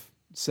kind of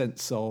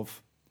sense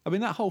of... I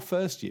mean, that whole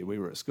first year we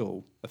were at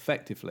school,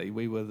 effectively,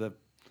 we were the,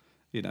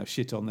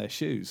 shit on their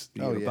shoes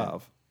the year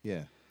above.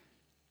 Yeah.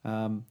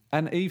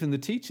 And even the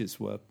teachers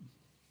were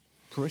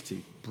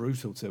pretty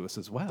brutal to us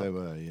as well. They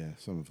were, yeah.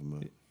 Some of them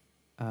were.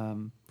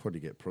 Probably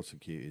get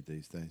prosecuted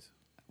these days.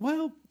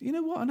 Well, you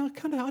know what? And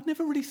I'd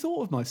never really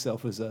thought of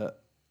myself as a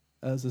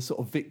sort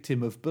of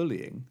victim of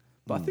bullying,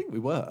 but I think we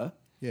were.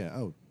 Yeah.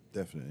 Oh,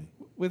 definitely.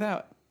 And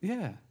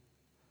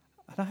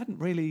I hadn't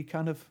really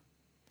kind of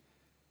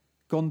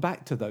gone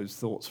back to those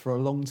thoughts for a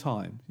long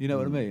time. You know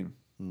what I mean?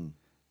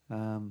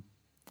 And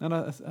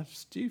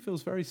Stu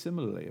feels very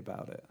similarly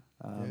about it.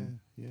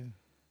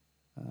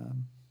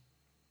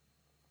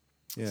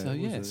 So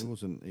it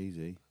wasn't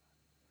easy.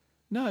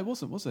 No, it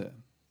wasn't, was it?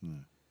 No.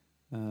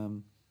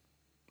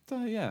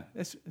 So yeah,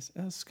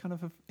 it's kind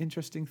of an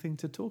interesting thing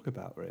to talk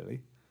about,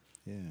 really.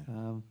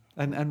 Yeah.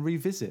 And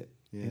revisit.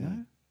 Yeah. You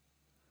know.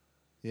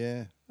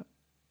 Yeah.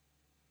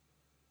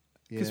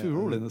 Because we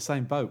were all in the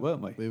same boat,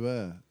 weren't we? We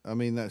were. I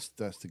mean, that's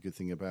the good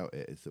thing about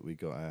it, is that we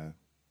got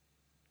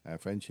our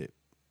friendship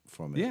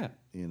from it. Yeah.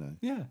 You know.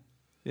 Yeah.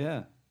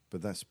 Yeah.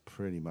 But that's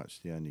pretty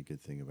much the only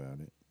good thing about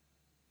it.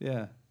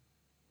 Yeah.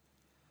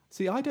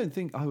 See, I don't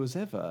think I was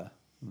ever...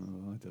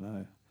 I don't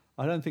know.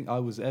 I don't think I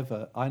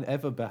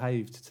ever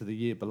behaved to the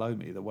year below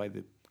me the way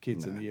the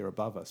kids in the year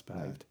above us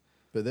behaved. No.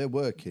 But there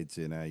were kids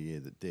in our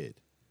year that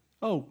did.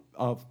 Oh,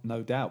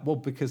 no doubt. Well,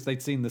 because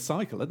they'd seen the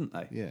cycle, hadn't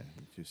they? Yeah,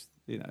 just...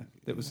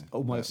 it was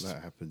almost...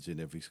 That happens in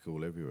every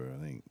school everywhere,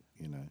 I think,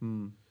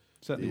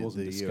 Certainly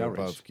wasn't the discouraged. year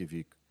above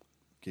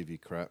give you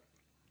crap.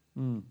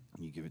 You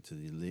give it to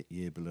the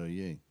year below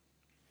you.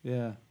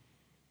 Yeah.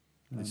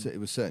 It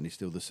was certainly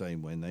still the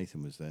same when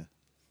Nathan was there.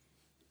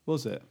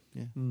 Was it?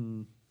 Yeah.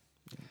 Who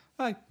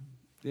am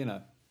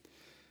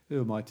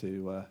I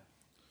to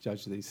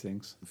judge these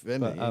things? If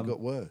anything, it got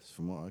worse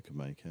from what I could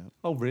make out.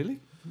 Oh, really?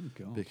 Oh,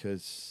 God.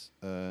 Because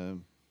the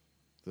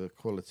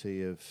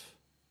quality of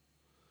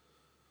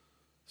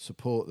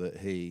support that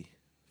he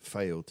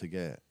failed to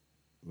get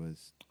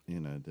was,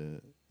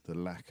 the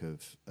lack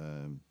of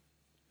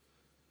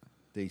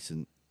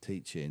decent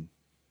teaching.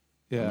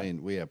 Yeah. I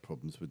mean, we had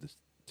problems with the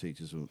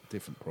teachers,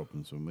 different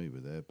problems when we were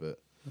there,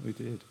 but... We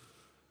did.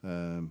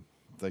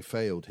 They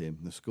failed him.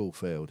 The school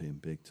failed him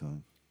big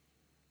time.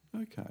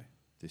 Okay.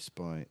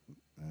 Despite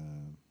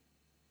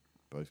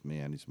both me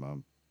and his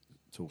mum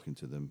talking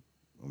to them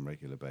on a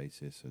regular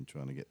basis and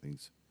trying to get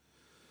things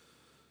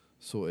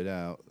sorted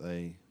out,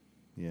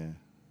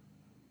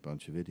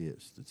 bunch of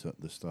idiots,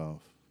 the staff,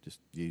 just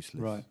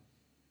useless. Right.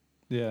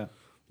 Yeah.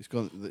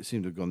 It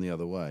seemed to have gone the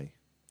other way.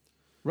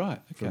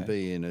 Right, okay. From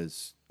being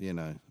as,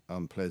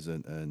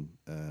 unpleasant and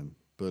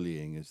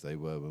bullying as they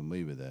were when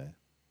we were there.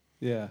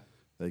 Yeah.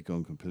 They've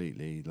gone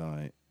completely,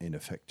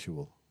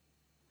 ineffectual.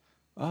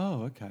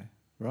 Oh, okay.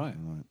 Right.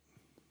 Right.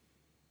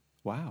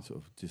 Wow. Sort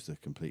of just a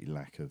complete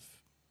lack of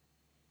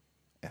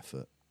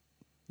effort.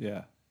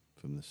 Yeah.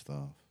 From the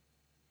staff.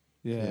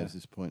 Yeah. It was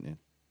disappointing.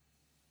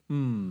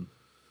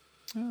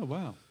 Oh,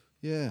 wow.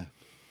 Yeah.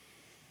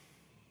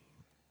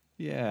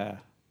 Yeah.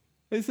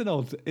 It's an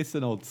old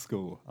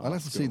school. I'll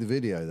have to see the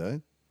video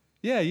though.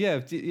 Yeah.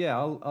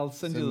 I'll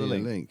send you the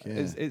link.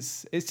 Yeah.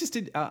 It's just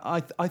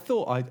I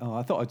thought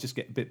I'd just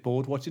get a bit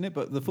bored watching it,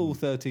 but the full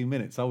 13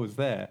 minutes I was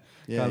there,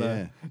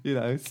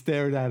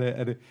 staring at it,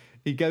 and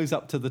he goes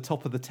up to the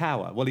top of the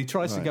tower. Well, he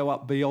tries to go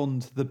up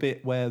beyond the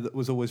bit where that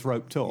was always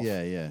roped off.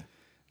 Yeah.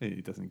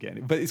 He doesn't get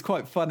it, but it's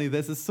quite funny.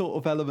 There's a sort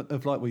of element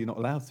of you're not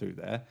allowed through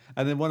there,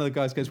 and then one of the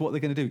guys goes, "What are they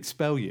going to do?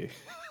 Expel you?"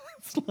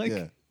 It's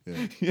like.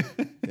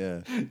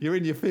 Yeah. You're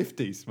in your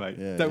 50s, mate.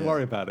 Don't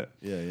worry about it.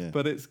 Yeah.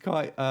 But it's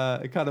quite.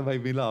 It kind of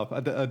made me laugh. I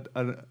thought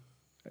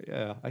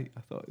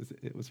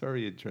it was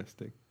very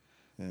interesting.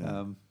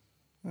 Yeah.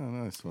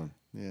 Nice one.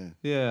 Yeah.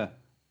 Yeah.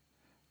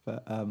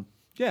 But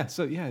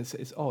So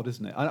it's odd,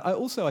 isn't it?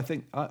 I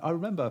think I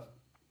remember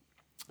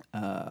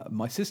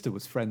my sister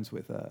was friends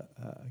with a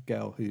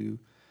girl who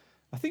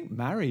I think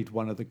married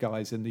one of the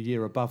guys in the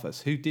year above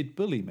us who did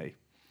bully me.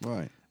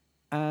 Right.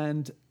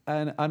 And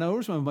I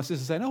always remember my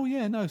sister saying, "Oh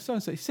yeah, no, so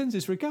and so, he sends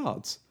his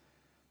regards."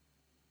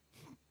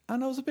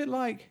 And I was a bit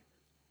like,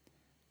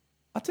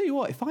 "I'll tell you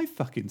what, if I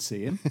fucking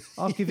see him,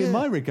 I'll give him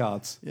my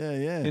regards."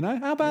 Yeah.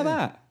 How about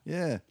that?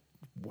 Yeah.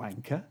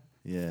 Wanker.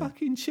 Yeah.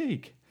 Fucking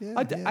cheek.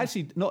 Yeah,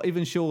 Actually, not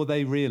even sure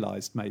they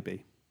realised.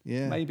 Maybe.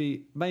 Yeah.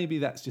 Maybe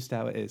that's just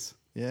how it is.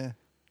 Yeah.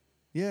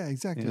 Yeah.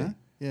 Exactly.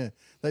 Yeah.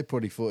 They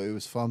probably thought it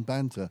was fun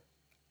banter.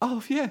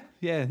 Oh yeah.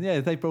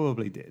 They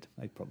probably did.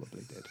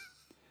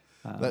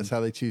 That's how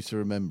they choose to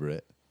remember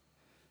it.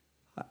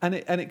 And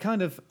it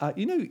kind of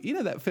you know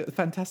that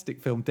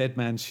fantastic film Dead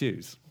Man's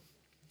Shoes.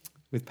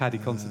 with Paddy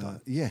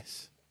Considine.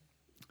 Yes.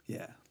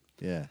 Yeah.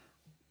 Yeah.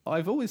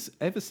 I've always,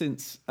 ever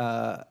since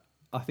I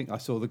think I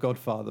saw The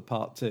Godfather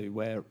Part 2,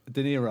 where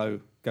De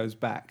Niro goes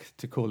back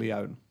to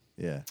Corleone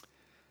Yeah.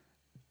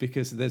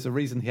 because there's a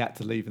reason he had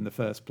to leave in the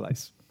first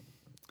place.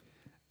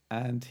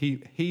 And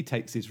he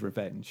takes his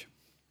revenge.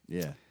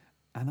 Yeah.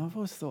 And I've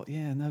always thought,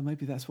 yeah, no,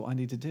 maybe that's what I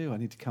need to do. I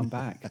need to come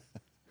back,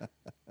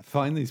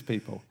 find these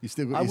people. You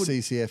still got your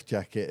CCF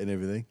jacket and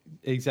everything.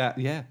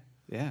 Exactly. Yeah.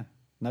 Yeah.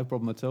 No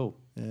problem at all.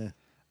 Yeah.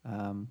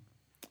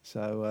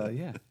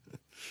 Yeah.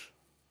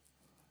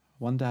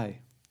 One day.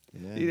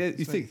 Yeah. You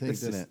think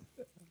things, this doesn't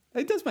it?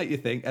 It does make you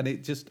think, and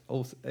it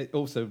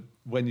also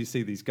when you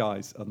see these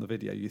guys on the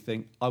video, you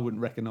think I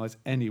wouldn't recognise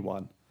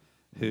anyone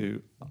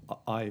who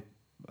I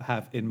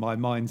have in my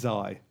mind's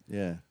eye,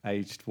 Yeah.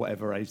 aged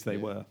whatever age they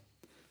were.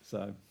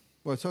 So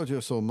Well, I told you I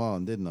saw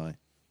Marn, didn't I?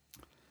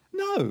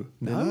 no,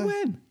 Did I?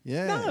 when?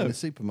 Yeah, no, in the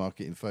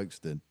supermarket in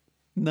Folkestone.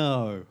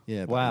 no,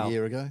 Yeah, about wow, a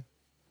year ago.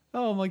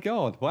 oh my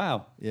god,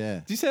 wow. Yeah.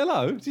 Did you say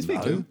hello? Did you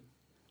speak to No. him?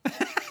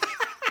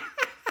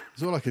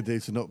 It's all I could do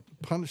to not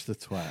punch the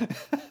twat.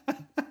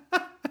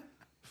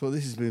 Thought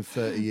this has been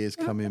 30 years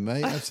coming,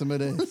 mate. Have some of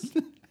this.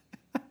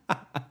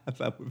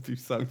 That would be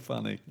so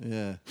funny.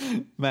 Yeah.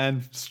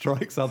 Man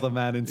strikes other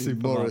man in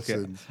supermarket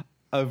Morrison's.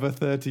 over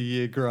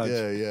 30-year grudge.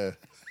 Yeah, yeah.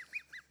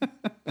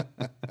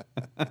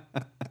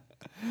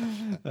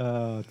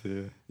 Oh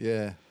dear.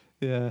 Yeah.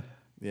 Yeah.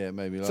 Yeah, it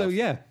made me laugh. So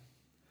yeah.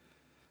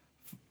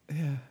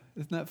 Yeah.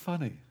 Isn't that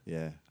funny?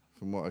 Yeah.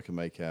 From what I can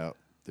make out,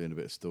 doing a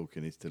bit of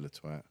stalking, he's still a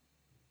twat.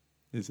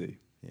 Is he?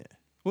 Yeah.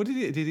 What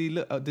did he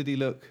look? Did he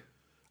look?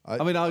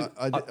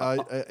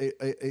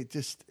 It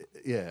just,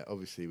 yeah,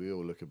 obviously we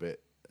all look a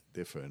bit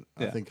different.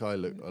 I Yeah. think I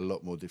look a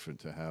lot more different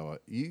to how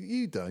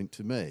you don't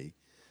to me.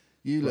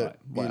 You look, Right,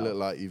 wow. you look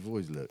like you've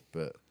always looked,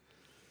 but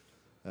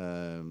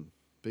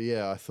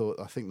yeah, I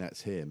think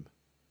that's him.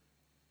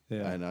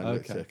 Yeah. And I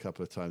looked at it a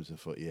couple of times and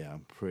thought, yeah,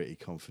 I'm pretty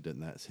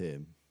confident that's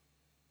him.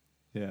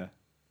 Yeah.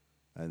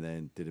 And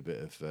then did a bit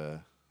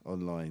of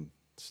online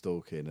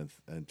stalking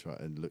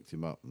and looked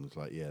him up and was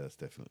like, yeah, that's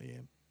definitely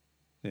him.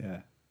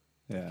 Yeah.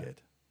 Yeah.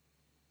 Kid.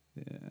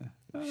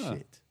 Yeah.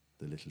 Shit.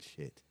 The little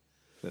shit.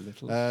 The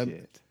little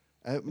shit.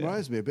 It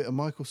reminds me a bit of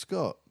Michael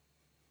Scott.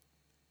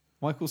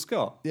 Michael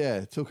Scott.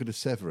 Yeah, talking of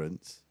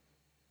Severance.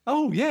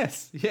 Oh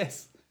yes,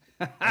 yes.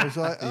 I was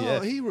like, oh,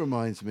 Yes. he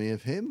reminds me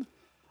of him.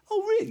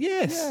 Oh really?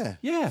 Yes. Yeah.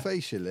 Yeah.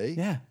 Facially.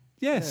 Yeah.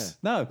 Yes.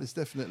 Yeah. No. There's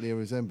definitely a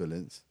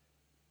resemblance.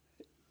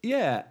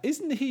 Yeah.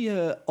 Isn't he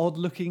a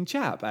odd-looking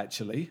chap?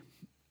 Actually,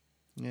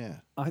 Yeah.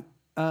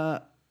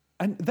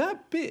 and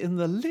that bit in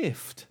the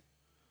lift.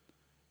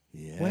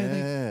 Yeah.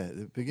 Where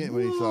The beginning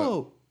when he's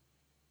like,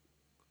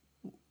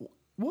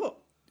 Whoa.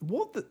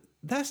 What?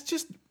 That's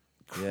just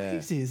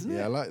crazy, isn't it?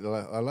 Yeah, I like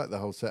the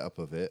whole setup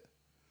of it.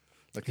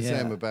 Like I say,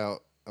 Yeah.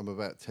 I'm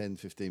about 10,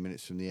 15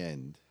 minutes from the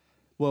end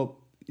Well,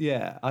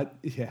 yeah. of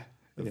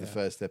the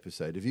first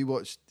episode. Have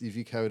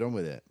you carried on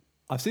with it?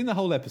 I've seen the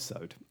whole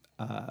episode,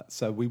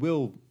 so we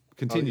will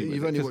continue. with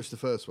You've it, only 'cause- watched the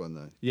first one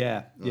though.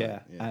 Yeah, Right, yeah,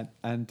 yeah.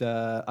 and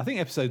I think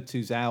episode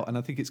 2's out, and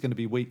I think it's going to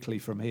be weekly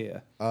from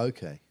here. Oh,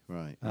 okay,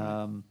 right.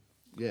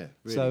 Yeah,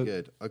 really so-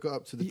 good. I got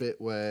up to the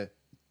bit where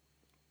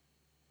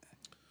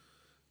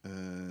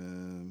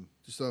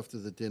just after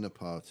the dinner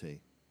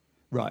party.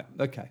 Right.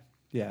 Okay.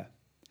 Yeah.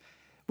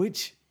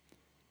 Which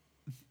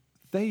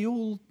they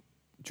all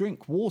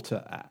drink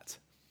water at.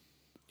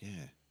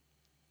 Yeah.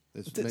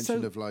 There's So-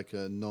 mention of like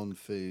a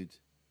non-food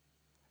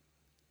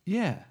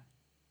Yeah.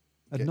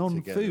 A get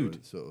non-food together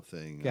sort of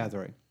thing.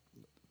 gathering.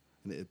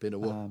 And it had been a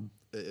while.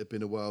 It had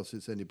been a while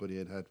since anybody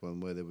had had one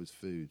where there was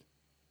food.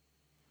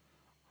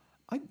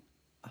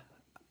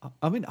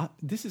 I mean,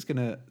 this is going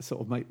to sort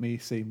of make me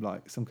seem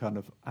like some kind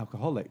of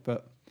alcoholic,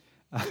 but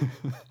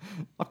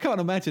I can't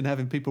imagine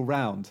having people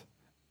round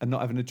and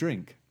not having a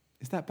drink.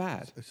 Is that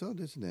bad? It's odd,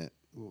 isn't it?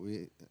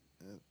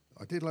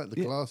 I did like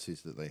the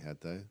glasses that they had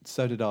though.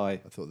 So did I. I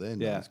thought they're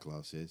Yeah. nice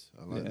glasses.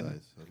 I like Yeah.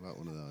 those. I'd like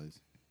one of those.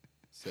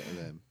 Set of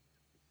them.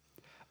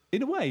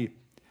 In a way,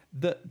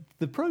 the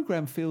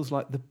program feels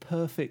like the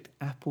perfect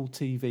Apple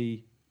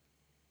TV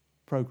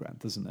program,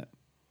 doesn't it?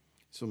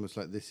 It's almost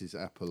like this is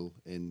Apple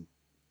in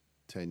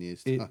 10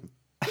 years' It- time.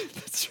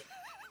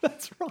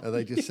 That's right. Are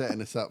they just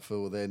setting us up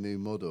for their new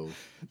model?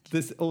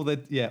 All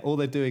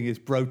they're doing is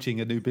broaching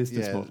a new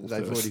business Yeah, model.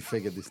 they've to us. already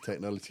figured this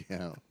technology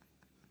out.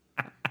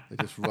 They're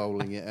just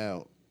rolling it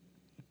out.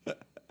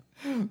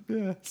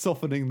 Yeah,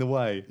 softening the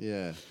way.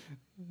 Yeah.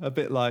 A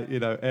bit like,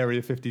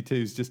 Area 52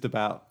 is just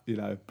about,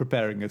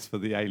 preparing us for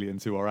the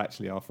aliens who are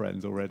actually our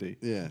friends already.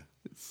 Yeah.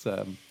 It's,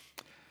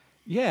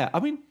 yeah, I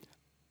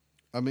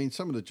mean,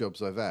 some of the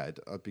jobs I've had,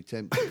 I'd be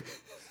tempted.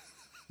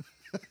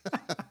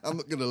 I'm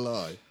not going to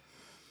lie.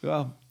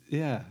 well,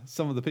 yeah,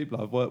 some of the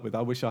people I've worked with,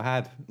 I wish I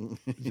had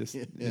just,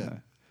 Yeah.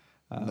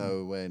 No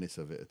awareness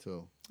of it at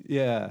all.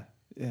 Yeah,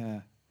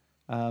 yeah.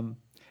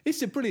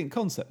 It's a brilliant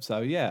concept. So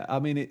yeah, I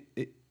mean,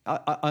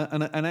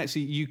 and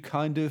actually, you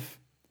kind of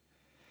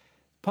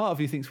part of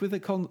you thinks with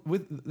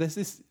there's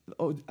this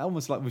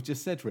almost like we've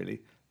just said.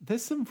 Really,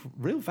 there's some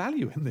real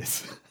value in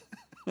this.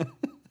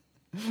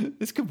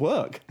 This could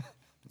work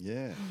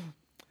Yeah.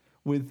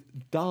 with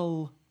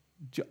dull.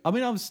 I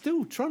mean, I'm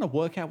still trying to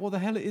work out what the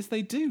hell it is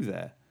they do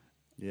there.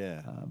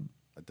 Yeah.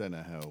 I don't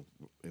know how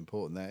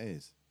important that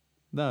is.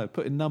 No,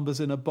 putting numbers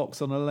in a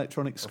box on an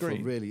electronic Off a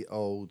screen. really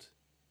old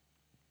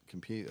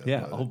computer.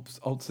 Yeah, like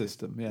old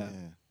system. Yeah.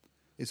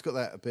 It's got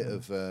that a bit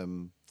of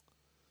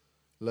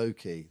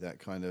Loki, that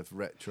kind of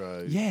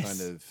retro Yes.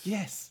 kind of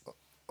Yes.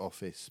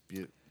 office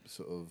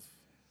sort of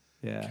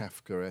Yeah.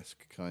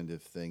 Kafkaesque kind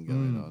of thing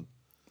going on.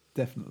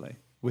 Definitely.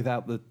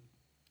 Without the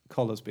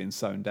collars being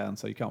sewn down,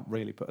 so you can't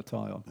really put a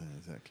tie on. Yeah,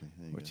 exactly.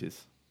 There you Which go.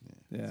 is it's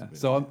yeah. a bit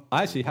So of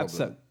I a actually have to say,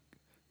 problem.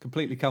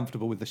 completely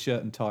comfortable with the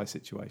shirt and tie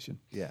situation.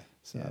 Yeah.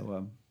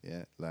 So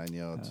yeah,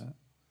 lanyard.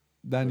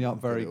 lanyard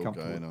Got very it all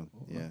comfortable. going on.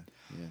 Yeah,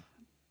 yeah.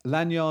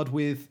 Lanyard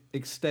with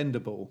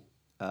extendable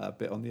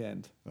bit on the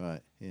end.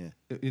 Right. Yeah.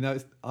 You know,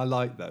 I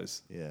like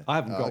those. Yeah. I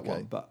haven't Oh, got okay.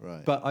 one, but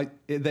Right. but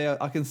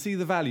I can see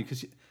the value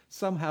because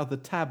somehow the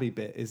tabby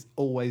bit is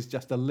always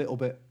just a little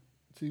bit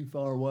too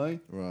far away.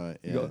 Right.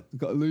 Yeah. You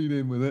got to lean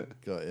in with it.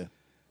 Got you.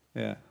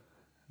 Yeah.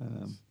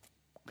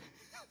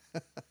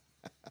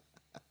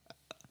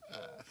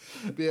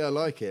 But yeah, I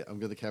like it. I'm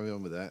going to carry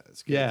on with that.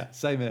 It's good. Yeah,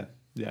 same here.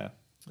 Yeah,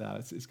 no,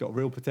 it's got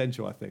real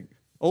potential. I think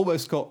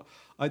almost got.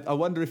 I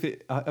wonder if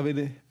it. I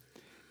mean,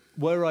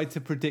 were I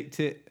to predict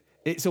it,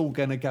 it's all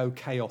going to go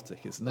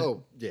chaotic, isn't it?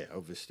 Oh, yeah.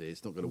 Obviously,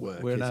 it's not going to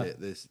work, We're is now- it?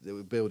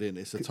 We're building.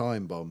 It's a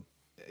time bomb.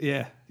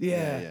 Yeah,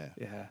 Yeah,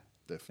 Yeah.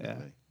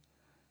 definitely.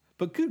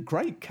 But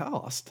great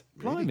cast.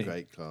 Really Blimey.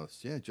 great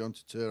cast. Yeah, John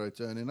Turturro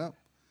turning up.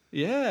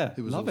 Yeah,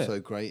 He was love also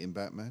it. great in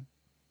Batman.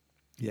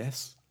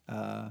 Yes.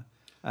 And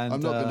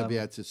I'm not going to be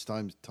able to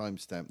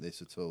timestamp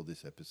this at all,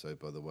 this episode,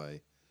 by the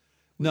way.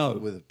 No.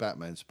 With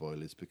Batman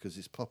spoilers, because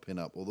it's popping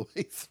up all the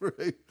way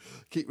through.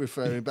 Keep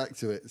referring back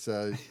to it.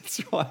 So,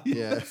 That's right.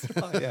 yeah. That's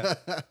right, yeah.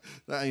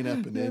 That ain't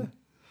happening.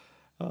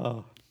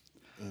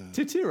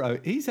 Turturro,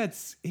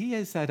 he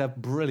has had a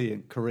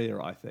brilliant career,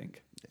 I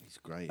think, He's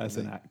great. as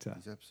isn't an he? actor.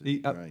 He's absolutely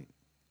great.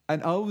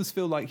 And I always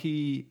feel like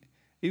he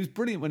was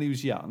brilliant when he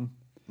was young,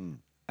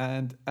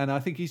 and I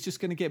think he's just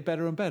going to get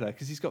better and better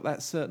because he's got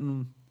that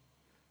certain.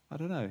 I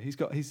don't know. He's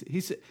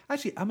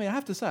actually. I mean, I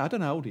have to say, I don't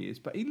know how old he is,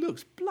 but he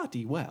looks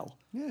bloody well,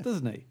 Yeah.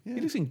 doesn't he? Yeah.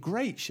 He looks in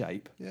great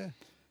shape. Yeah.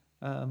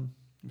 I'm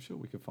sure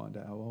we could find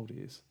out how old he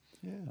is.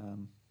 Yeah.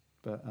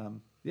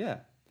 Yeah.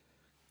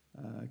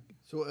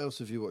 So, what else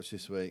have you watched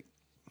this week?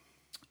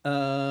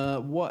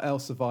 What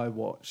else have I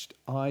watched?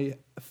 I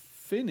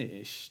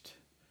finished,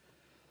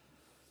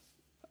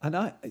 and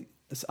I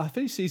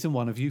finished season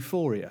 1 of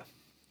Euphoria.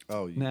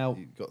 Oh,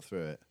 you got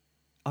through it.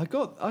 I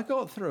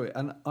got through it,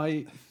 and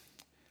I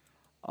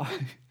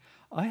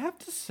have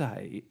to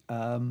say,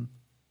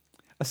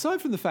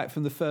 aside from the fact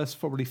from the first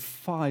probably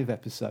 5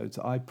 episodes,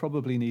 I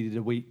probably needed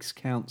a week's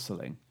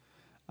counselling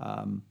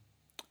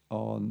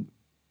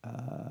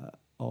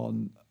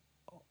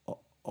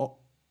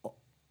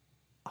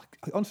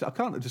honestly, I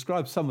can't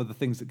describe some of the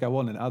things that go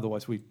on in it,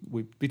 otherwise we'd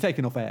be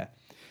taken off air.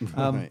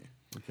 Right.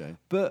 Okay.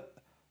 But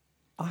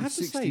I have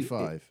He's to say...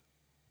 65.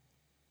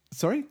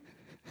 Sorry?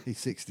 He's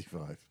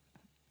 65.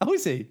 Oh,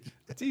 is he?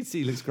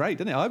 He looks great,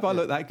 doesn't he? I hope I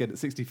look that good at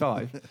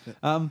 65.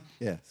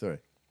 Yeah, sorry.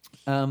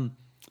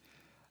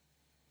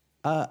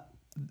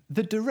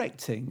 The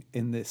directing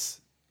in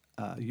this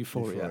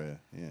Euphoria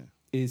Yeah.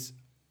 is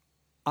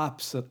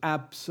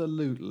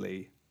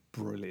absolutely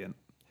brilliant.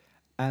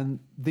 And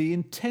the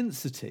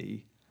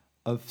intensity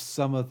of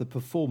some of the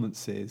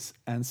performances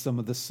and some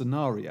of the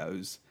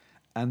scenarios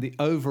and the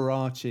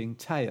overarching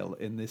tale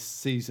in this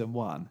season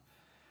 1,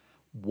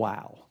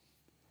 wow.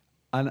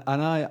 And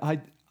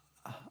I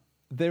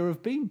there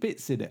have been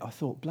bits in it, I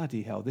thought,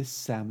 bloody hell, this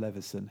Sam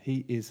Levinson,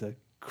 he is an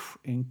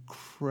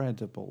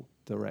incredible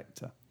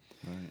director.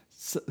 Right.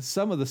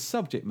 Some of the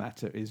subject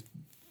matter is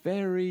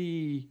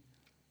very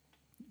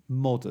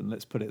modern,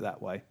 let's put it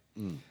that way.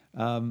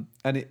 And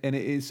it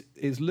is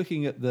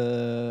looking at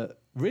the,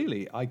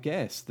 really, I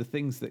guess, the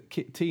things that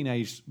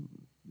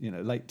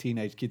late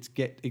teenage kids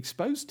get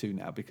exposed to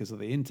now because of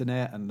the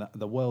internet and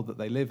the world that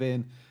they live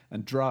in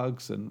and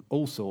drugs and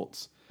all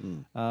sorts.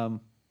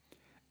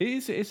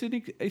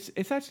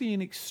 It's actually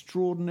an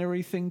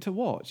extraordinary thing to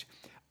watch.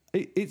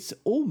 It's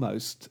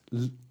almost,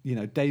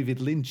 David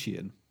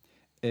Lynchian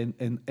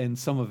in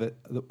some of it,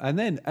 and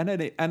then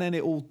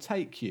it will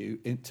take you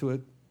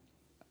into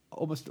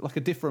almost like a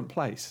different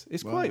place.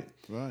 It's quite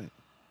right.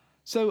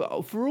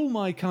 So for all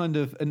my kind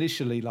of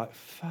initially like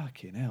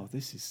fucking hell,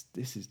 this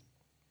is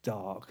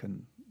dark,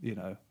 and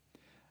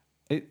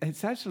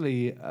it's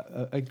actually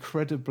an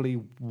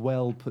incredibly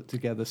well put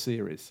together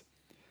series,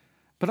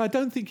 but I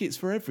don't think it's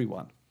for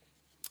everyone.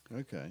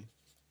 Okay.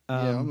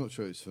 Yeah, I'm not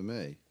sure it's for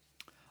me.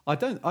 I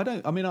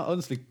mean,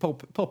 honestly,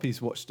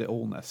 Poppy's watched it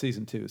all now.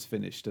 Season 2 is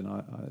finished, and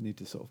I need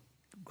to sort of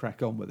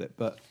crack on with it.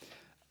 But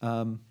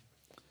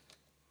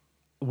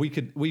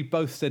we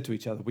both said to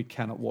each other, we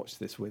cannot watch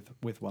this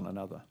with one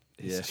another.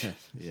 It's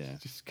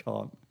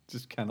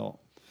just cannot.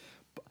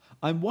 But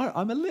I'm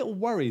a little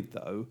worried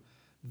though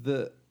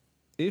that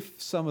if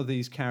some of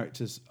these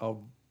characters are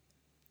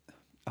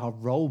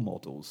role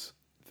models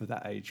for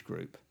that age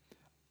group.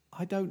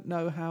 I don't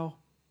know how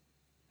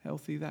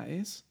healthy that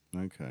is.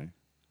 Okay.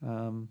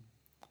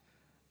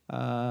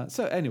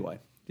 So anyway,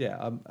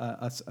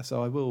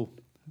 so I will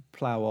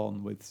plough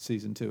on with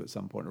season 2 at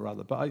some point or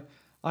other. But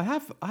I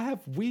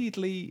have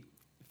weirdly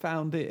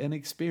found it an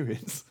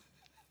experience.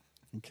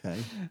 Okay.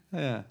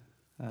 Yeah.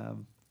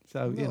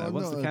 So once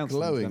not the a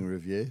counselling glowing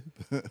review.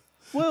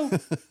 well,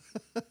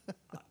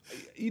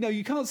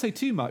 you can't say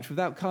too much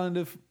without kind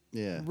of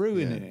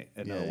ruining it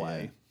in a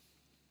way.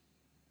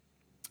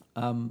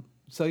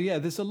 So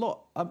there's a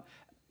lot,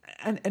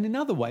 and in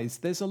other ways,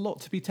 there's a lot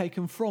to be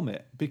taken from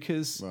it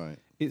because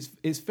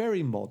it's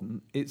very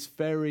modern. It's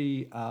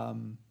very,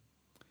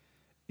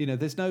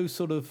 there's no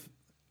sort of,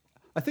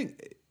 I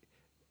think,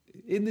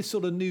 in this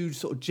sort of new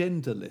sort of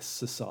genderless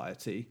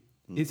society,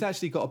 it's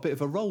actually got a bit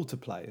of a role to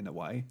play in a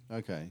way.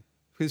 Okay.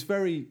 Because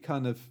very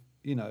kind of,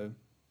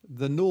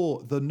 the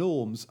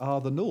norms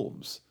are the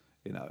norms.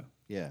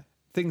 Yeah.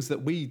 Things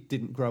that we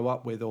didn't grow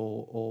up with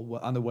or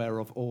were unaware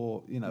of,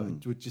 or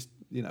were just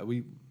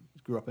we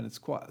grew up in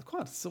quite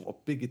a sort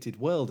of bigoted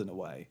world in a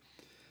way.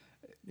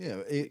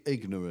 Yeah,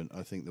 ignorant.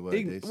 I think the word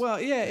is. Well,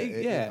 I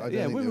don't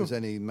think there was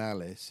any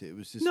malice. It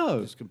was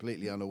just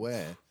completely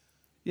unaware.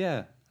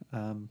 Yeah.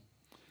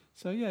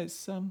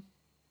 It's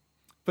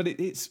but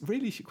it's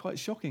really quite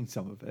shocking,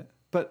 some of it.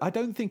 But I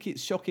don't think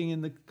it's shocking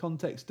in the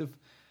context of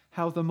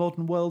how the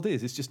modern world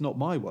is. It's just not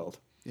my world.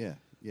 Yeah.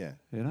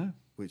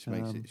 Which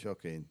makes it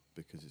shocking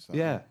because it's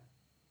like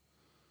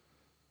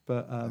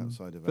but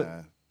outside of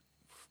our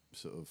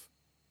sort of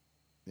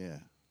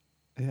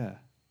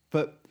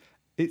But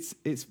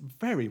it's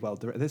very well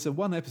directed. There's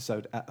one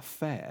episode at a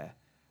fair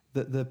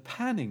that the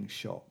panning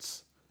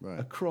shots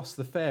across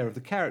the fair of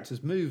the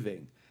characters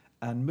moving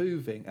and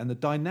the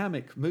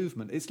dynamic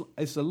movement,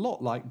 it's a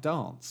lot like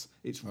dance.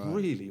 It's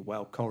really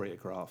well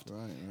choreographed.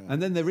 Right.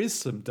 And then there is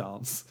some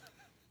dance,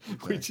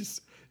 which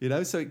is,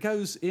 so it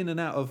goes in and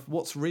out of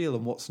what's real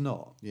and what's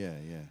not. Yeah.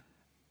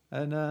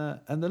 And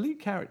the lead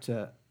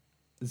character,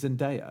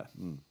 Zendaya,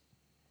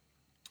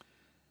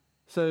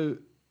 so,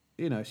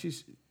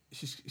 she's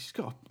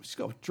got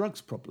a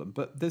drugs problem,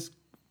 but there's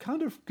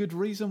kind of good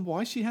reason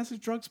why she has a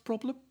drugs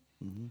problem.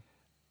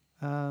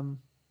 Mm-hmm.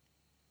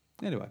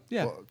 Anyway,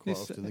 quite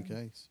often the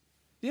case.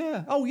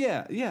 Yeah. Oh,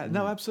 yeah. Yeah.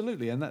 No,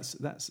 absolutely. And that's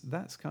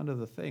kind of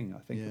the thing I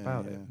think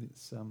about it.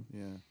 It's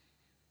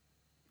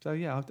So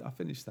I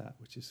finished that,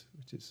 which is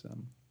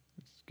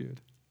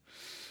good.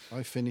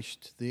 I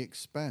finished The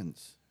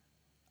Expanse.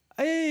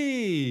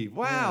 Hey!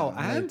 Wow!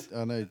 Yeah, and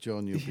I know,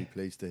 John, you'll be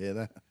pleased to hear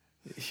that.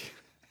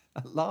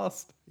 At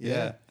last.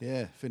 Yeah.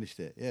 Finished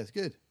it. Yeah, it's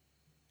good.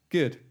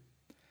 Good.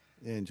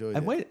 Yeah, enjoyed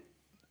and it. wait,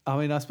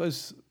 I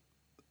suppose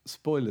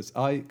spoilers.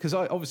 I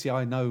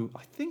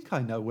think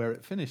I know where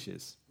it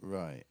finishes.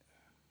 Right.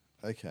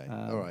 Okay.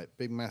 All right.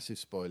 Big massive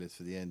spoilers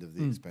for the end of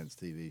the Expanse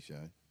TV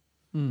show.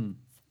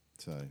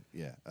 So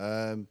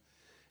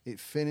it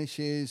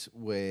finishes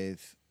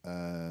with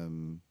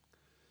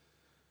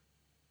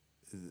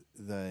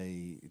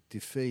they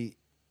defeat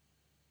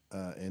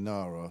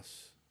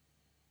Inaros.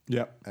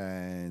 Yep.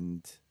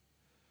 And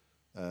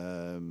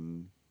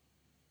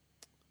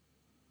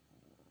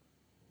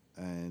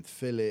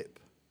Philip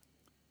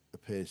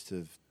appears to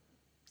have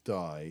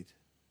died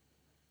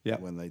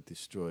when they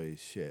destroy his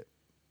ship.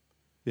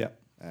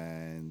 Yep.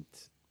 And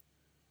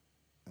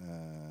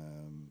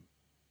then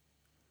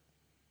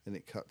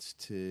it cuts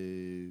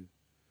to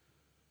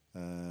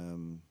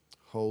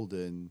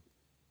Holden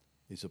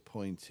is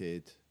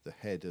appointed the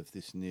head of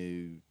this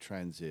new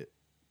transit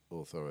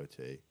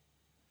authority.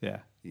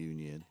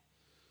 Union,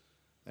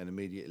 and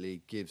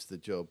immediately gives the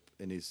job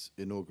in his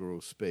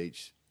inaugural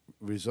speech,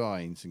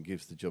 resigns and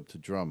gives the job to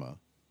Drummer.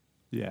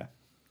 Yeah.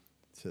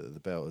 So that the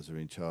Belters are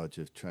in charge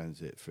of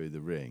transit through the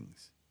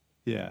rings.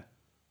 Yeah.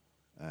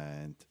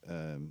 And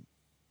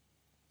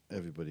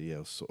everybody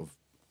else sort of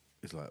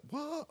is like,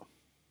 what?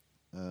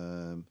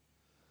 And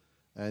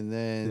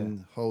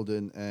then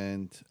Holden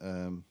and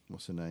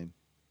what's her name?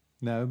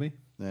 Naomi,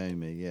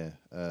 yeah.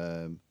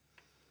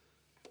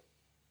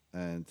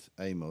 And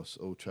Amos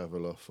all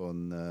travel off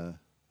on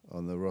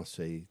the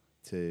Rossi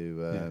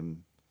to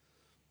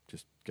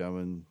just go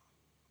and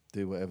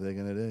do whatever they're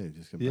going to do.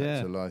 Just go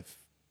back to life.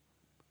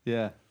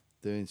 Yeah.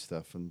 Doing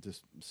stuff and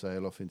just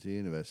sail off into the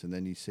universe. And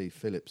then you see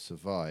Philip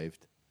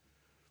survived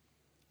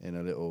in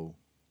a little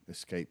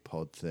escape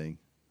pod thing,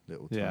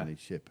 little tiny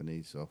ship, and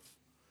he's off.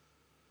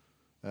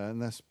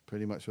 And that's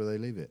pretty much where they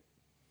leave it.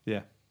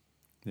 Yeah.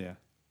 Yeah.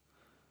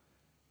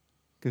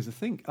 Because I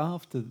think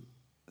after...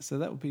 So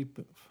that would be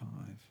 5.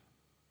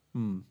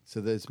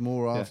 So there's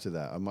more after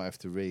that. I might have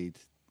to read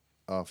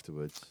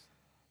afterwards.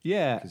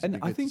 Yeah, and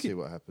I think to see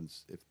what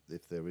happens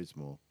if there is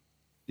more.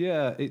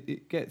 Yeah,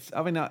 it gets.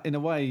 I mean, in a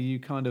way, you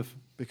kind of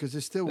because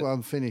there's still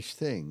unfinished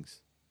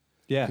things.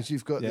 Yeah, because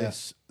you've got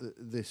this.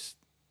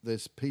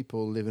 There's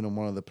people living on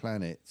one of the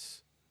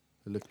planets,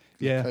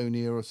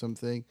 Laconia or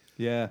something.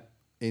 Yeah,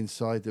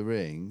 inside the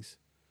rings.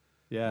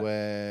 Yeah,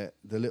 where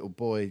the little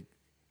boy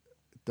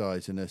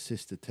dies and her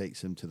sister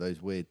takes him to those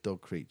weird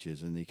dog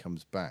creatures and he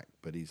comes back,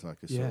 but he's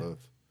like a sort of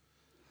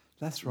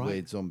That's right.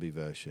 weird zombie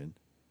version,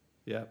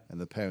 Yeah.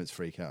 and the parents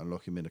freak out and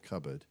lock him in a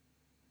cupboard.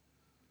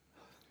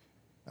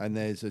 And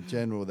there's a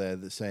general there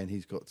that's saying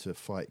he's got to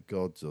fight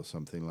gods or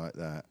something like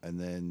that, and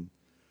then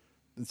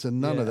so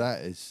none of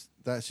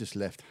that's just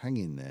left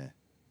hanging there.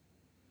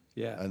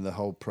 Yeah. And the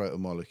whole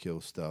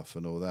proto-molecule stuff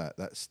and all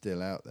that's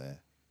still out there.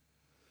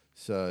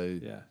 So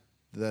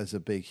there's a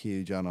big,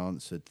 huge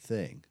unanswered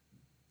thing.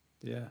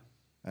 Yeah.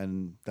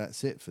 And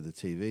that's it for the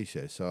TV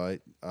show. So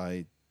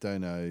I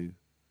don't know.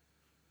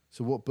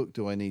 So what book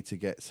do I need to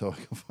get so I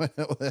can find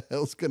out what the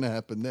hell's going to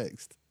happen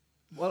next?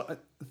 Well, I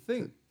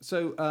think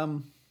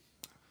so.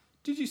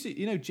 Did you see?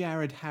 You know,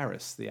 Jared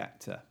Harris, the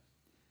actor.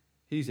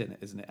 He's in it,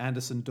 isn't it?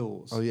 Anderson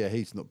Dawes. Oh yeah,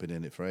 he's not been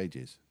in it for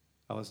ages.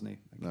 Oh, hasn't he?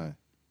 Okay. No.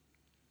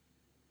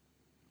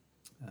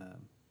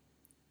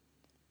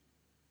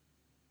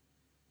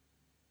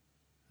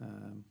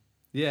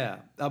 Yeah,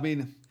 I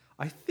mean,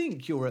 I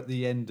think you're at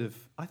the end of.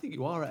 I think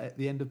you are at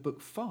the end of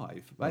book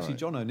 5. Actually, Right.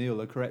 John O'Neill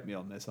will correct me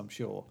on this. I'm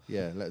sure.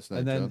 Yeah, let us know,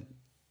 And then John.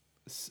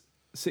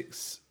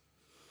 6,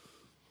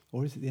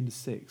 or is it the end of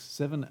 6,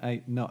 7,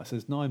 8? No, it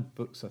says 9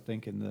 books. I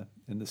think in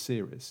the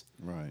series.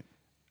 Right.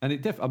 And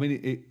it I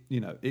mean,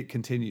 it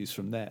continues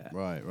from there.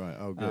 Right.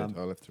 Oh, good.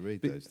 I'll have to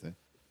read those then.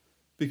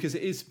 Because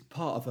it is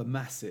part of a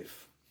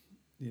massive,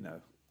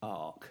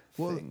 arc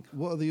thing.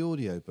 What are the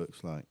audio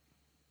books like?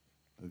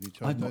 Have you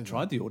tried? I've not those?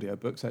 tried the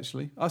audiobooks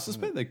actually. I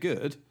suspect they're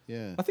good.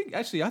 Yeah. I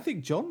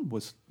think John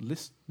was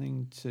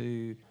listening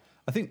to.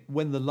 I think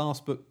when the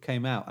last book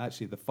came out,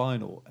 actually the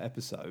final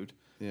episode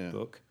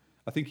book,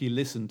 I think he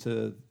listened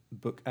to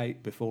book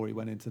 8 before he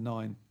went into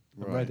 9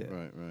 and read it.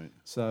 Right.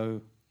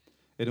 So,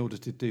 in order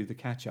to do the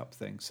catch-up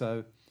thing,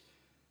 so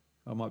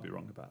I might be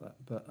wrong about that,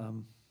 but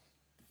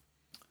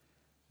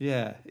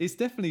yeah, it's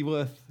definitely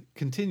worth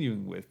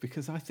continuing with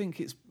because I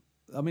think it's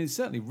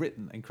certainly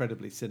written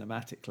incredibly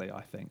cinematically.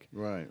 I think.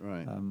 Right.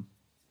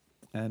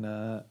 And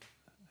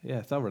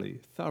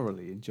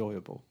thoroughly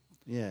enjoyable.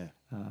 Yeah.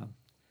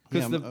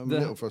 Because I'm a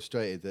little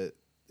frustrated that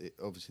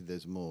obviously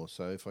there's more.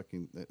 So if I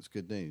can, that's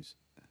good news.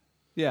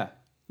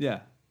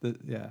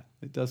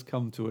 it does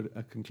come to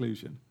a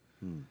conclusion.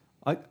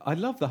 I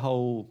love the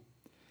whole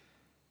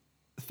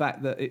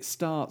fact that it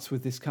starts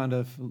with this kind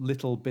of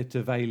little bit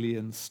of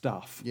alien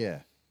stuff. Yeah.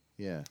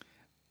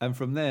 And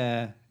from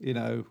there,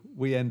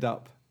 we end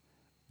up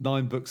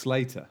 9 books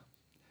later.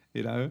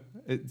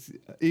 It's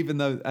even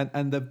though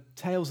and the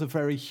tales are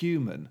very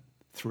human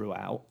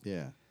throughout.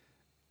 Yeah.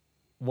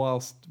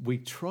 Whilst we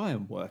try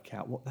and work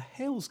out what the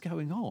hell's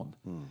going on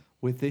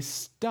with this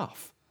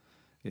stuff,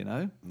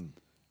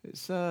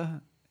 it's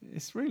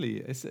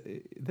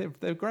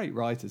they're great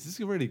writers. It's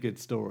a really good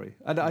story,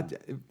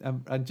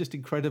 and just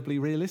incredibly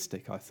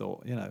realistic. I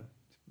thought, Yeah.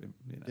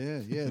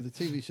 The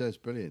TV show's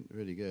brilliant,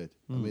 really good.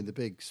 I mean, the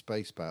big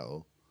space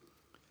battle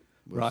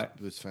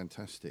was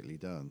fantastically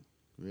done,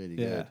 really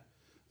good,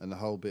 and the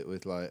whole bit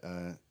with like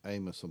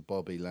Amos and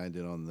Bobby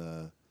landing on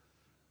the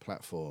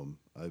platform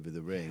over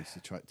the rings to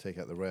try to take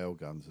out the rail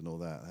guns and all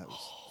that. That was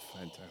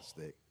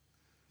fantastic.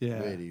 Yeah,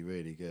 really,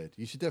 really good.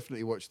 You should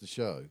definitely watch the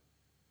show.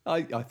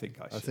 I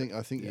think I should.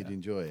 I think you'd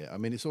enjoy it. I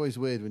mean, it's always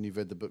weird when you've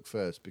read the book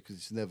first because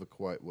it's never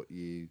quite what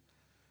you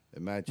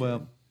imagine.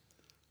 Well,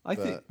 I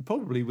think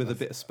probably with a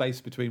bit of space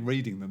between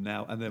reading them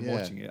now and then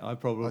watching it, I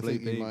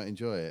think you might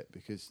enjoy it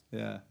because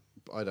I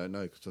don't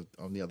know because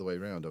I'm the other way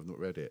around. I've not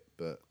read it,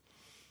 but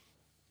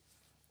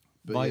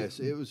yes,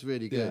 it was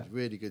really good.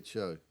 Really good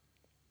show.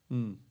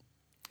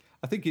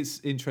 I think it's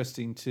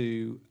interesting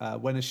to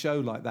when a show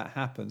like that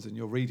happens and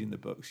you're reading the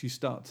books, you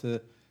start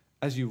to,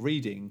 as you're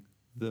reading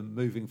them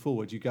moving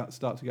forward, you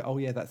start to go, oh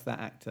yeah, that's that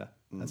actor,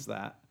 that's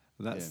that,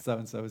 and that's so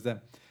and so as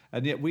them,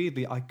 and yet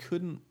weirdly, I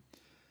couldn't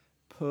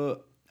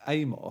put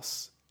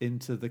Amos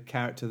into the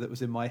character that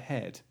was in my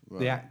head,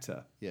 the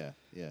actor. Yeah.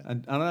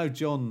 And I know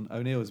John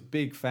O'Neill is a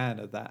big fan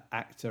of that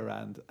actor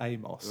and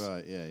Amos.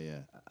 Right.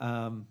 Yeah.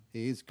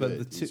 He is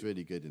good. He's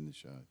really good in the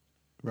show.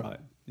 Right.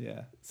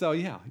 Yeah. So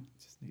I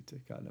just need to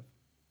kind of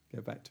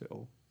go back to it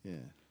all.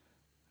 Yeah.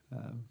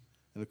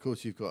 And of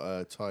course, you've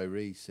got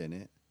Tyrese in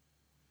it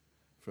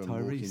from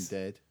Walking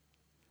Dead.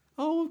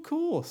 Oh, of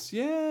course.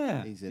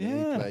 Yeah. He's in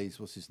it. He plays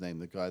what's his name?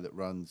 The guy that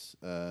runs.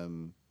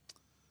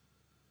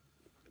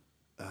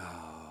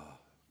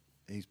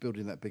 He's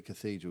building that big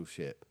cathedral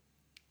ship.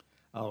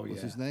 Oh,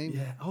 What's his name?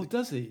 Yeah. Oh,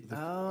 does he?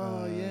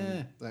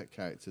 Yeah. That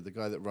character, the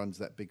guy that runs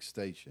that big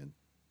station.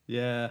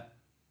 Yeah.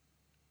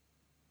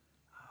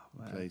 Oh,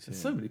 man. There's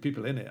so many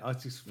people in it. I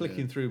was just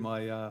flicking through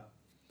my.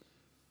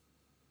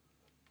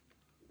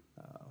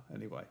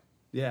 Anyway,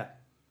 yeah.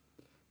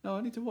 No,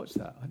 I need to watch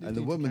that. And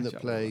the woman that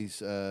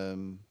plays what's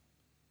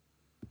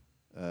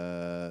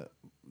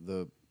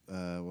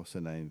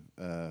her name?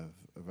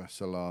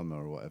 Rasalama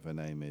or whatever her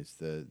name is.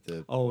 The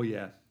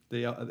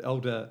the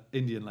older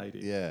Indian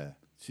lady. Yeah,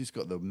 she's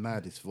got the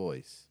maddest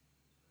voice.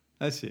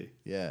 Has she?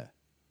 Yeah.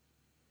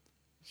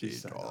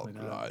 She's like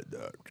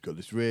that. She's got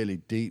this really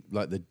deep,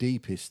 like the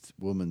deepest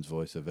woman's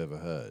voice I've ever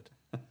heard,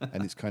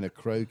 and it's kind of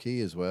croaky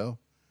as well.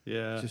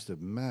 Yeah, just a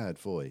mad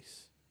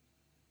voice.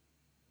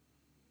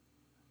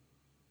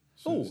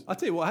 Oh, I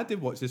tell you what, I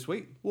did watch this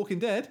week. Walking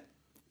Dead.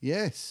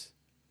 Yes.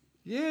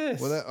 Yes.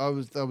 Well,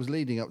 I was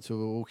leading up to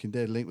a Walking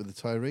Dead link with the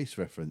Tyrese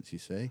reference. You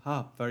see.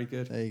 Very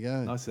good. There you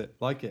go. Nice it.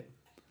 Like it.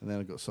 And then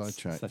I got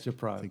sidetracked. Such a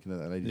pro. Thinking of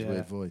that lady's Yeah.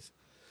 weird voice.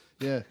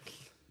 Yeah.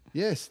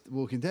 Yes,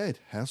 Walking Dead.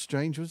 How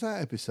strange was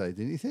that episode,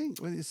 didn't you think?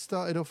 When it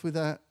started off with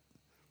that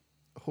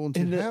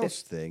haunted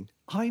house thing.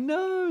 I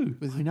know.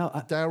 With I know.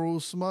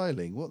 Daryl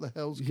smiling. What the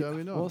hell's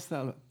going on? What's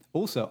that?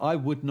 Also, I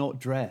would not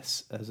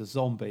dress as a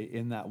zombie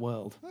in that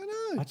world. I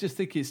know. I just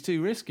think it's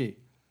too risky.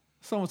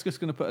 Someone's just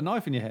going to put a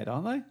knife in your head,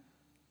 aren't they?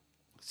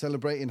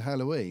 Celebrating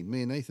Halloween.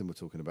 Me and Nathan were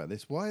talking about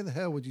this. Why the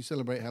hell would you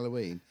celebrate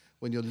Halloween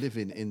when you're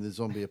living in the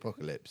zombie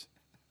apocalypse?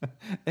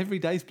 Every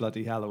day's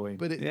bloody Halloween.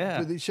 But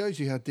it shows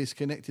you how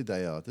disconnected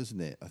they are, doesn't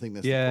it? I think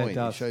that's the point.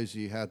 It shows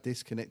you how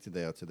disconnected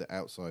they are to the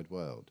outside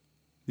world.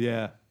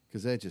 Yeah.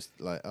 Because they're just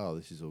like, oh,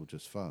 this is all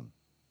just fun.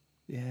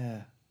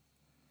 Yeah.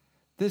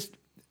 Do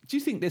you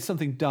think there's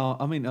something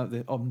dark? I mean,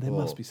 there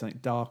must be something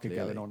darker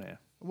going on here.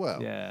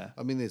 Well, yeah.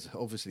 I mean, there's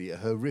obviously a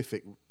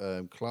horrific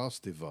class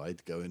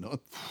divide going on.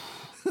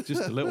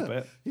 Just a little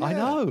bit. Yeah. I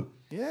know.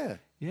 Yeah.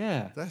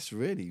 Yeah. That's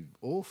really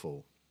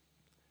awful.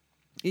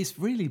 It's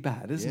really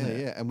bad, isn't it?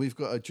 Yeah, and we've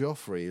got a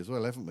Joffrey as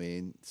well, haven't we,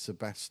 in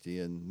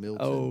Sebastian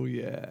Milton? Oh,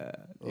 yeah.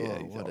 Oh,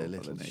 what a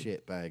little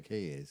shitbag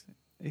he is.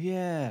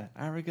 Yeah,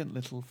 arrogant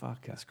little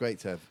fucker. It's great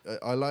to have...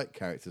 I like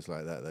characters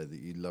like that, though, that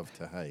you love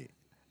to hate.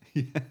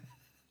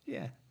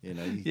 Yeah. You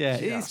know,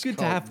 it's good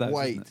to have those.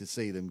 Wait to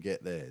see them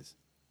get theirs.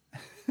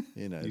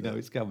 You know,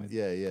 it's coming.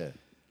 Yeah.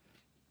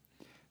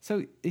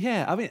 So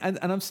yeah, I mean, and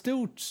I'm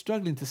still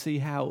struggling to see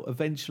how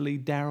eventually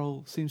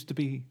Daryl seems to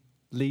be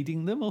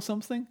leading them or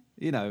something.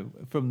 You know,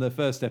 from the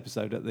first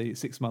episode at the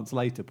 6 months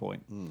later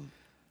point.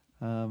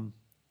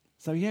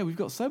 So yeah, we've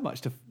got so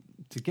much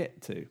to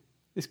get to.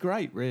 It's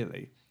great,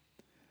 really.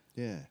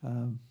 Yeah.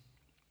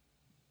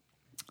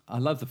 I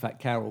love the fact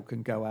Carol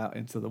can go out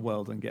into the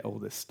world and get all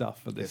this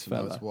stuff for this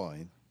fella. Nice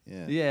wine.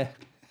 Yeah. Yeah.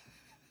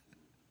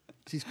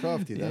 She's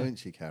crafty though, isn't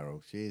she,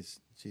 Carol? She's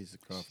a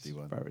crafty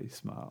one. Very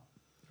smart.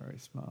 Very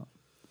smart.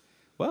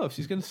 Well, if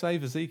she's going to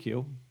save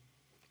Ezekiel,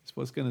 it's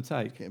what it's going to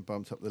take. Getting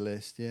bumped up the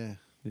list, yeah.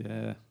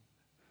 Yeah.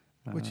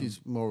 Which is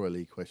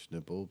morally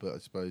questionable, but I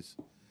suppose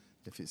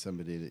if it's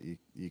somebody that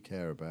you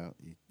care about,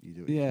 you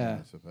do what you can,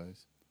 I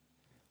suppose.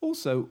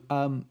 Also,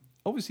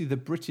 obviously the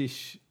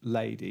British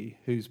lady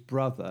whose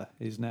brother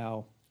is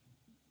now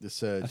the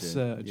surgeon. A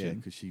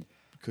surgeon. Yeah,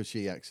 because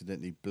she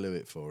accidentally blew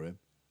it for him.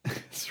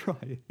 That's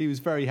right. He was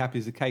very happy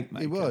as a cake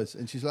maker. He was.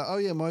 And she's like, oh,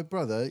 yeah, my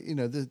brother, you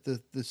know,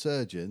 the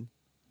surgeon.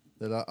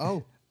 They're like,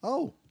 oh.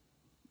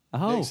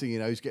 Next thing you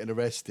know, he's getting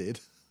arrested.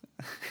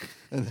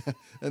 and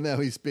now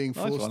he's being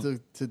forced to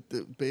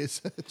be a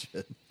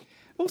surgeon.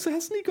 Also,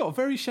 hasn't he got a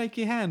very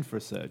shaky hand for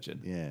a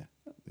surgeon? Yeah,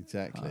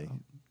 exactly.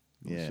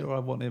 I'm sure I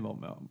want him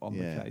on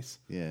the case.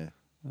 Yeah.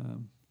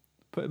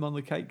 Put him on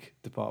the cake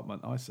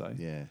department, I say.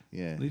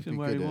 Yeah. Leave him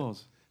where he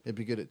was. He'd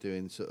be good at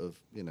doing sort of,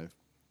 you know,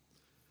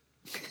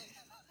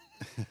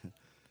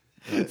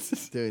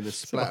 doing the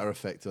splatter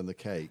effect on the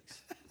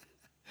cakes.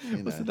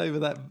 What's the name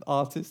of that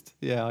artist?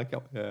 Yeah,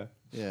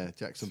 Yeah,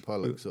 Jackson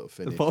Pollock sort of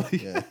finish.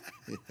 Yeah.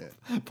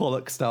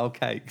 Pollock style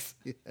cakes.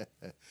 Yeah.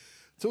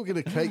 Talking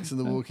of cakes and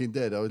The Walking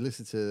Dead, I would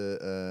listen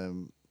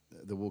to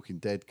the Walking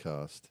Dead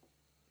cast.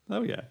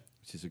 Oh yeah,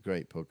 which is a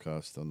great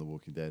podcast on The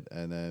Walking Dead,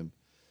 and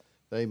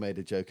they made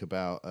a joke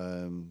about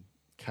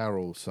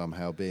Carol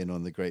somehow being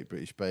on the Great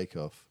British Bake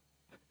Off.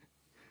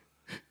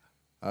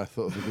 I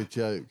thought it was a good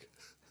joke.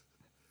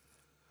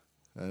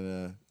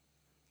 And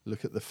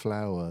look at the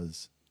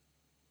flowers.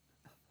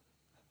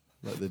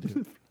 Like they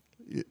do.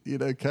 You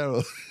know,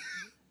 Carol.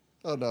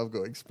 Oh no, I've got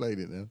to explain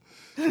it now.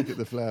 Look at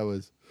the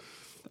flowers.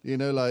 You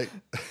know, like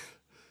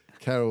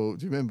Carol.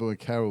 Do you remember when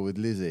Carol with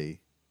Lizzie?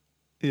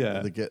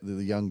 Yeah.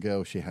 The young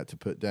girl she had to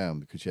put down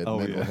because she had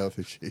mental health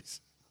issues.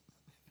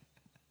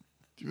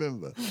 Do you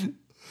remember?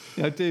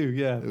 I do.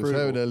 Yeah. It was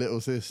her and her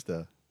little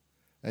sister,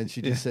 and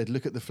she just said,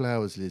 "Look at the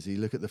flowers, Lizzie.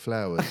 Look at the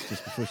flowers."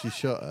 Just before she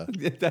shot her.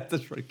 Yeah,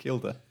 that's really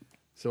killed her.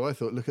 So I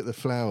thought, look at the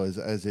flowers,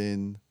 as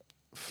in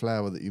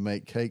flour that you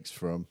make cakes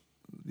from.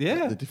 Yeah.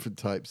 Like the different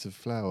types of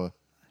flour.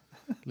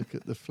 Look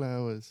at the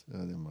flowers. Oh,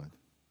 never mind.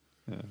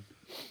 Yeah.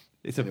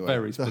 It's a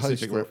very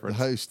specific reference.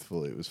 The host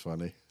thought it was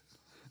funny.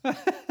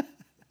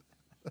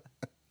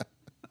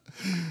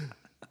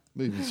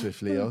 Moving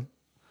swiftly on.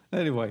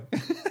 Anyway.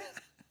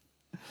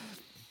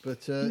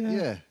 But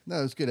no, it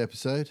was a good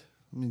episode.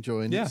 I'm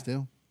enjoying it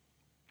still.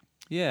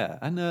 Yeah,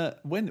 and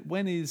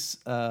when is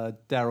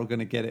Daryl going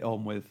to get it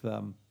on with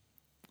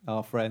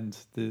our friend,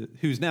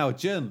 who's now a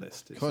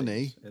journalist?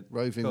 Connie,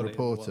 roving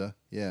reporter.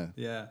 Yeah.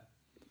 Yeah.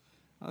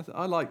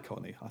 I like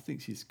Connie. I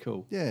think she's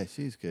cool. Yeah,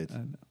 she's good.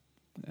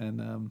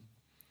 And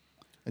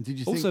did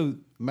you also,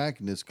 think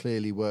Magna's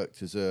clearly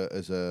worked as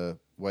a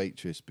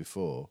waitress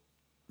before?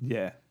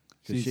 Yeah.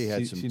 Because she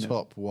had some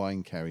top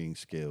wine carrying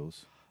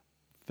skills.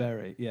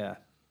 Very, yeah.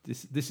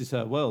 This is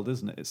her world,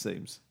 isn't it? It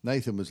seems.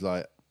 Nathan was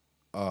like,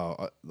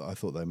 "Oh, I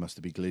thought they must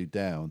have been glued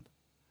down,"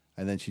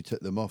 and then she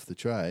took them off the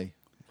tray.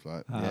 It's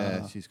like,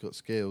 yeah, she's got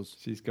skills.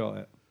 She's got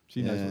it.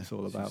 She knows what it's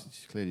all about.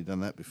 She's clearly done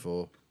that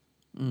before.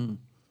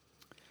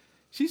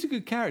 She's a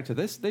good character.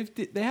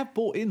 They have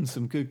brought in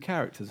some good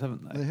characters,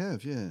 haven't they? They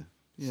have, yeah.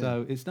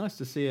 So it's nice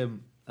to see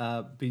him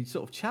be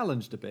sort of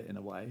challenged a bit in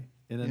a way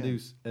in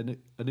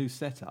a new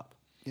setup.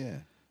 Yeah.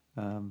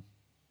 I'm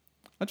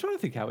trying to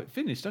think how it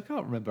finished. I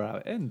can't remember how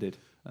it ended.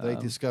 They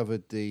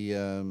discovered the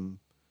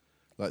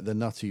the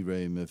nutty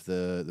room of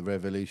the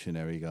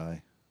revolutionary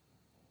guy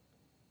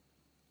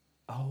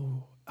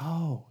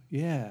Oh,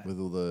 yeah. with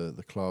all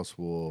the class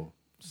war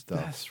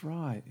stuff. That's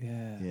right.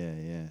 Yeah.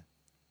 Yeah.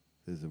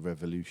 There's a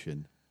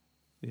revolution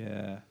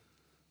Yeah.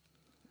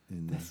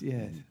 in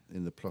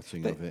the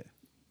plotting But- of it,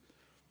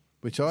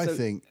 which I So-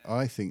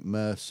 think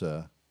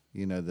Mercer,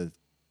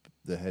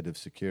 the head of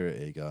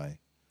security guy,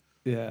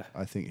 Yeah.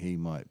 I think he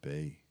might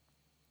be,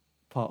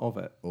 Part of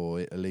it.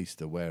 or at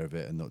least aware of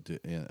it and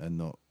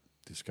not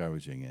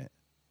discouraging it.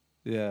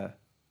 Yeah.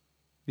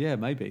 Yeah,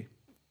 maybe.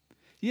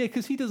 Yeah,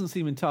 because he doesn't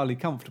seem entirely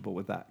comfortable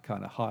with that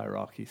kind of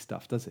hierarchy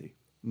stuff, does he?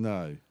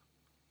 No,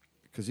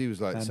 because he was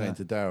And, saying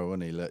to Daryl,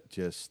 wasn't he,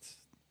 just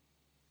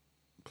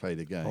play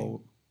the game.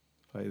 Oh,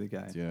 play the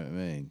game. Do you know what I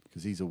mean?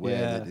 Because he's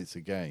aware that it's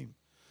a game.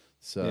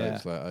 So Yeah.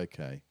 it's like,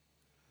 okay.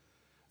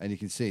 And you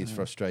can see his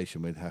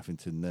frustration with having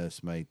to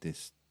nursemaid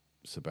this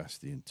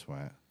Sebastian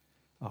twat.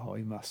 Oh,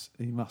 he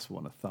must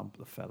want to thump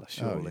the fella,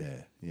 surely.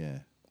 Oh, yeah.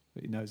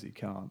 But he knows he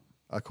can't.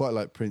 I quite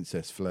like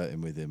Princess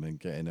flirting with him and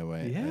getting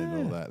away and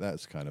all that.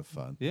 That's kind of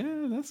fun.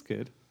 Yeah, that's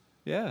good.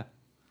 Yeah.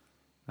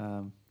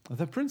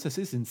 The princess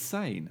is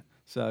insane.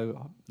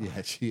 So,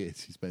 Yeah, she is.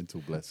 She's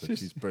mental, bless her.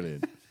 She's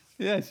brilliant.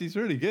 yeah, she's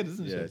really good,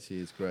 isn't Yeah, she? she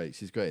is great.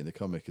 She's great in the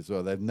comic as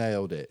well. They've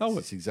nailed it. Oh,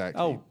 it's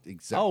exactly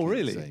Oh,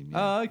 really? the same.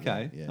 Oh,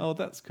 okay. Yeah. Oh,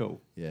 that's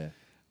cool. Yeah.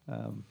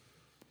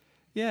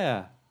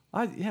 Yeah.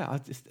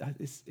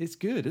 It's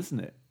good, isn't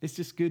it? It's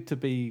just good to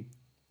be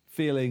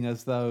feeling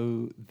as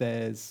though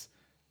there's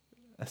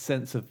a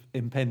sense of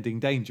impending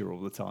danger all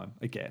the time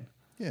again.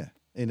 Yeah.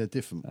 In a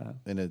different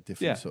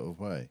yeah. sort of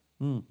way.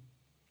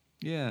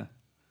 Yeah.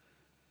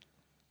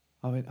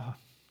 I mean,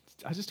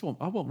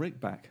 I want Rick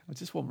back. I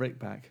just want Rick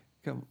back.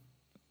 Come.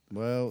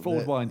 Well,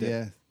 Forward wind it.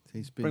 Yeah,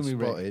 he's been Bring me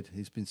Rick. spotted.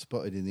 He's been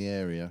spotted in the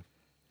area.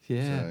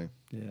 Yeah. So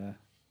Yeah.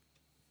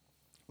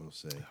 we'll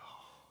see.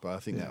 But I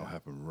think that will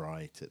happen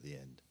right at the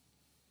end.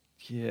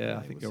 Yeah,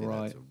 I think we'll you're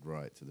see that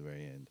right. right to the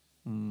very end.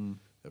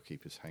 They'll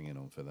keep us hanging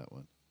on for that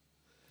one.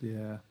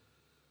 Yeah.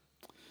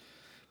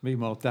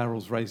 Meanwhile,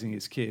 Daryl's raising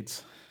his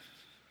kids.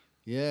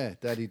 Yeah,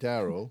 Daddy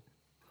Daryl.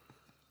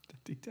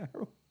 Daddy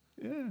Daryl.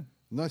 Yeah.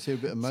 Nice to hear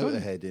a bit of Sorry.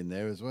 Motorhead in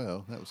there as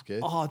well. That was good.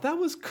 Oh, that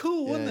was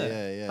cool, wasn't it?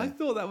 Yeah, yeah. I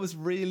thought that was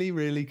really,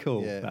 really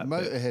cool. Yeah, that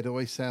bit. Motorhead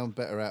always sound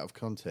better out of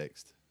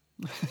context.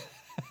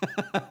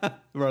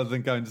 Rather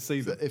than going to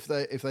see them. If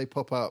they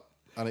pop up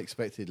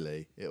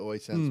unexpectedly, it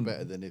always sounds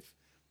better than if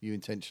you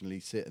intentionally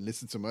sit and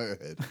listen to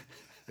Motorhead.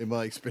 In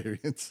my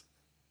experience,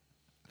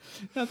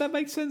 No, that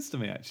makes sense to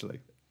me, actually.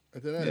 I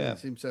don't know. Yeah. It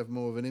seems to have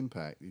more of an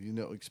impact. If you're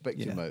not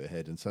expecting Yeah.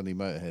 Motorhead and suddenly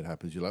Motorhead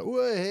happens, you're like,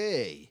 "Whoa,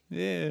 hey!"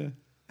 Yeah.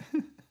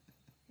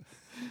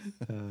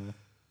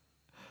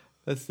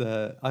 That's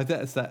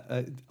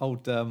that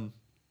old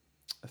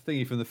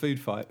thingy from the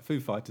Foo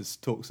Fighters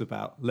talks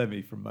about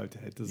Lemmy from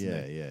Motorhead, doesn't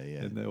Yeah, he?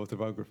 yeah. In the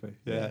autobiography.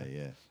 Yeah, Yeah.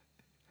 yeah.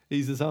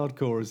 He's as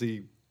hardcore as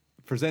he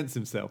presents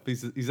himself.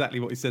 He's exactly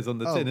what he says on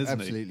the tin, isn't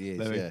he? absolutely is.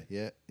 Lemmy?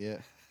 Yeah.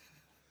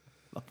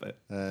 Love it.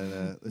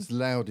 And it's the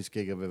loudest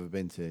gig I've ever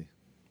been to.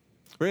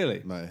 Really?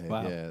 Motorhead.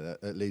 Wow. Yeah,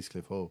 at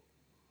Leescliff Hall.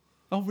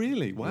 Oh,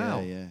 really?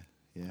 Wow. Yeah.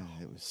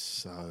 It was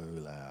so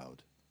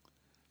loud.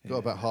 Got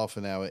about half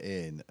an hour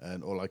in,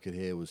 and all I could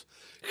hear was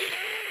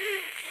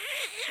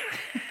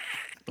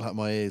like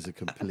my ears are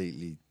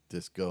completely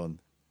just gone.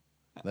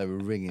 They were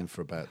ringing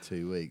for about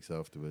 2 weeks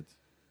afterwards.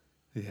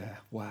 Yeah.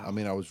 Wow. I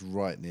mean, I was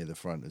right near the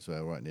front as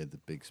well, right near the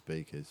big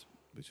speakers,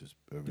 which was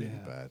a really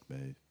Yeah. bad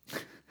move.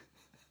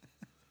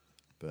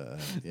 But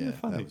Yeah,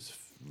 funny. that was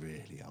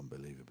really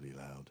unbelievably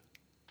loud.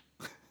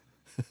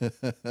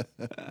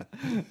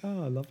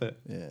 Oh, I love it.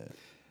 Yeah.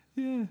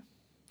 Yeah.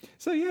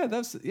 So yeah, that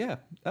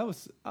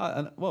was.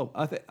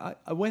 I think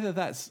whether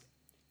that's,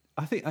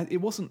 I think it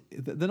wasn't.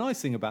 The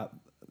nice thing about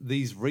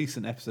these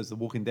recent episodes of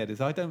The Walking Dead is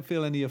I don't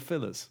feel any are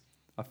fillers.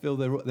 I feel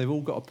they've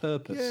all got a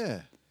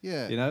purpose.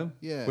 Yeah. You know.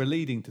 Yeah. We're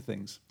leading to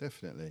things.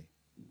 Definitely.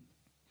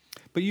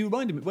 But you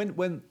reminded me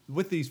when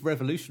with these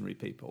revolutionary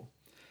people,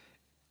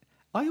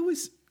 I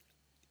always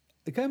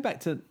going back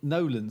to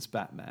Nolan's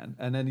Batman,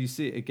 and then you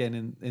see it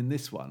again in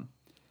this one.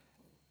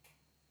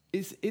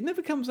 It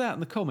never comes out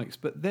in the comics,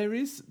 but there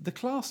is the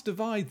class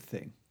divide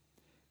thing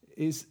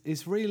is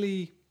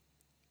really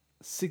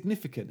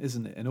significant,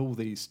 isn't it? In all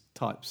these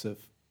types of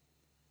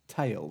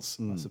tales,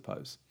 I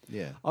suppose.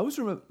 Yeah. I always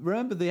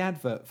remember the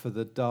advert for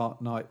The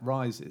Dark Knight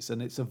Rises,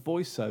 and it's a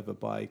voiceover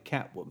by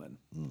Catwoman.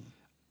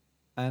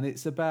 And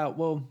it's about,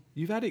 well,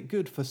 you've had it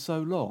good for so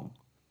long,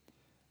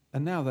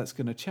 and now that's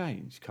going to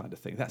change, kind of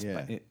thing. That's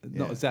Yeah, not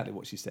yeah. exactly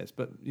what she says,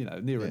 but,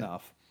 near Yeah.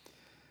 enough.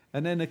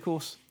 And then, of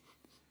course,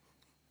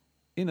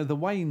 the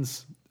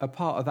Waynes are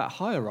part of that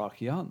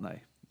hierarchy, aren't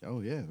they? Oh,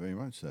 yeah, very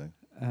much so.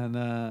 And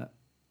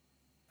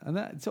and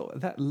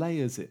that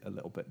layers it a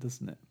little bit,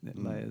 doesn't it? It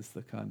layers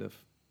the kind of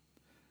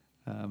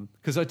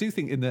because I do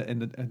think in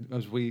the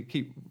as we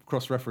keep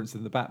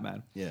cross-referencing the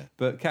Batman, Yeah.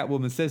 But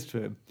Catwoman says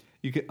to him,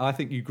 I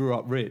think you grew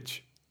up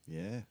rich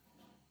Yeah.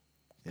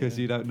 because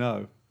Yeah. you don't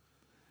know."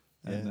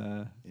 Yeah.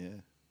 And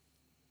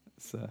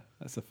Yeah.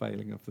 that's a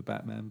failing of the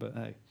Batman, but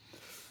hey,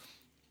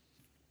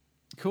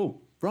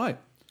 cool, right?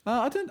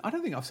 I don't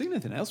think I've seen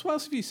anything else. What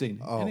else have you seen?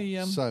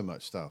 Oh, so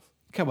much stuff.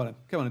 Come on,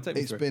 and take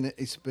me through.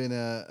 It's been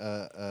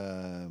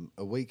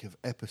a week of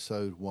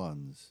episode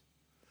ones.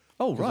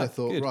 Oh, 'Cause right. I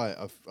thought, good. right,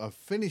 I've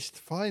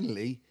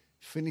finally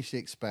finished The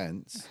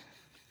Expanse.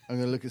 I'm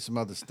going to look at some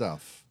other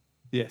stuff.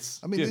 Yes.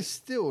 I mean, good. there's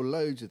still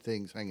loads of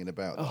things hanging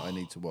about that I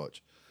need to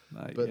watch.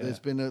 Mate, But yeah.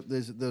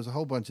 there's a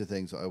whole bunch of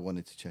things that I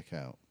wanted to check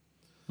out.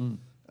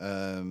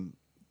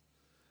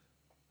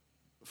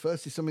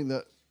 Firstly, something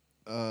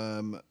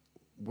that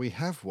we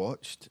have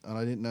watched, and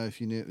I didn't know if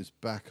you knew it was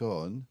back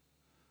on.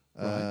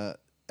 Right.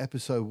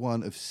 Episode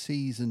 1 of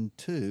season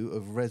 2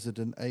 of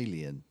Resident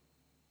Alien.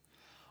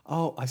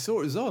 Oh, I saw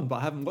it was on, but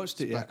I haven't watched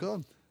it yet. Back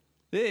on.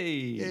 Hey.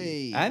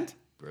 Yay. And?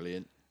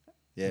 Brilliant.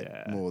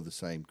 Yeah, more of the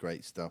same.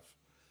 Great stuff.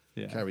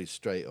 Yeah. Carries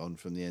straight on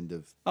from the end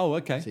of Oh,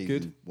 okay. season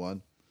Good.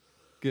 1.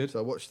 Good. So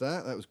I watched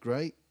that. That was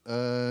great.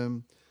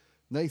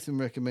 Nathan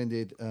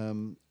recommended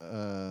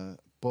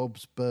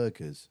Bob's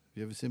Burgers. Have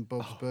you ever seen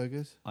Bob's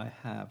Burgers? I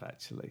have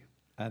actually,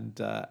 and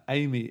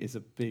Amy is a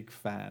big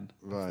fan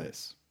Right. of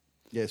this.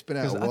 Yeah, it's been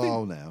out 'Cause a I think-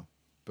 while now.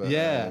 But,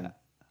 Yeah,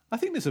 I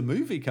think there's a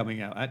movie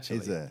coming out actually.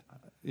 Is there?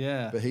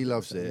 Yeah, But he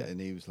loves So, it, yeah. and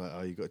he was like,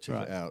 "Oh, you got to check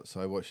Right. it out."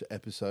 So I watched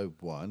episode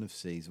 1 of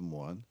season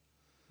 1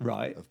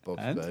 Right. of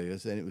Bob's And?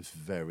 Burgers, and it was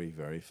very,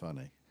 very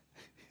funny.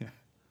 Yeah.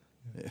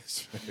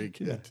 It's very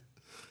good.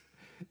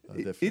 I'll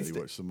It's definitely the-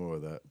 watch some more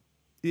of that.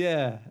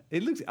 Yeah,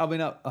 it looks. I mean,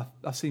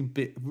 I've seen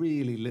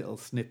really little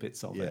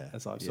snippets of Yeah, it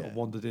as I've sort of yeah.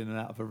 wandered in and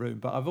out of a room,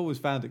 but I've always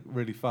found it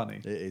really funny.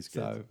 It is good.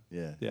 So,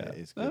 yeah, yeah. it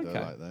is good. Okay.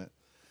 I like that.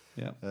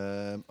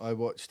 Yeah. I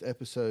watched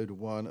episode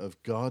 1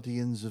 of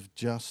Guardians of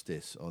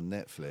Justice on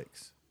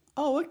Netflix.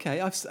 Oh, okay.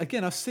 I've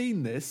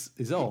seen this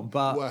is on,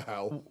 but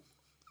Wow.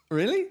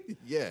 really,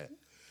 Yeah.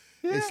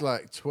 It's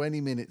like 20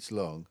 minutes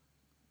long,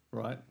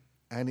 right,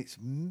 and it's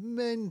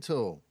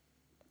mental.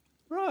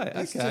 right,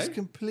 It's okay, just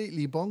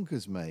completely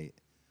bonkers, mate.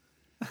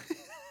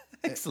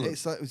 excellent.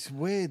 It's like it's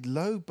weird,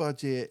 low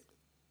budget.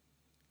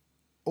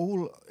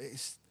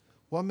 It's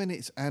 1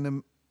 minute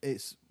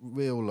it's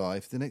real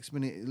life. The next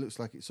minute it looks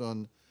like it's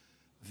on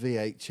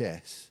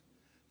VHS.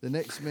 The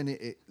next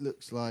minute it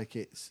looks like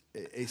it's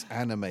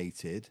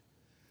animated,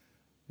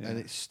 and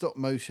it's stop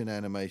motion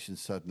animation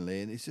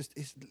suddenly, and it's just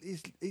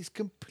it's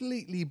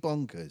completely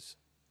bonkers.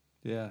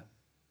 Yeah,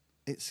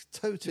 It's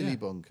totally Yeah.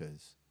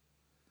 bonkers.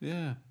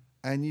 yeah.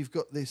 And you've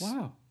got this.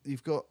 Wow.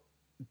 You've got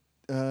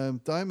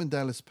Diamond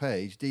Dallas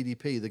Page,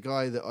 DDP, the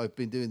guy that I've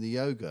been doing the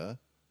yoga.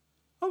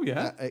 Oh yeah,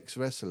 That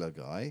ex-wrestler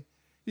guy.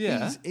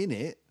 Yeah. He's in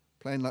it,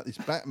 playing like this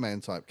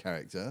Batman type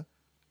character.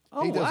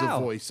 Oh, he does wow.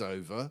 a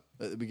voiceover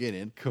at the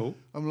beginning. Cool.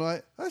 I'm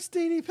like, that's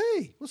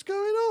DDP. What's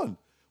going on?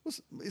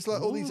 It's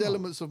like all these Oh.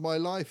 elements of my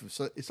life.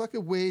 It's like a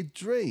weird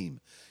dream.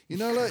 You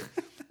know, like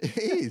it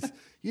is.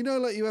 You know,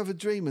 like you have a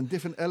dream and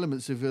different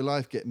elements of your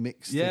life get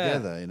mixed Yeah.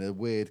 together in a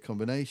weird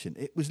combination.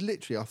 It was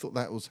literally, I thought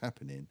that was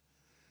happening.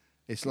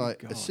 It's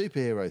like a God.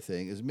 superhero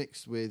thing is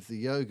mixed with the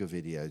yoga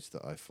videos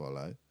that I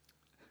follow.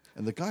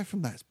 And the guy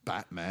from that's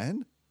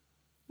Batman.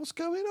 What's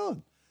going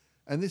on?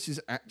 And this is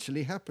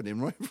actually happening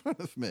right in front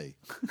of me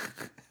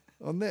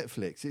on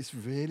Netflix. It's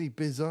really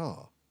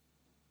bizarre,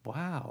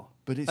 Wow.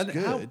 but it's And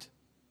how- good.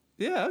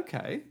 Yeah,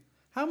 okay.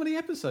 How many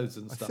episodes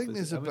and I stuff? think is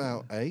there's it? I mean-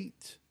 about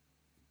 8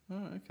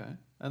 Oh, okay.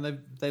 And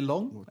they're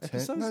long or 10.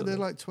 episodes. No, or they're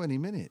like 20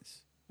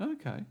 minutes.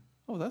 okay.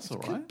 Oh, that's It's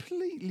all right.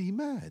 completely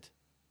mad.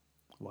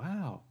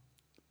 Wow.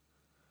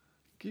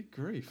 Good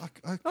grief. I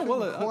couldn't Oh,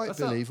 well, quite that's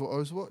not- believe what I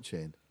was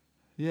watching.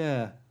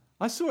 Yeah.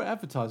 I saw it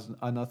advertised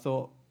and I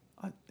thought,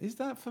 is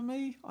that for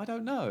me? I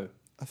don't know.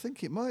 I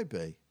think it might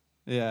be.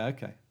 Yeah,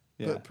 okay.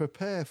 Yeah. But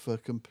prepare for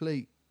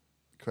complete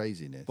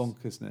craziness.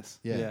 Bonkersness.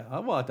 Yeah. Oh,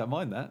 well, I don't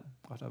mind that.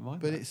 I don't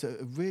mind But that. it's a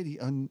really,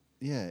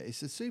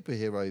 it's a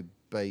superhero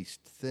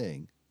based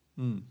thing.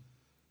 Mm.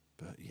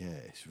 But yeah,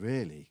 it's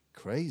really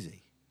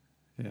crazy.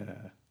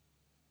 Yeah.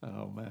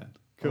 Oh, man.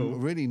 I'm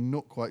really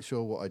not quite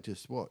sure what I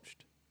just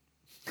watched.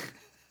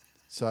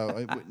 So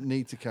I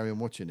need to carry on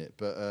watching it.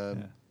 But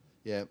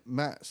yeah,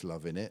 Matt's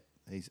loving it.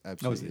 He's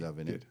absolutely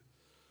loving it. Good.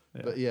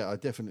 Yeah. But yeah, I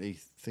definitely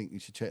think you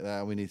should check that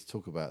out. We need to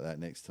talk about that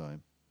next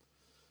time.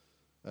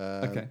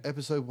 Okay.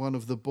 Episode 1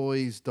 of The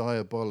Boys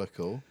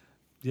Diabolical.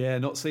 Yeah,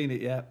 not seen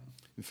it yet.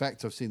 In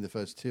fact, I've seen the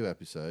first 2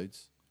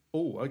 episodes.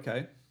 Oh,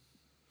 okay.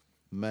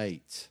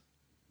 Mate,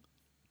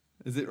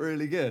 Is it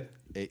really good?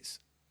 it's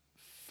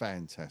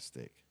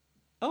fantastic.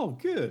 Oh,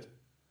 good.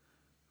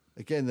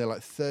 Again, they're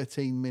like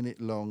 13-minute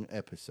long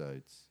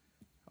episodes,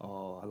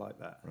 Oh, I like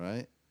that.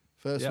 right?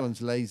 First Yep.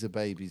 one's Laser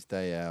Baby's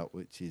Day Out,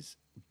 which is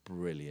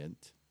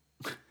brilliant.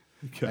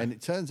 Okay. And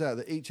it turns out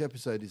that each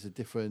episode is a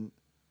different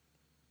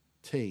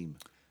team.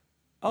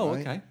 Oh,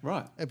 right? okay.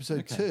 Right. Episode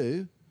Okay.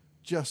 2,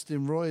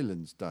 Justin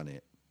Roiland's done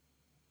it.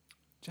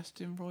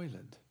 Justin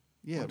Roiland.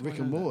 Yeah, Why do Rick I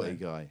and know that Morty name?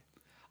 guy.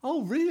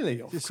 Oh,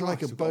 really? Oh, It's Christ,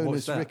 like a I've gotta watch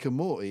bonus that. Rick and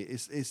Morty.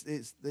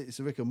 It's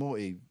a Rick and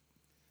Morty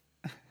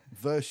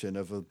version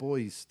of a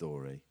boys'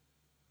 story.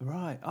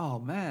 Right. Oh,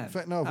 man. In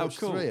fact, no, I've How watched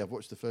cool. 3. I've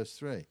watched the first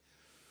 3.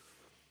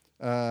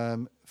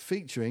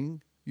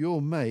 Featuring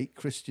your mate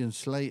Christian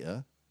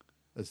Slater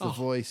as the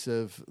voice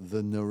of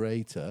the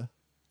narrator,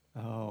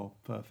 Oh,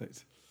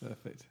 perfect.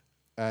 Perfect.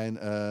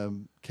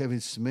 and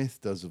Kevin Smith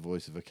does the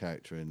voice of a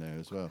character in there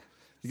as well.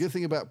 The good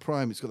thing about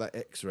Prime, it's got that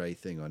X-ray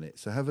thing on it.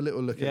 So have a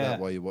little look at Yeah. that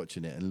while you're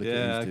watching it and look Yeah,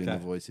 at who's doing okay.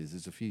 the voices.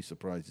 There's a few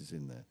surprises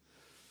in there.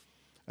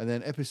 And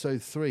then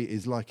episode 3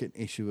 is like an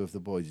issue of The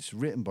Boys. It's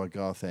written by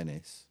Garth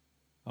Ennis.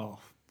 Oh,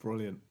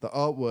 brilliant. The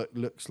artwork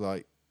looks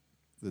like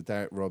the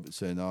Derek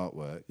Robertson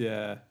artwork.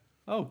 Yeah.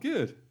 Oh,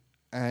 good.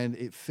 And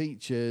it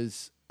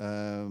features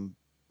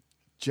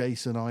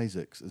Jason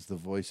Isaacs as the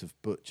voice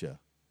of Butcher.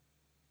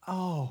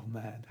 Oh,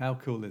 man. How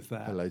cool is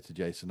that? Hello to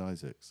Jason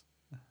Isaacs.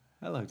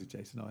 Hello to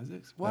Jason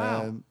Isaacs.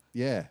 Wow.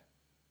 Yeah.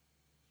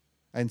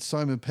 And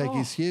Simon Pegg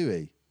is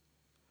Huey.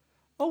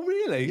 Oh,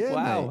 really? Yeah,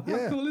 Wow. mate,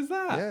 How yeah. cool is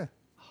that? Yeah.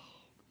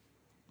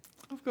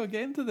 I've got to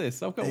get into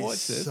this. I've got to watch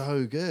It's this.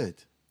 so good.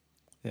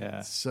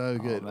 Yeah. So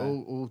Oh, good.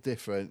 man. All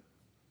different.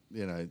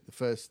 You know, the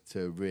first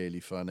 2 are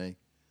really funny.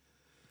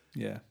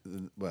 Yeah.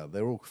 Well,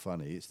 they're all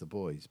funny. It's The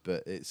Boys,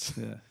 but it's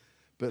Yeah.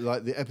 but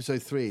like the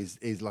episode 3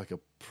 is like a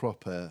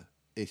proper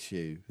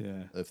issue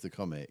Yeah. of the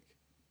comic.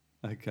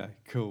 Okay,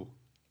 cool.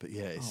 But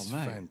yeah, it's Oh,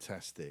 mate.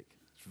 fantastic.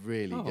 It's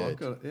really Oh, good. I've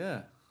got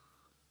yeah.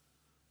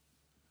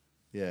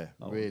 Yeah,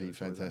 Oh, I'm really gonna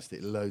enjoy that. fantastic.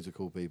 Loads of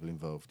cool people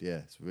involved. Yeah,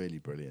 it's really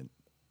brilliant.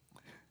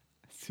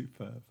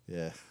 Superb.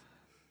 Yeah.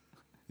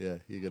 Yeah,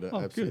 you're going to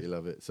Oh, absolutely good.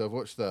 love it. So I've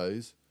watched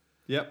those.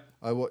 Yep.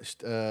 I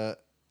watched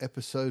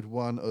episode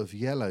 1 of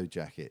Yellow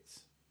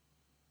Jackets.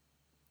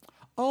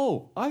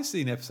 Oh, I've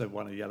seen episode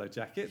 1 of Yellow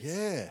Jackets.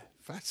 Yeah,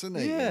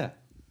 fascinating. Yeah.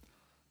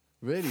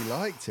 Really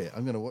liked it.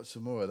 I'm going to watch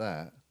some more of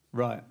that.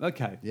 Right.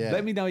 Okay. Yeah.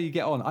 Let me know how you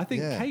get on. I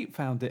think Yeah. Kate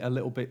found it a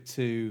little bit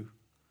too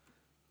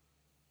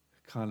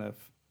kind of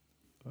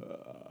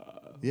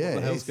Yeah, the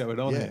it hell's is. going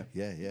on yeah, here?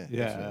 Yeah, yeah,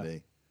 Yeah.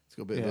 definitely. It's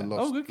got a bit of Yeah. a Oh,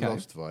 lost, okay.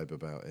 lost vibe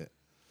about it.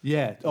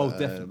 Yeah. Oh, But,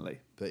 definitely.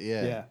 But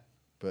yeah, Yeah.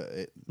 but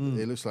it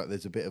looks like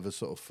there's a bit of a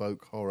sort of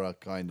folk horror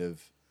kind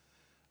of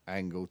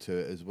angle to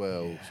it as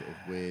well, sort of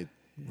weird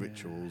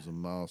rituals and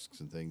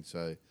masks and things.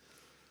 So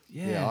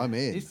yeah, I'm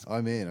in. It's-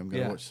 I'm in. I'm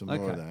going to yeah, watch some more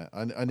of okay. that.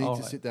 I need All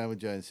to right. sit down with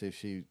Jo and see if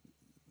she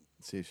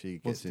Wants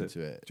gets to into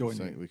it. join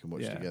Something you. we can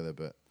watch Yeah. together.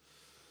 But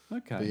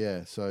Okay.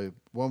 yeah, so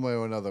one way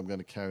or another, I'm going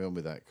to carry on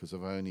with that because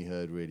I've only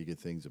heard really good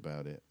things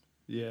about it.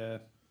 Yeah.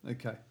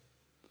 Okay.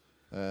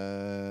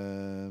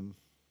 And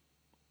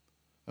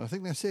I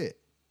think that's it.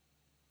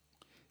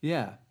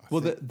 Yeah. I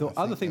Well, think- the I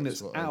other think thing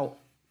that's that's what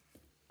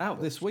out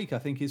this week, I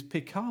think, is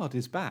Picard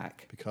is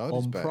back Picard on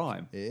is back.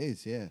 Prime. It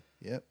is, yeah,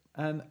 yep.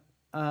 And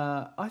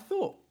I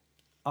thought,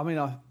 I mean,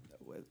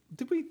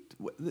 did we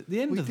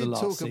the end We of the did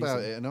last talk season?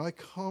 about it, and I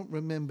can't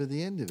remember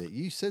the end of it.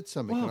 You said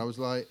something, and Well- I was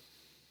like,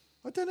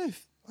 I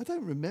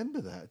don't remember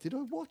that. Did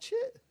I watch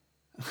it?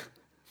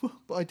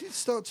 But I did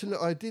start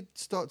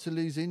to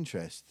lose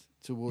interest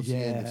towards the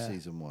end of Yeah.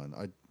 season 1.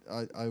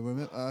 I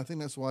remember. I think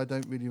that's why I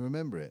don't really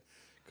remember it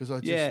because I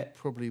just Yeah.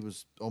 probably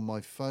was on my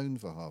phone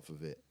for half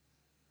of it.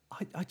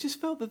 I just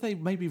felt that they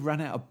maybe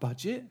ran out of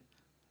budget.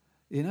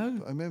 You know,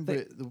 But I remember They-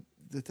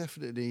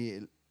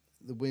 it.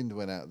 The wind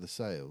went out of the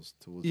sails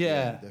towards the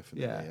Yeah, end,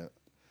 definitely. yeah.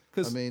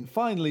 Because I mean,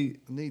 finally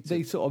need to-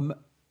 they sort of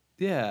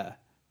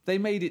they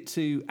made it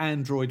to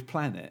Android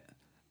Planet.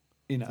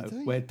 You know, Did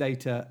they? where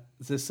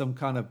there's some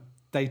kind of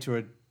data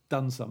had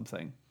done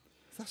something.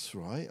 That's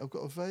right. I've got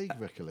a vague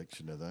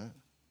recollection of that.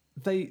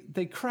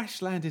 They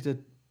crash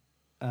landed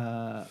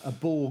a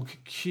Borg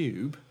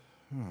cube,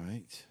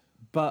 Right.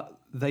 but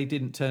they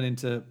didn't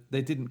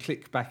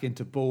click back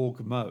into Borg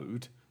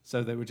mode,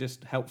 so they were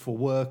just helpful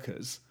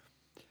workers.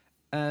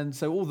 And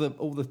so all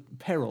the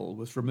peril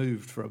was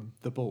removed from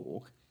the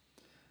Borg,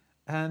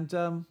 and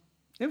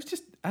it was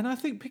just. And I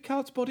think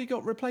Picard's body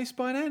got replaced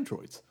by an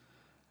android,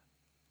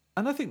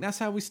 and I think that's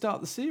how we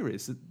start the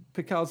series. That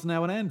Picard's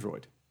now an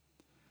android.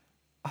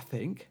 I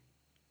think.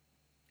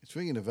 It's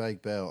ringing a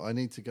vague bell. I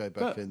need to go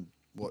back But- and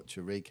watch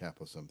a recap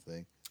or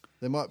something.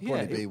 There might Yeah,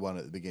 probably be it- one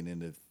at the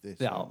beginning of this.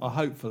 Yeah, one.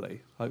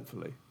 hopefully.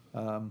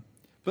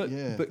 But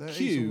Yeah, but that is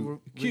Q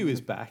all Q ringing is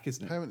a- back,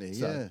 isn't it? Apparently,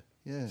 So-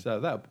 yeah. So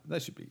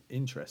that should be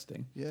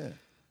interesting. Yeah.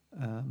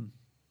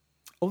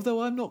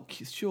 Although I'm not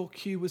sure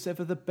Q was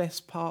ever the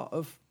best part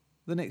of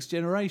the Next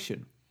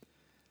Generation.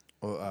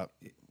 Well,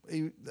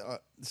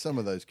 some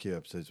of those Q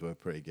episodes were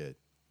pretty good.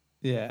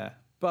 Yeah,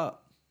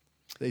 but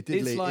It did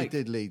It's lead, like- it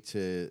did lead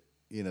to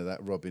that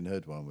Robin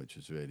Hood one, which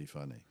was really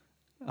funny.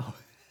 oh,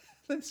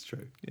 that's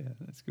true. Yeah,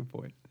 that's a good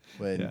point.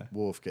 When Yeah.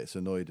 Worf gets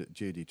annoyed at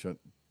Geordie trying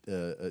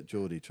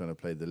to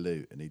play the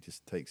lute, and he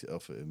just takes it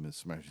off at him and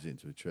smashes it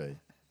into a tree.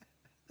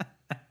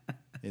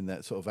 In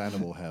that sort of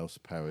Animal House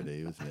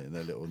parody, wasn't it? In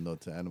that little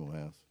nod to Animal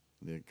House,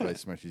 the guy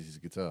smashes his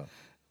guitar,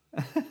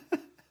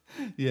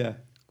 Yeah,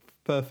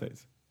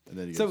 perfect. and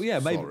then he So goes, yeah,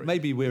 "Sorry,"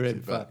 maybe we're gives in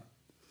it for back.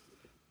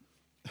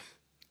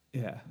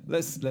 Yeah,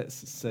 let's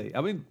see.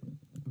 I mean,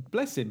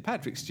 bless him,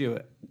 Patrick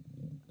Stewart.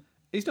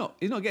 He's not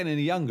getting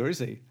any younger, is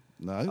he?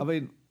 No. I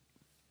mean,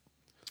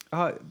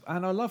 I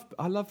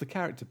love the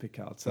character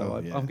Picard, so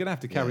I'm going to have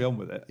to carry on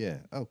with it. Yeah,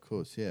 of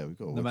course. Yeah, we've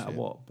got to no watch matter it.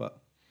 what. But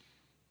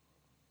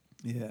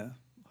yeah,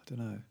 I don't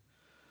know.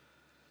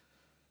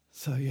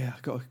 So yeah, I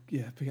got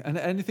and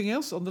anything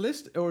else on the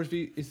list, or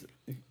you've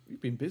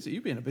been busy?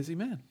 You've been a busy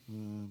man.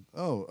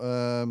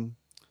 I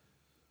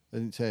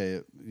didn't tell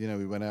you. You know,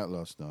 we went out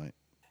last night.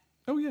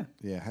 Oh yeah.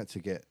 Yeah, had to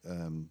get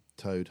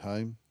towed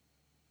home.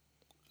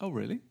 Oh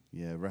really?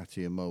 Yeah,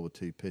 Ratty and Mole were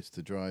too pissed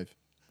to drive.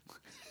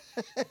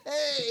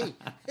 Hey!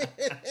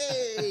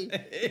 Hey!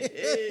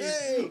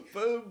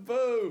 Boom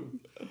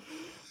boom.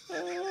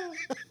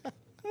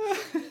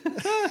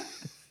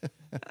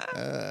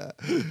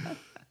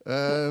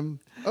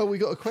 We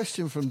got a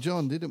question from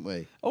John, didn't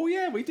we? Oh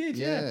yeah, we did.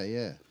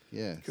 Yeah.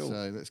 Cool.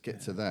 So let's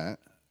get to that.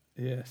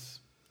 Yes.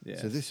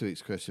 So this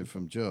week's question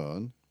from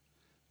John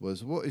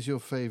was, what is your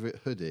favourite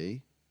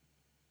hoodie?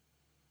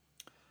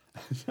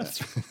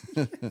 That's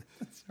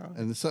right.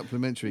 And the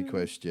supplementary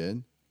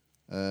question,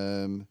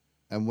 and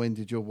when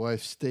did your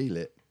wife steal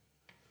it?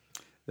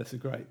 It's a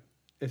great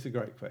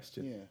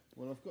question. Yeah.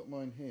 Well, I've got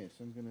mine here,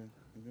 so I'm gonna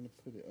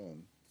put it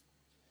on.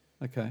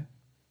 Okay.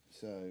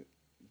 So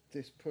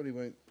this probably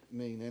won't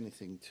mean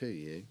anything to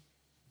you.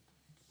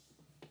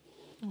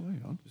 Oh,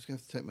 hang on. Just gonna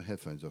have to take my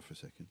headphones off for a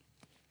second.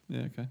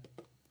 Yeah, okay.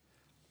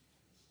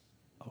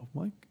 Oh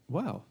my!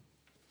 Wow.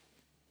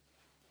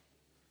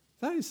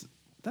 That's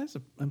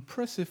an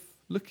impressive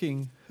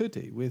looking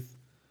hoodie with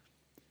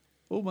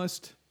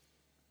almost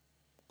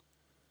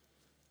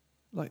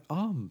like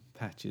arm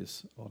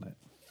patches on it.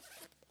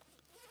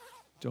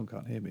 John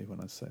can't hear me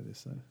when I say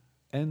this though.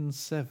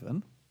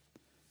 N7.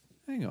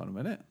 Hang on a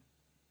minute.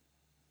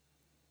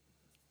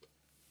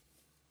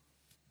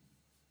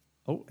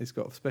 Oh, it's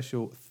got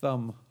special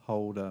thumb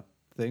holder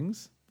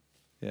things.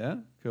 Yeah,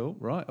 cool.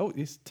 Right. Oh,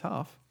 it's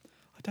tough.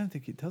 I don't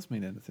think it does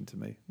mean anything to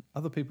me.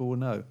 Other people will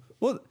know.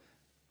 What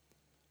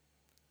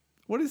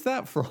is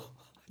that from?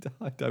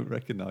 I don't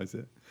recognise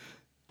it.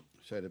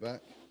 Show the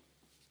back.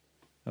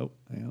 Oh,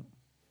 hang on.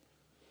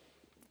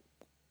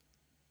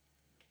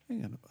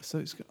 Hang on. So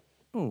it's got...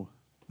 Oh,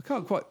 I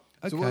can't quite...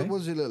 Okay. So what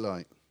does it look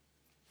like?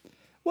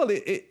 Well,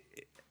 it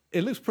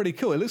looks pretty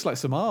cool. It looks like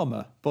some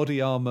armour, body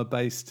armour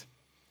based.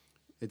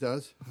 It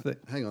does.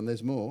 Hang on,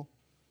 there's more.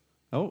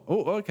 Oh,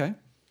 okay.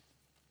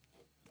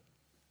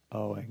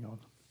 Oh, hang on.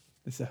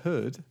 It's a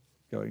hood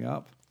going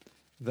up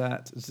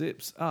that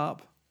zips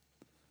up.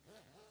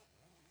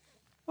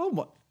 Oh,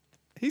 my.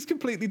 He's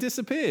completely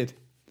disappeared.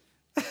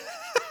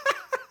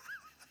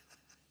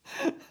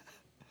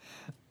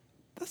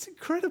 That's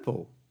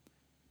incredible.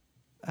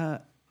 I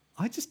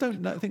just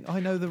don't think I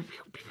know the...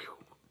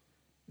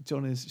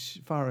 John is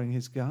firing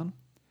his gun.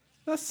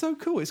 That's so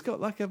cool. It's got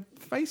like a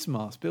face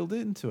mask built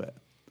into it.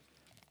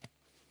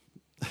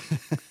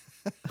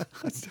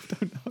 I still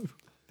don't know.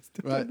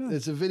 Right,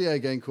 there's a video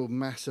game called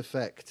Mass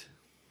Effect.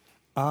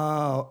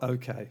 Oh,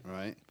 okay.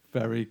 Right.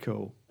 Very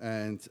cool.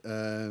 And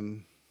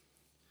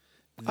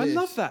I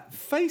love that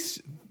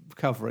face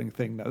covering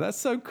thing though. That's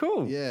so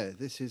cool. Yeah,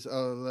 this is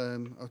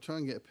I'll try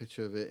and get a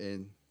picture of it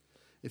in.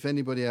 If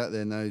anybody out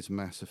there knows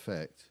Mass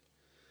Effect,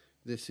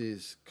 this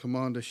is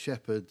Commander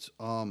Shepard's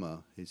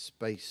armor, his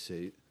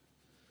spacesuit.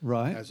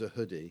 Right. As a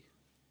hoodie.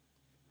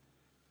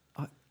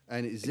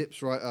 And it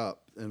zips right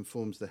up and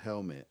forms the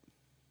helmet.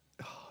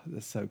 Oh,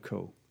 that's so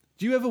cool.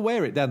 Do you ever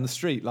wear it down the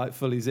street, like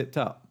fully zipped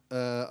up?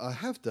 I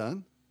have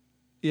done.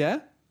 Yeah?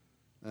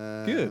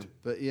 Good.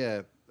 But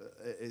yeah,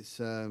 it's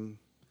I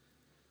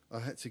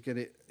had to get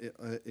it.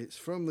 It's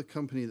from the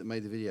company that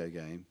made the video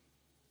game.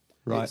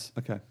 Right.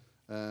 Okay.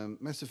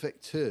 Mass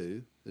Effect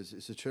 2,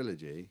 it's a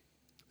trilogy.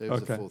 There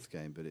was a fourth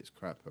game, but it's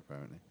crap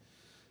apparently.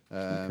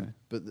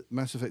 But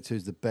Mass Effect 2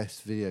 is the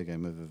best video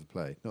game I've ever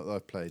played. Not that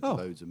I've played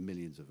loads of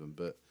millions of them,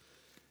 but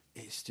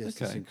it's just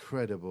this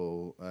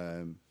incredible,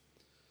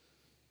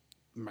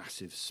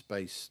 massive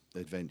space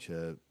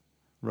adventure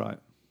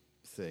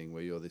thing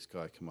where you're this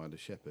guy, Commander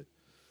Shepard.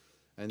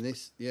 And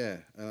this,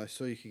 and I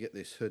saw you could get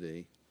this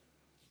hoodie,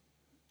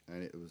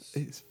 and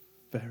it's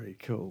very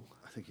cool.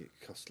 I think it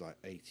cost like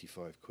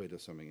 85 quid or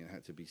something. It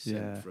had to be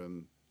sent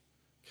from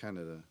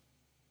Canada.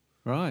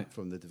 Right.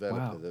 From the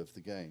developer of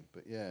the game.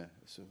 But yeah,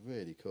 it's a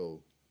really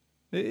cool.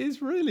 It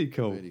is really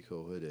cool. Really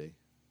cool hoodie.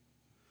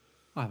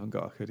 I haven't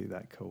got a hoodie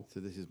that cool. So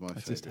this is my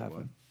favourite just haven't.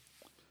 one.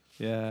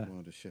 Yeah.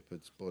 Commander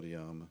Shepard's body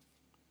armour.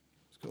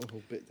 It's got a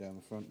whole bit down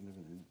the front and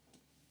everything.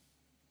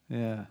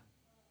 Yeah.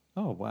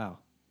 Oh, wow.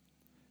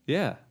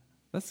 Yeah.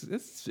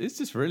 It's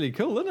just really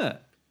cool, isn't it?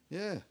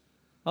 Yeah.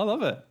 I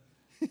love it.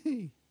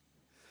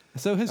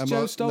 So has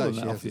Joe stolen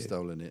that off you? No, she hasn't you?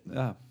 stolen it.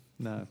 No.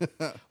 No.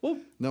 Well,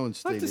 no one's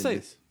stealing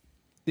this.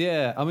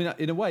 Yeah, I mean,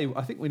 in a way,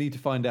 I think we need to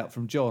find out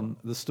from John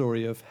the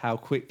story of how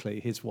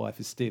quickly his wife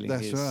is stealing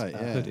his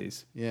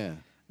hoodies. Yeah.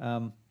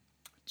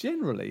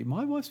 Generally,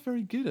 my wife's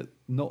very good at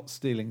not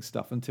stealing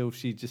stuff until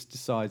she just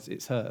decides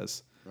it's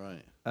hers.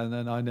 Right. And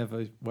then I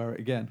never wear it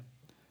again.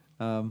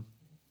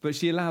 But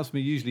she allows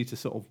me usually to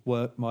sort of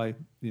work my,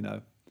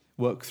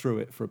 work through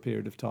it for a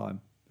period of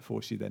time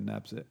before she then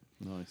nabs it.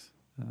 Nice.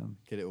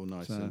 Get it all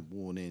nice so- and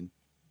worn in.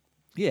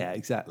 Yeah,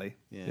 exactly.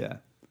 Yeah. Yeah.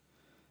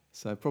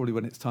 So probably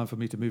when it's time for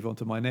me to move on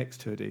to my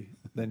next hoodie,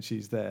 then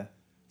she's there.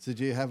 So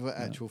do you have an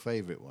actual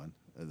favourite one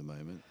at the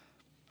moment?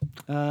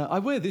 I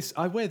wear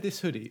this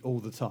hoodie all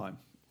the time.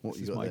 What This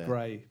you is got my there?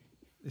 grey.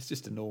 It's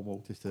just a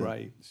normal Just a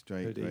grey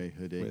straight grey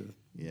hoodie. with-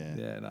 Yeah.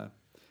 yeah, no.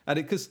 And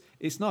because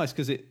it's nice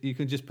because you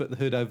can just put the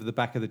hood over the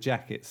back of the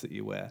jackets that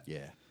you wear.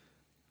 Yeah.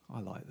 I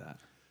like that.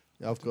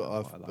 I've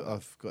got quite like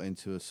I've got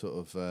into a sort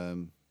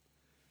of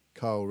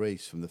Carl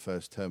Reese from the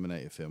first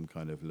Terminator film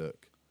kind of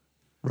look.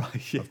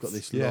 Right. Yes. I've got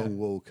this yeah. long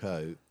wool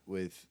coat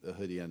with a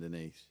hoodie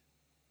underneath.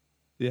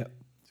 Yeah.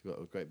 It's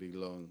got a great big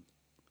long,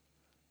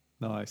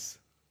 Nice.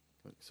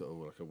 like, sort of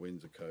like a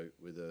Windsor coat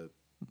with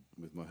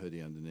my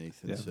hoodie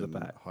underneath and Yeah, the some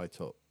back. high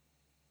top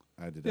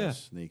Adidas Yeah.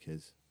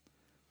 sneakers.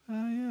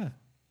 Oh yeah.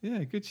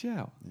 Yeah. Good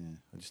shout. Yeah,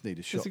 I just need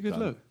a shotgun. It's a good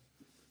look.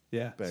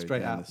 Yeah. Buried Straight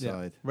down out. the Yeah.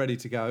 side. Ready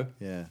to go.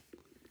 Yeah,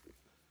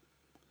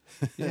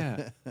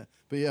 Yeah.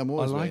 but yeah, I'm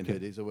always like wearing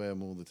it. hoodies. I wear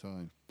them all the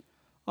time.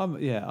 I'm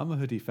a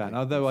hoodie fan. Big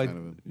Although I, fan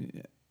of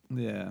 'em.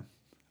 yeah,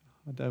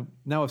 I don't.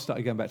 Now I've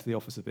started going back to the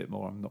office a bit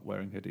more. I'm not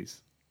wearing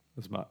hoodies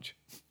as much.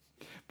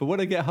 But when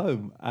I get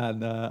home,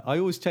 and I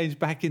always change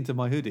back into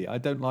my hoodie. I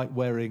don't like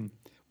wearing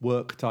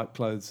work type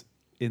clothes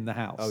in the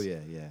house. Oh yeah,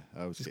 yeah.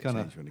 I was Just get kind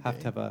changed when I of have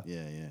get to have in.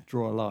 a yeah,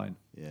 draw a line.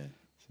 yeah.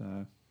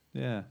 So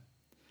yeah.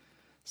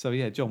 So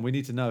yeah, John, we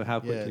need to know how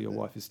quickly Yeah, your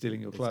wife is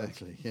stealing your clothes.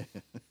 Exactly.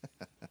 Yeah.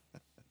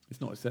 It's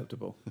not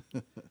acceptable.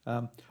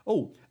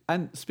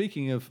 And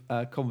speaking of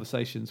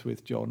conversations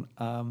with John,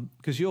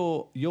 because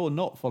you're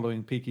not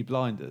following Peaky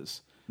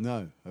Blinders,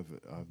 No,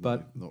 I've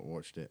But- not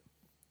watched it.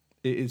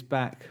 it is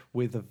back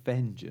with a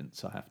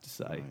vengeance. I have to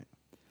say, Right.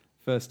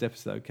 first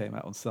episode came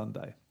out on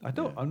Sunday.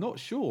 Yeah. I'm not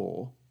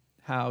sure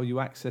how you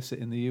access it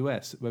in the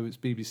US, whether it's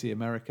BBC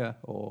America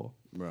or.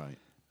 Right.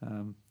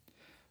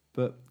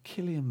 But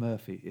Cillian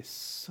Murphy is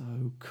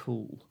so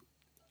cool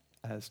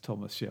as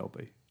Thomas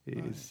Shelby. He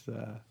is.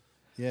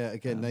 Yeah.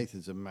 Again,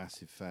 Nathan's a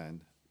massive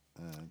fan,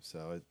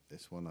 so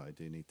it's one that I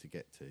do need to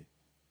get to.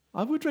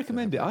 I would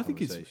recommend it. have that I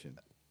think it's. conversation.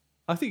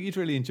 I think you'd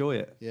really enjoy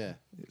it. Yeah.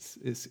 It's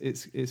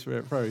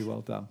very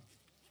well done.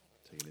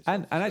 Taking it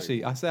And straight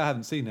actually, I away. say I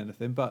haven't seen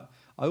anything, but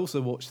I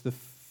also watched the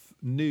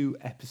new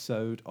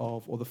episode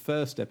or the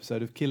first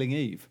episode of Killing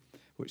Eve,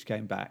 which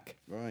came back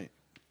Right.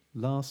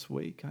 last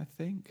week, I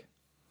think.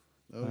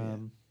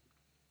 Oh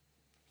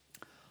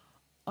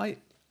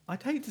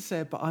I'd hate to say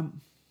it, but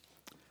I'm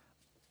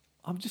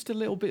just a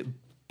little bit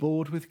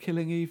bored with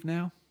Killing Eve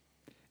now.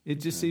 It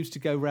just seems to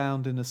go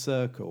round in a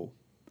circle.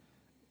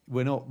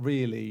 We're not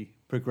really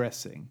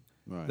progressing.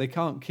 Right. They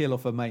can't kill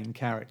off a main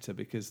character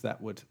because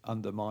that would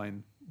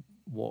undermine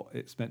what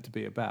it's meant to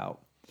be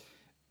about.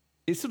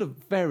 It's sort of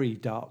very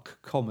dark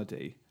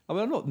comedy. I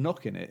mean, I'm not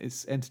knocking it.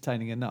 It's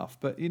entertaining enough.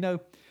 But, we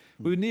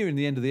were nearing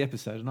the end of the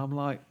episode and I'm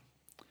like,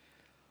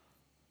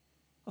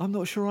 I'm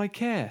not sure I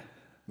care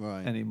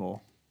Right.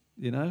 anymore,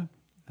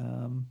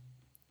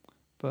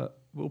 But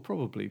we'll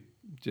probably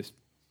just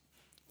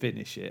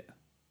finish it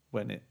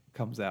when it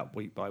comes out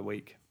week by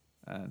week.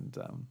 And,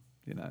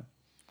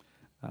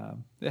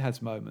 it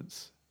has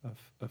moments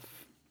of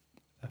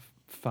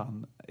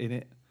fun in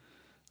it.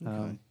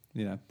 Okay.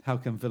 How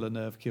can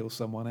Villeneuve kill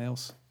someone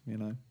else?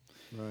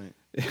 Right.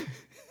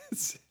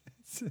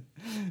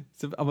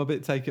 I'm a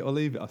bit take it or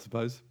leave it, I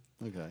suppose.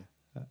 Okay.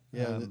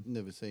 Yeah, I've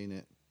never seen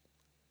it.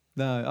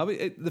 No, I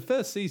mean the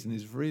first season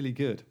is really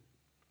good,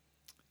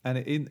 and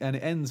it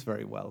ends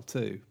very well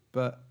too.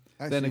 But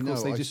Actually, then of course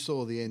no, they I just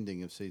saw the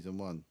ending of season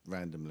 1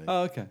 randomly.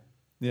 oh okay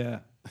yeah,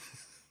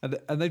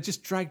 and they've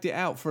just dragged it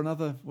out for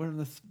another. We're in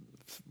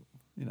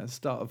the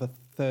start of a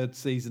third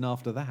season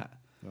after that.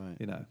 Right.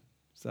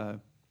 So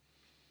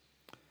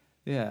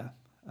yeah,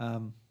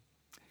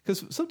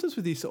 because sometimes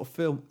with these sort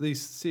of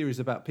these series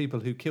about people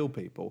who kill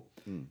people,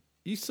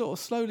 you sort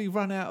of slowly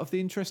run out of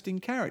the interesting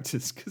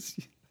characters because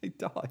they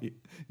die.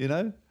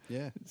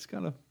 Yeah. It's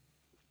kind of,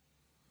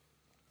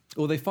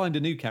 or they find a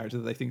new character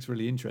that they think's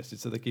really interesting,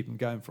 so they keep them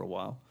going for a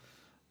while,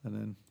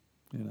 and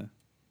then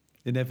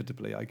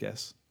inevitably, I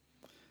guess,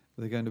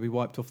 they're going to be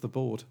wiped off the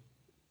board.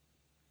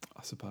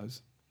 I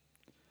suppose.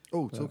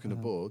 Oh, talking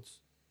of boards.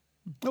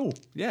 Oh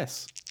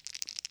yes.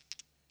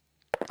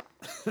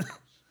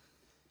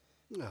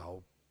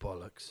 Oh,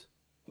 bollocks.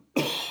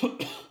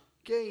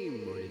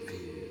 Game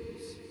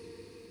reviews.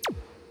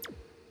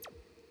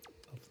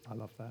 I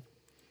love that.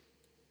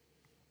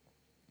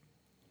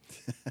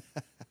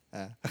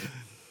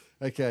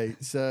 Okay,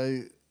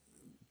 so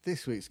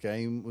this week's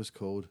game was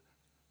called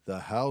The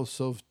House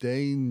of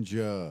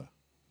Danger.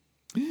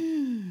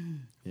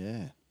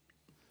 Yeah.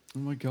 Oh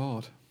my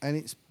god. And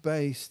it's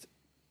based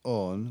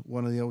on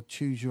one of the old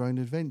Choose Your Own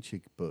Adventure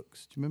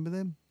books. Do you remember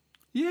them?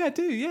 Yeah, I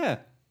do. Yeah,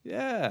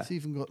 yeah. It's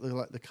even got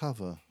the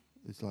cover.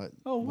 It's like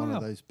Oh, one wow.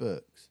 of those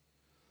books.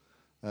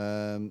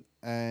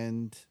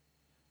 And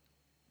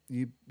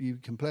you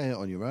can play it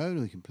on your own,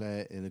 or you can play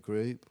it in a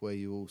group where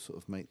you all sort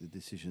of make the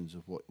decisions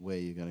of where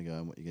you're going to go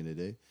and what you're going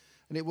to do.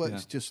 And it works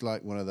Yeah. just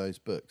like one of those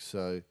books.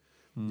 So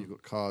You've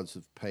got cards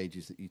of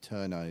pages that you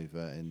turn over,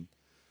 and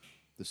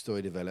the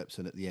story develops.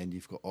 And at the end,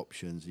 you've got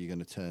options. You're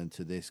going to turn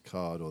to this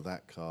card or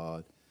that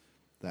card,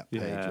 that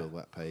page Yeah. or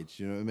that page.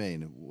 Do you know what I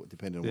mean?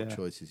 Depending on what Yeah.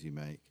 choices you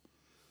make.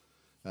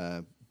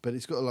 But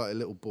it's got like a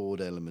little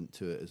board element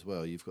to it as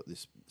well. You've got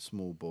this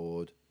small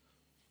board.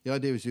 The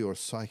idea is you're a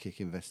psychic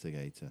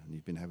investigator, and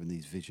you've been having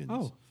these visions.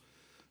 Oh,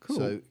 cool.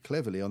 So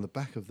cleverly, on the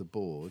back of the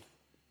board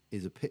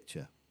is a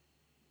picture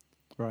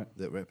Right.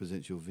 that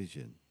represents your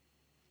vision.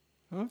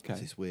 Okay.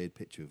 It's this weird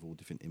picture of all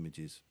different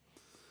images,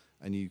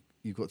 and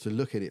you've got to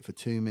look at it for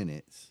 2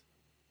 minutes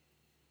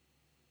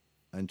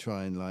and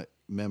try and like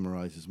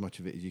memorize as much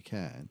of it as you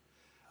can,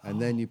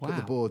 and then you put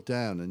the wow. board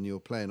down and you're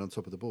playing on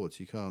top of the board, so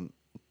you can't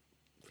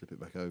flip it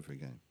back over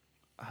again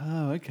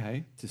Oh,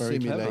 okay. to Very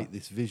simulate clever.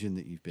 this vision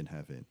that you've been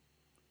having,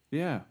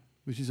 Yeah.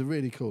 which is a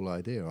really cool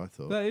idea, I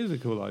thought. That is a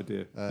cool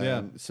idea.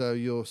 Yeah. So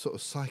your sort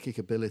of psychic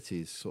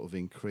abilities sort of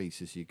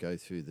increase as you go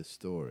through the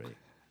story.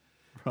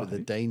 But the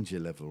Right. danger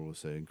level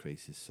also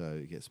increases, so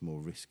it gets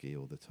more risky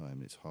all the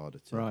time. It's harder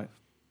to Right.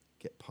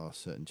 get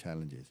past certain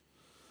challenges.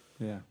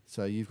 Yeah.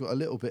 So you've got a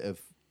little bit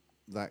of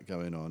that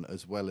going on,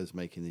 as well as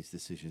making these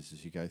decisions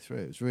as you go through.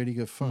 It was really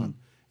good fun.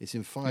 It's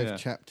in 5 Yeah.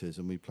 chapters,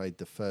 and we played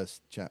the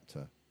first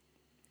chapter.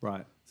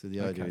 Right. So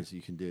the idea Okay. is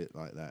you can do it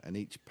like that, and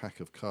each pack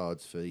of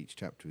cards for each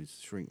chapter is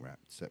shrink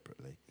wrapped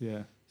separately,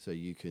 Yeah. so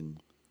you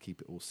can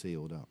keep it all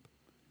sealed up,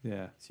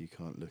 Yeah. so you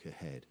can't look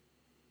ahead.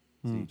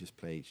 So you just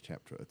play each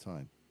chapter at a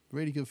time.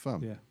 Really good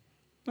fun. Yeah.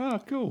 Oh,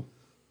 cool.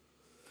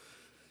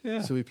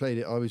 Yeah. So we played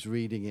it. I was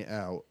reading it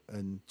out,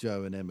 and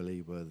Joe and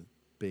Emily were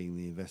being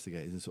the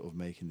investigators and sort of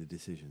making the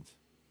decisions.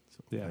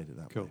 Sort of Yeah, played it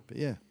that cool. way. But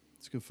yeah,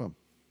 it's good fun.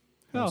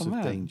 Oh, House of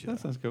man. Danger That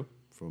sounds cool.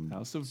 from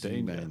House of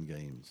Z-Man Danger.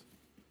 Games.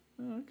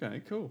 Oh,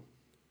 okay, cool.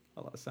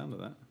 I like the sound of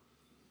that.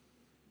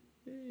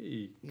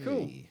 Hey,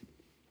 cool. Yay.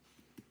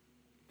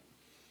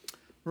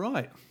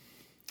 Right.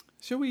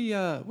 Shall we?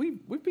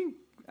 We've been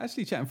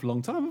actually chatting for a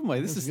long time, haven't we?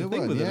 This That's is a the good thing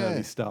one, with an yeah.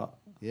 early start.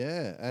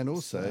 Yeah, and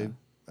also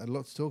had a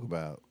lot to talk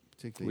about,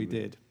 particularly We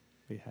did.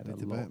 We had a with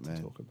the lot Batman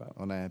to talk about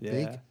on our Yeah.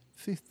 big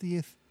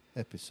 50th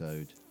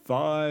episode.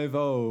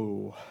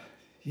 5-0.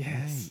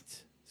 Yes.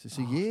 Mate, so it's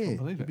a Oh, I year. can't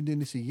believe We've it. been doing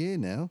this a year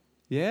now.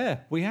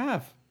 Yeah, we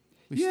have.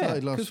 We Yeah,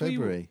 started last 'cause we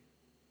were- February.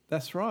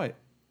 That's right.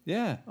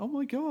 Yeah. Oh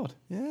my God.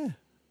 Yeah,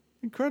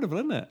 Incredible,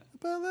 isn't it?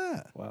 how about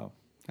that? Wow.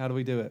 How do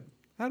we do it?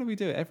 How do we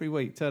do it every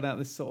week? Turn out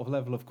this sort of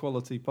level of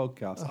quality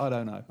podcast. I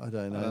don't know. I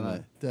don't know,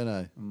 mate. Don't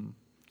know.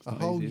 It's A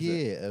not whole easy, is it?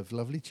 year of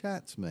lovely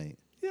chats, mate.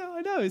 Yeah,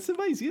 I know. It's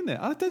amazing, isn't it?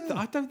 I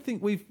don't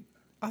think we've.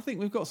 I think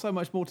we've got so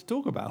much more to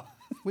talk about.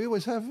 We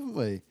always have, haven't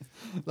we?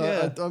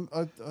 Yeah.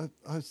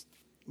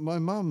 My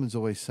mum was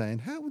always saying,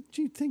 "How would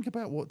you think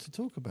about what to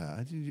talk about?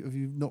 Have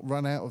you not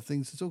run out of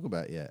things to talk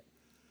about yet?"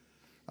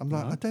 I'm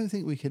like, No. I don't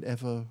think we could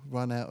ever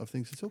run out of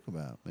things to talk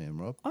about, me and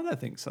Rob. I don't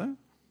think so.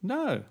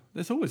 No,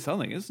 there's always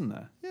something, isn't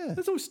there? Yeah.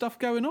 There's always stuff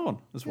going on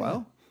as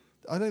well.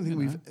 I don't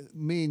think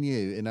me and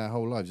you in our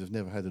whole lives have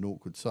never had an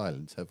awkward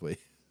silence, have we?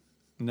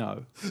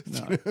 No,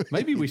 no.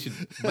 Maybe we should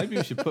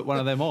put one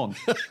of them on.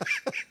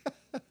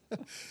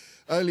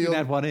 Only You can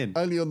on, add one in.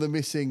 only on the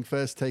missing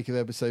first take of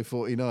episode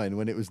 49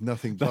 when it was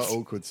nothing but That's-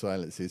 awkward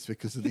silences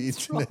because of the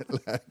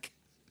internet lag.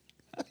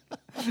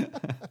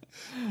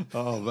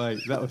 Oh mate,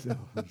 that was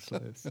it's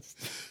just-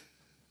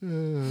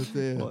 Oh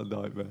dear. what a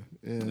nightmare.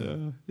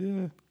 Yeah.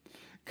 Yeah.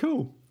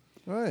 Cool.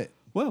 Right.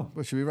 Well,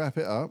 Well, should we wrap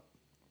it up?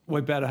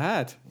 we better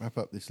had Wrap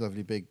up this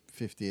lovely big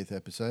 50th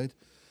episode.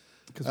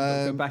 because we've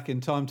got to go back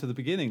in time to the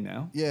beginning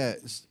now. Yeah,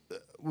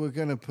 we're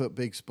going to put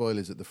big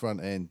spoilers at the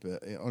front end,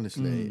 but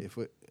honestly,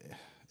 Hmm.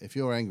 if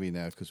you're angry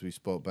now because we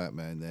spoiled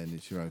Batman, then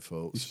it's your own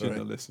fault. You Sorry. shouldn't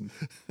have listened.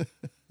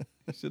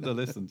 You shouldn't have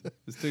listened.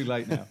 It's too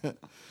late now.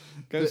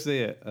 Go see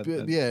it.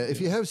 But yeah,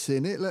 if you have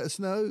seen it, let us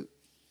know.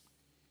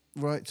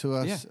 Write to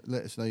us. Yeah.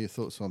 Let us know your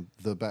thoughts on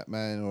the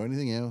Batman or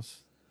anything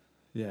else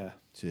Yeah.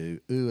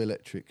 to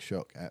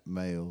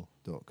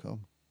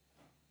ooelectricshock@mail.com.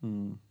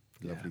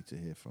 Lovely to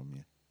hear from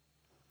you.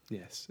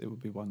 Yes, it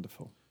would be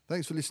wonderful.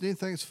 Thanks for listening.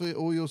 Thanks for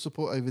all your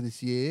support over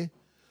this year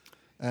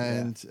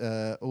and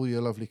all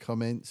your lovely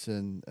comments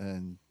and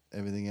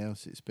everything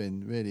else. It's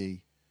been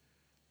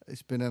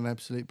an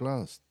absolute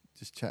blast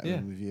just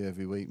chatting with you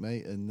every week,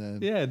 mate.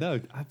 And Yeah, no,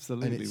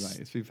 absolutely, and mate.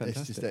 It's been fantastic.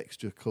 It's just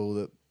extra cool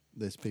that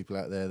there's people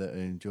out there that are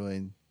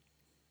enjoying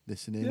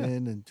listening Yeah.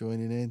 in and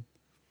joining in.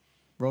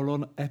 Roll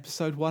on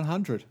episode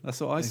 100. That's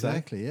what I say.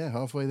 Exactly, yeah,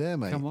 halfway there,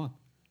 mate. Come on.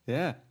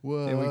 Yeah.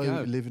 Whoa, Here we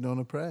go. living on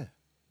a prayer.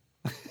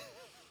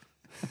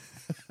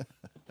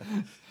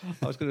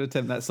 I was going to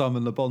attempt that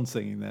Simon Le Bon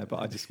singing there, but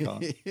I just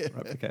can't Yeah.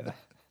 replicate that.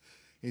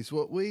 It's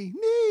what we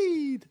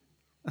need.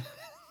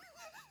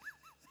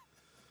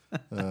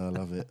 Oh, I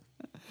love it.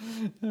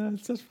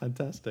 It's just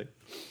fantastic.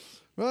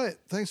 Right,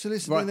 thanks for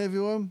listening, Right.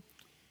 everyone.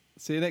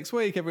 See you next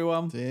week,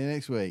 everyone. See you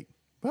next week.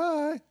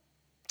 Bye.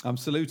 I'm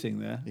saluting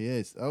there.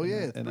 Yes. Oh,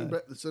 yeah. in Bring a-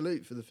 back the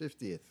salute for the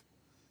 50th.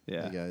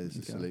 Yeah. There you go. There's a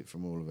Okay. salute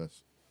from all of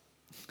us.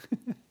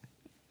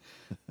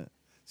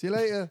 See you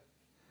later.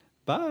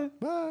 Bye.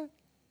 Bye.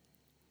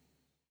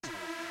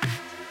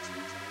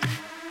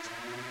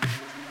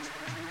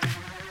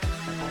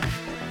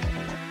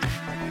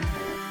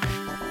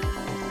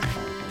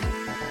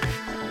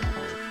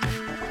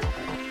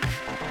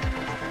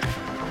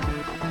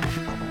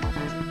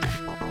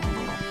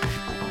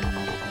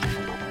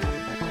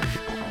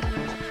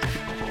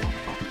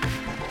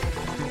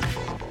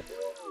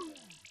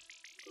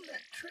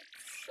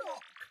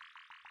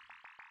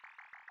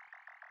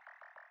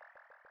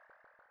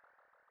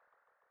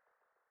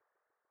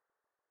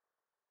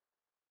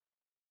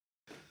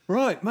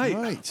 Right, mate.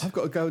 Right. I've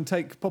got to go and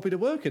take Poppy to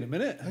work in a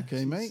minute.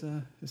 Okay, mate.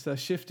 It's their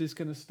shift is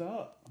going to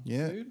start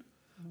soon.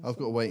 I've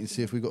got to wait and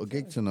see if we've got a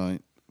gig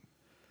tonight.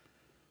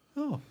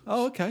 Oh,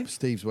 okay.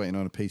 Steve's waiting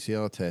on a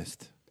PCR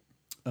test.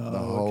 The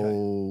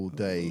whole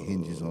day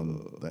hinges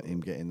on him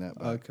getting that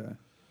back. Okay.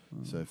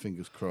 So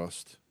fingers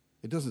crossed.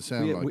 It doesn't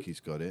sound like he's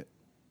got it.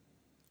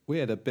 We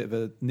had a bit of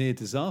a near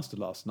disaster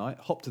last night.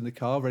 Hopped in the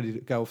car, ready to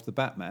go off the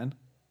Batman.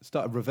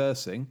 Started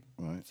reversing.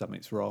 Right.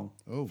 Something's wrong.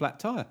 Oh. Flat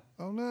tyre.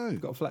 Oh, no.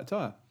 Got a flat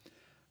tyre.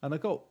 And I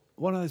got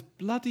one of those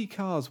bloody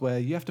cars where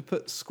you have to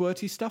put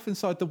squirty stuff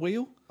inside the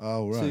wheel.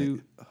 Oh, right. Fucking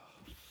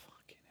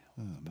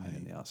hell. Pain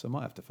in the arse. I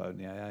might have to phone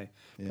the AA.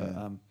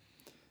 Yeah.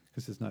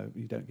 Because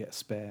you don't get a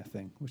spare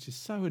thing, which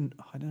is I don't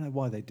know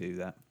why they do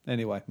that.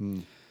 Anyway,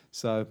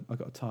 so I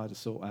got a tyre to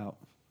sort out.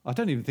 I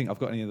don't even think I've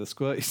got any of the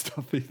squirty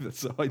stuff either,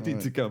 so I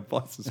need to go and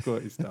buy some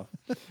squirty stuff.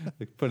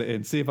 Put it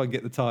in, see if I can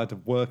get the tyre to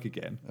work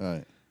again.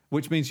 Right.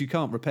 Which means you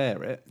can't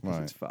repair it because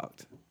Right. it's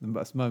fucked.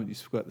 That's the moment you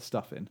squirt the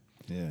stuff in.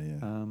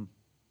 Yeah.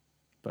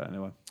 But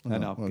anyway, Oh,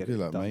 and I'll well, get good it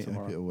luck, done mate.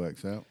 tomorrow. Hope it all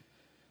works out.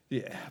 Yeah,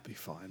 it'll be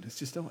fine. It's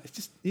just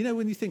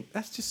when you think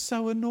that's just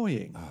so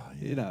annoying. Oh,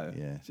 yeah,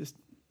 Yeah. Just.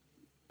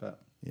 But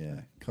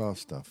Yeah. Car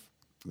stuff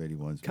really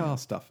winds me car up.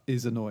 stuff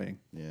is annoying.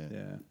 Yeah.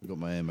 Yeah. I've got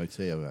my MOT,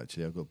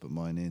 actually. I've got to put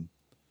mine in.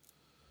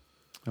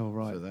 Oh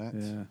right. So that.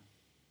 Yeah.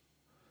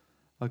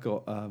 I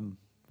got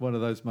one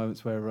of those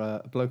moments where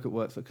a bloke at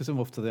work, because I'm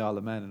off to the Isle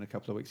of Man in a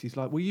couple of weeks. He's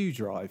like, "Will you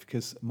drive?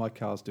 Because my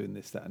car's doing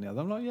this, that, and the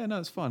other." I'm like, "Yeah, no,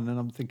 it's fine." And then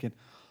I'm thinking,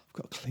 I've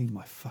got to clean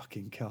my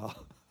fucking car.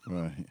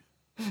 Right.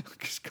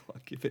 Just got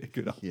to give it a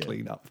good Yeah.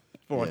 clean up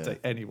before I Yeah. take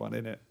anyone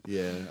in it.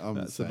 Yeah, I'm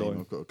That's the same. annoying.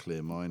 I've got to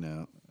clear mine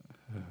out.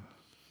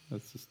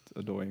 That's just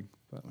annoying.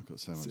 But I've got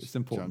so much it's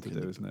important junk to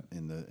do, in isn't it?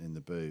 in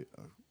the boot.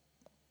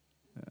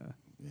 Yeah.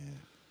 Yeah.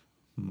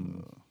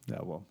 Yeah.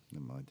 Well.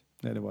 Never mind.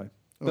 Anyway,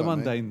 All the right,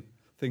 mate. mundane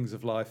things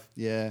of life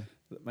Yeah,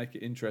 that make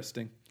it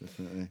interesting.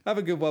 definitely. Have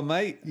a good one,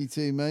 mate. You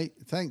too, mate.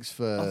 Thanks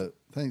for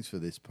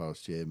this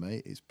past year,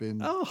 mate. It's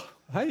been Oh,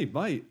 hey,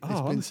 mate.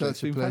 it's been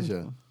such a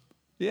pleasure.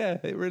 Yeah,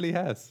 it really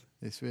has.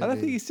 It's And I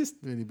think it's just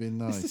really been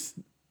nice.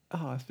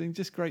 it's been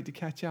just great to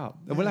catch up.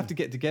 And we'll have to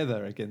get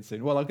together again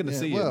soon. Well, I'm going to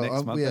see you well,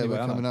 next month yeah, anyway. we're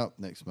aren't I? coming up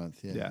next month.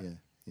 Yeah.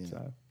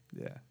 So,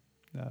 yeah,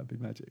 that'd be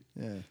magic.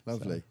 Yeah,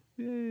 lovely.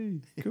 Yay,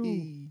 cool.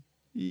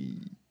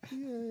 Yay.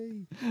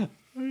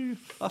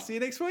 I'll see you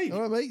next week.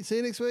 All right, mate. See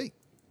you next week.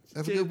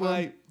 Have Cheers, a good one.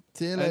 mate.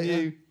 See you And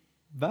later. you.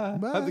 Bye.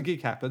 Bye. Hope the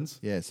gig happens.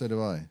 Yeah, so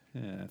do I.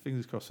 Yeah,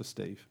 fingers crossed for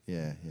Steve.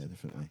 Yeah,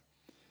 definitely.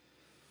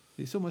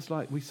 It's almost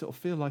like we sort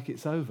of feel like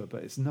it's over,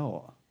 but it's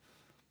not.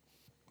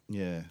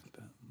 Yeah.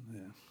 Yeah.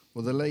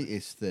 Well, the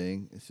latest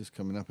thing, it's just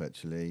coming up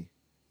actually.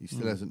 He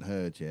still hasn't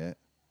heard yet.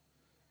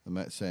 And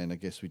Matt's saying, I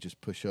guess we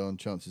just push on.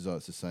 Chances are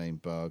it's the same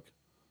bug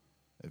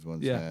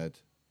everyone's had.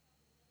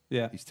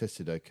 Yeah. He's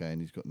tested okay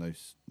and he's got no,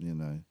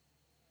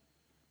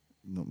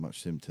 not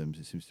much symptoms.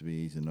 It seems to be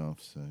easing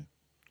off. So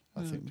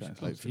I think we Okay, should,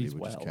 as long as hopefully he's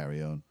we'll just well.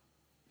 carry on.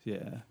 Yeah.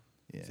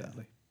 Yeah.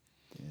 Exactly.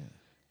 Yeah.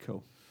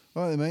 Cool.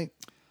 All right, then, mate.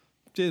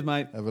 Cheers,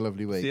 mate. Have a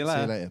lovely week. See you later.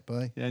 See you later.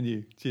 Bye. Yeah, and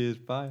you. Cheers.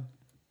 Bye.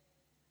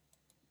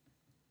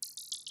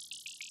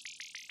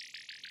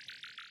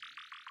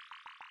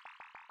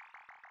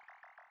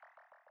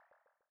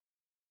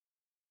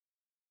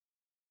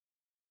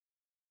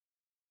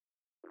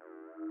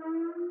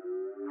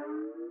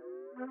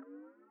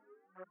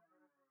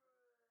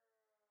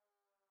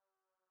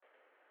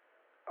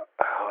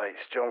 Hi,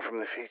 it's John from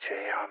the future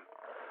here.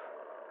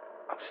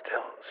 I'm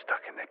still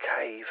stuck in the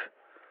cave.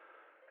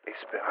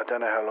 I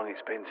don't know how long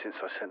it's been since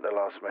I sent the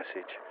last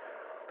message,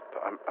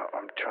 but I'm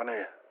trying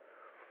to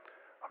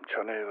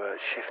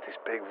shift this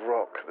big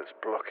rock that's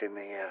blocking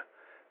the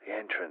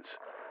entrance.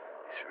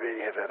 It's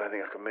really heavy. I don't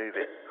think I can move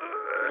it.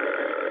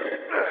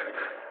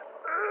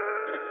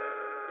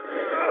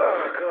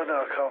 Oh God, no,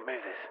 I can't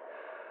move this.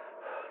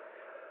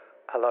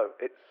 Hello,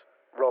 it's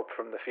Rob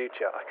from the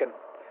future. I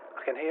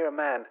can hear a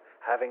man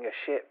having a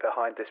shit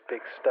behind this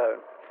big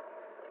stone.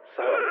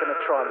 So I'm going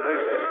to try and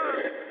move it,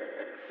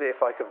 see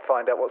if I can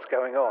find out what's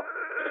going on.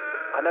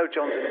 I know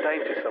John's in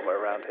danger somewhere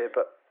around here,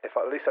 but if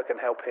at least I can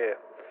help here,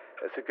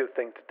 it's a good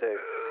thing to do.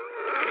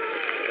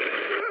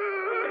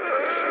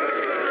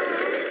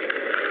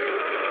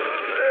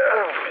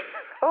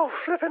 Oh,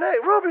 flipping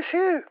it, Rob, it's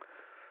you.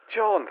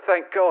 John,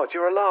 thank God,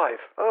 you're alive.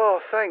 Oh,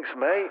 thanks,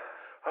 mate.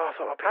 Oh, I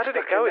thought I'd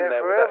be stuck in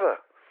there forever.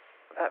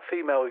 That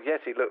female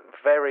Yeti looked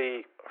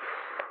very,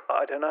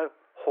 I don't know,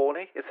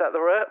 horny? Is that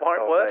the right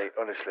word? Mate,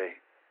 honestly,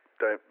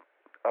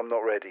 I'm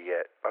not ready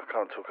yet. I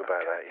can't talk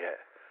about that yet.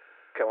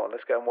 Come on,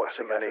 let's go and watch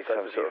some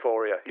episodes of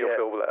Euphoria. You'll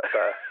feel that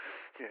better.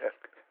 Yeah,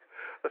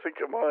 I think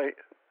I might.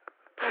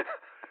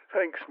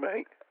 Thanks,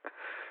 mate.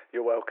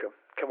 You're welcome.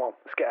 Come on,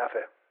 let's get out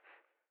of here.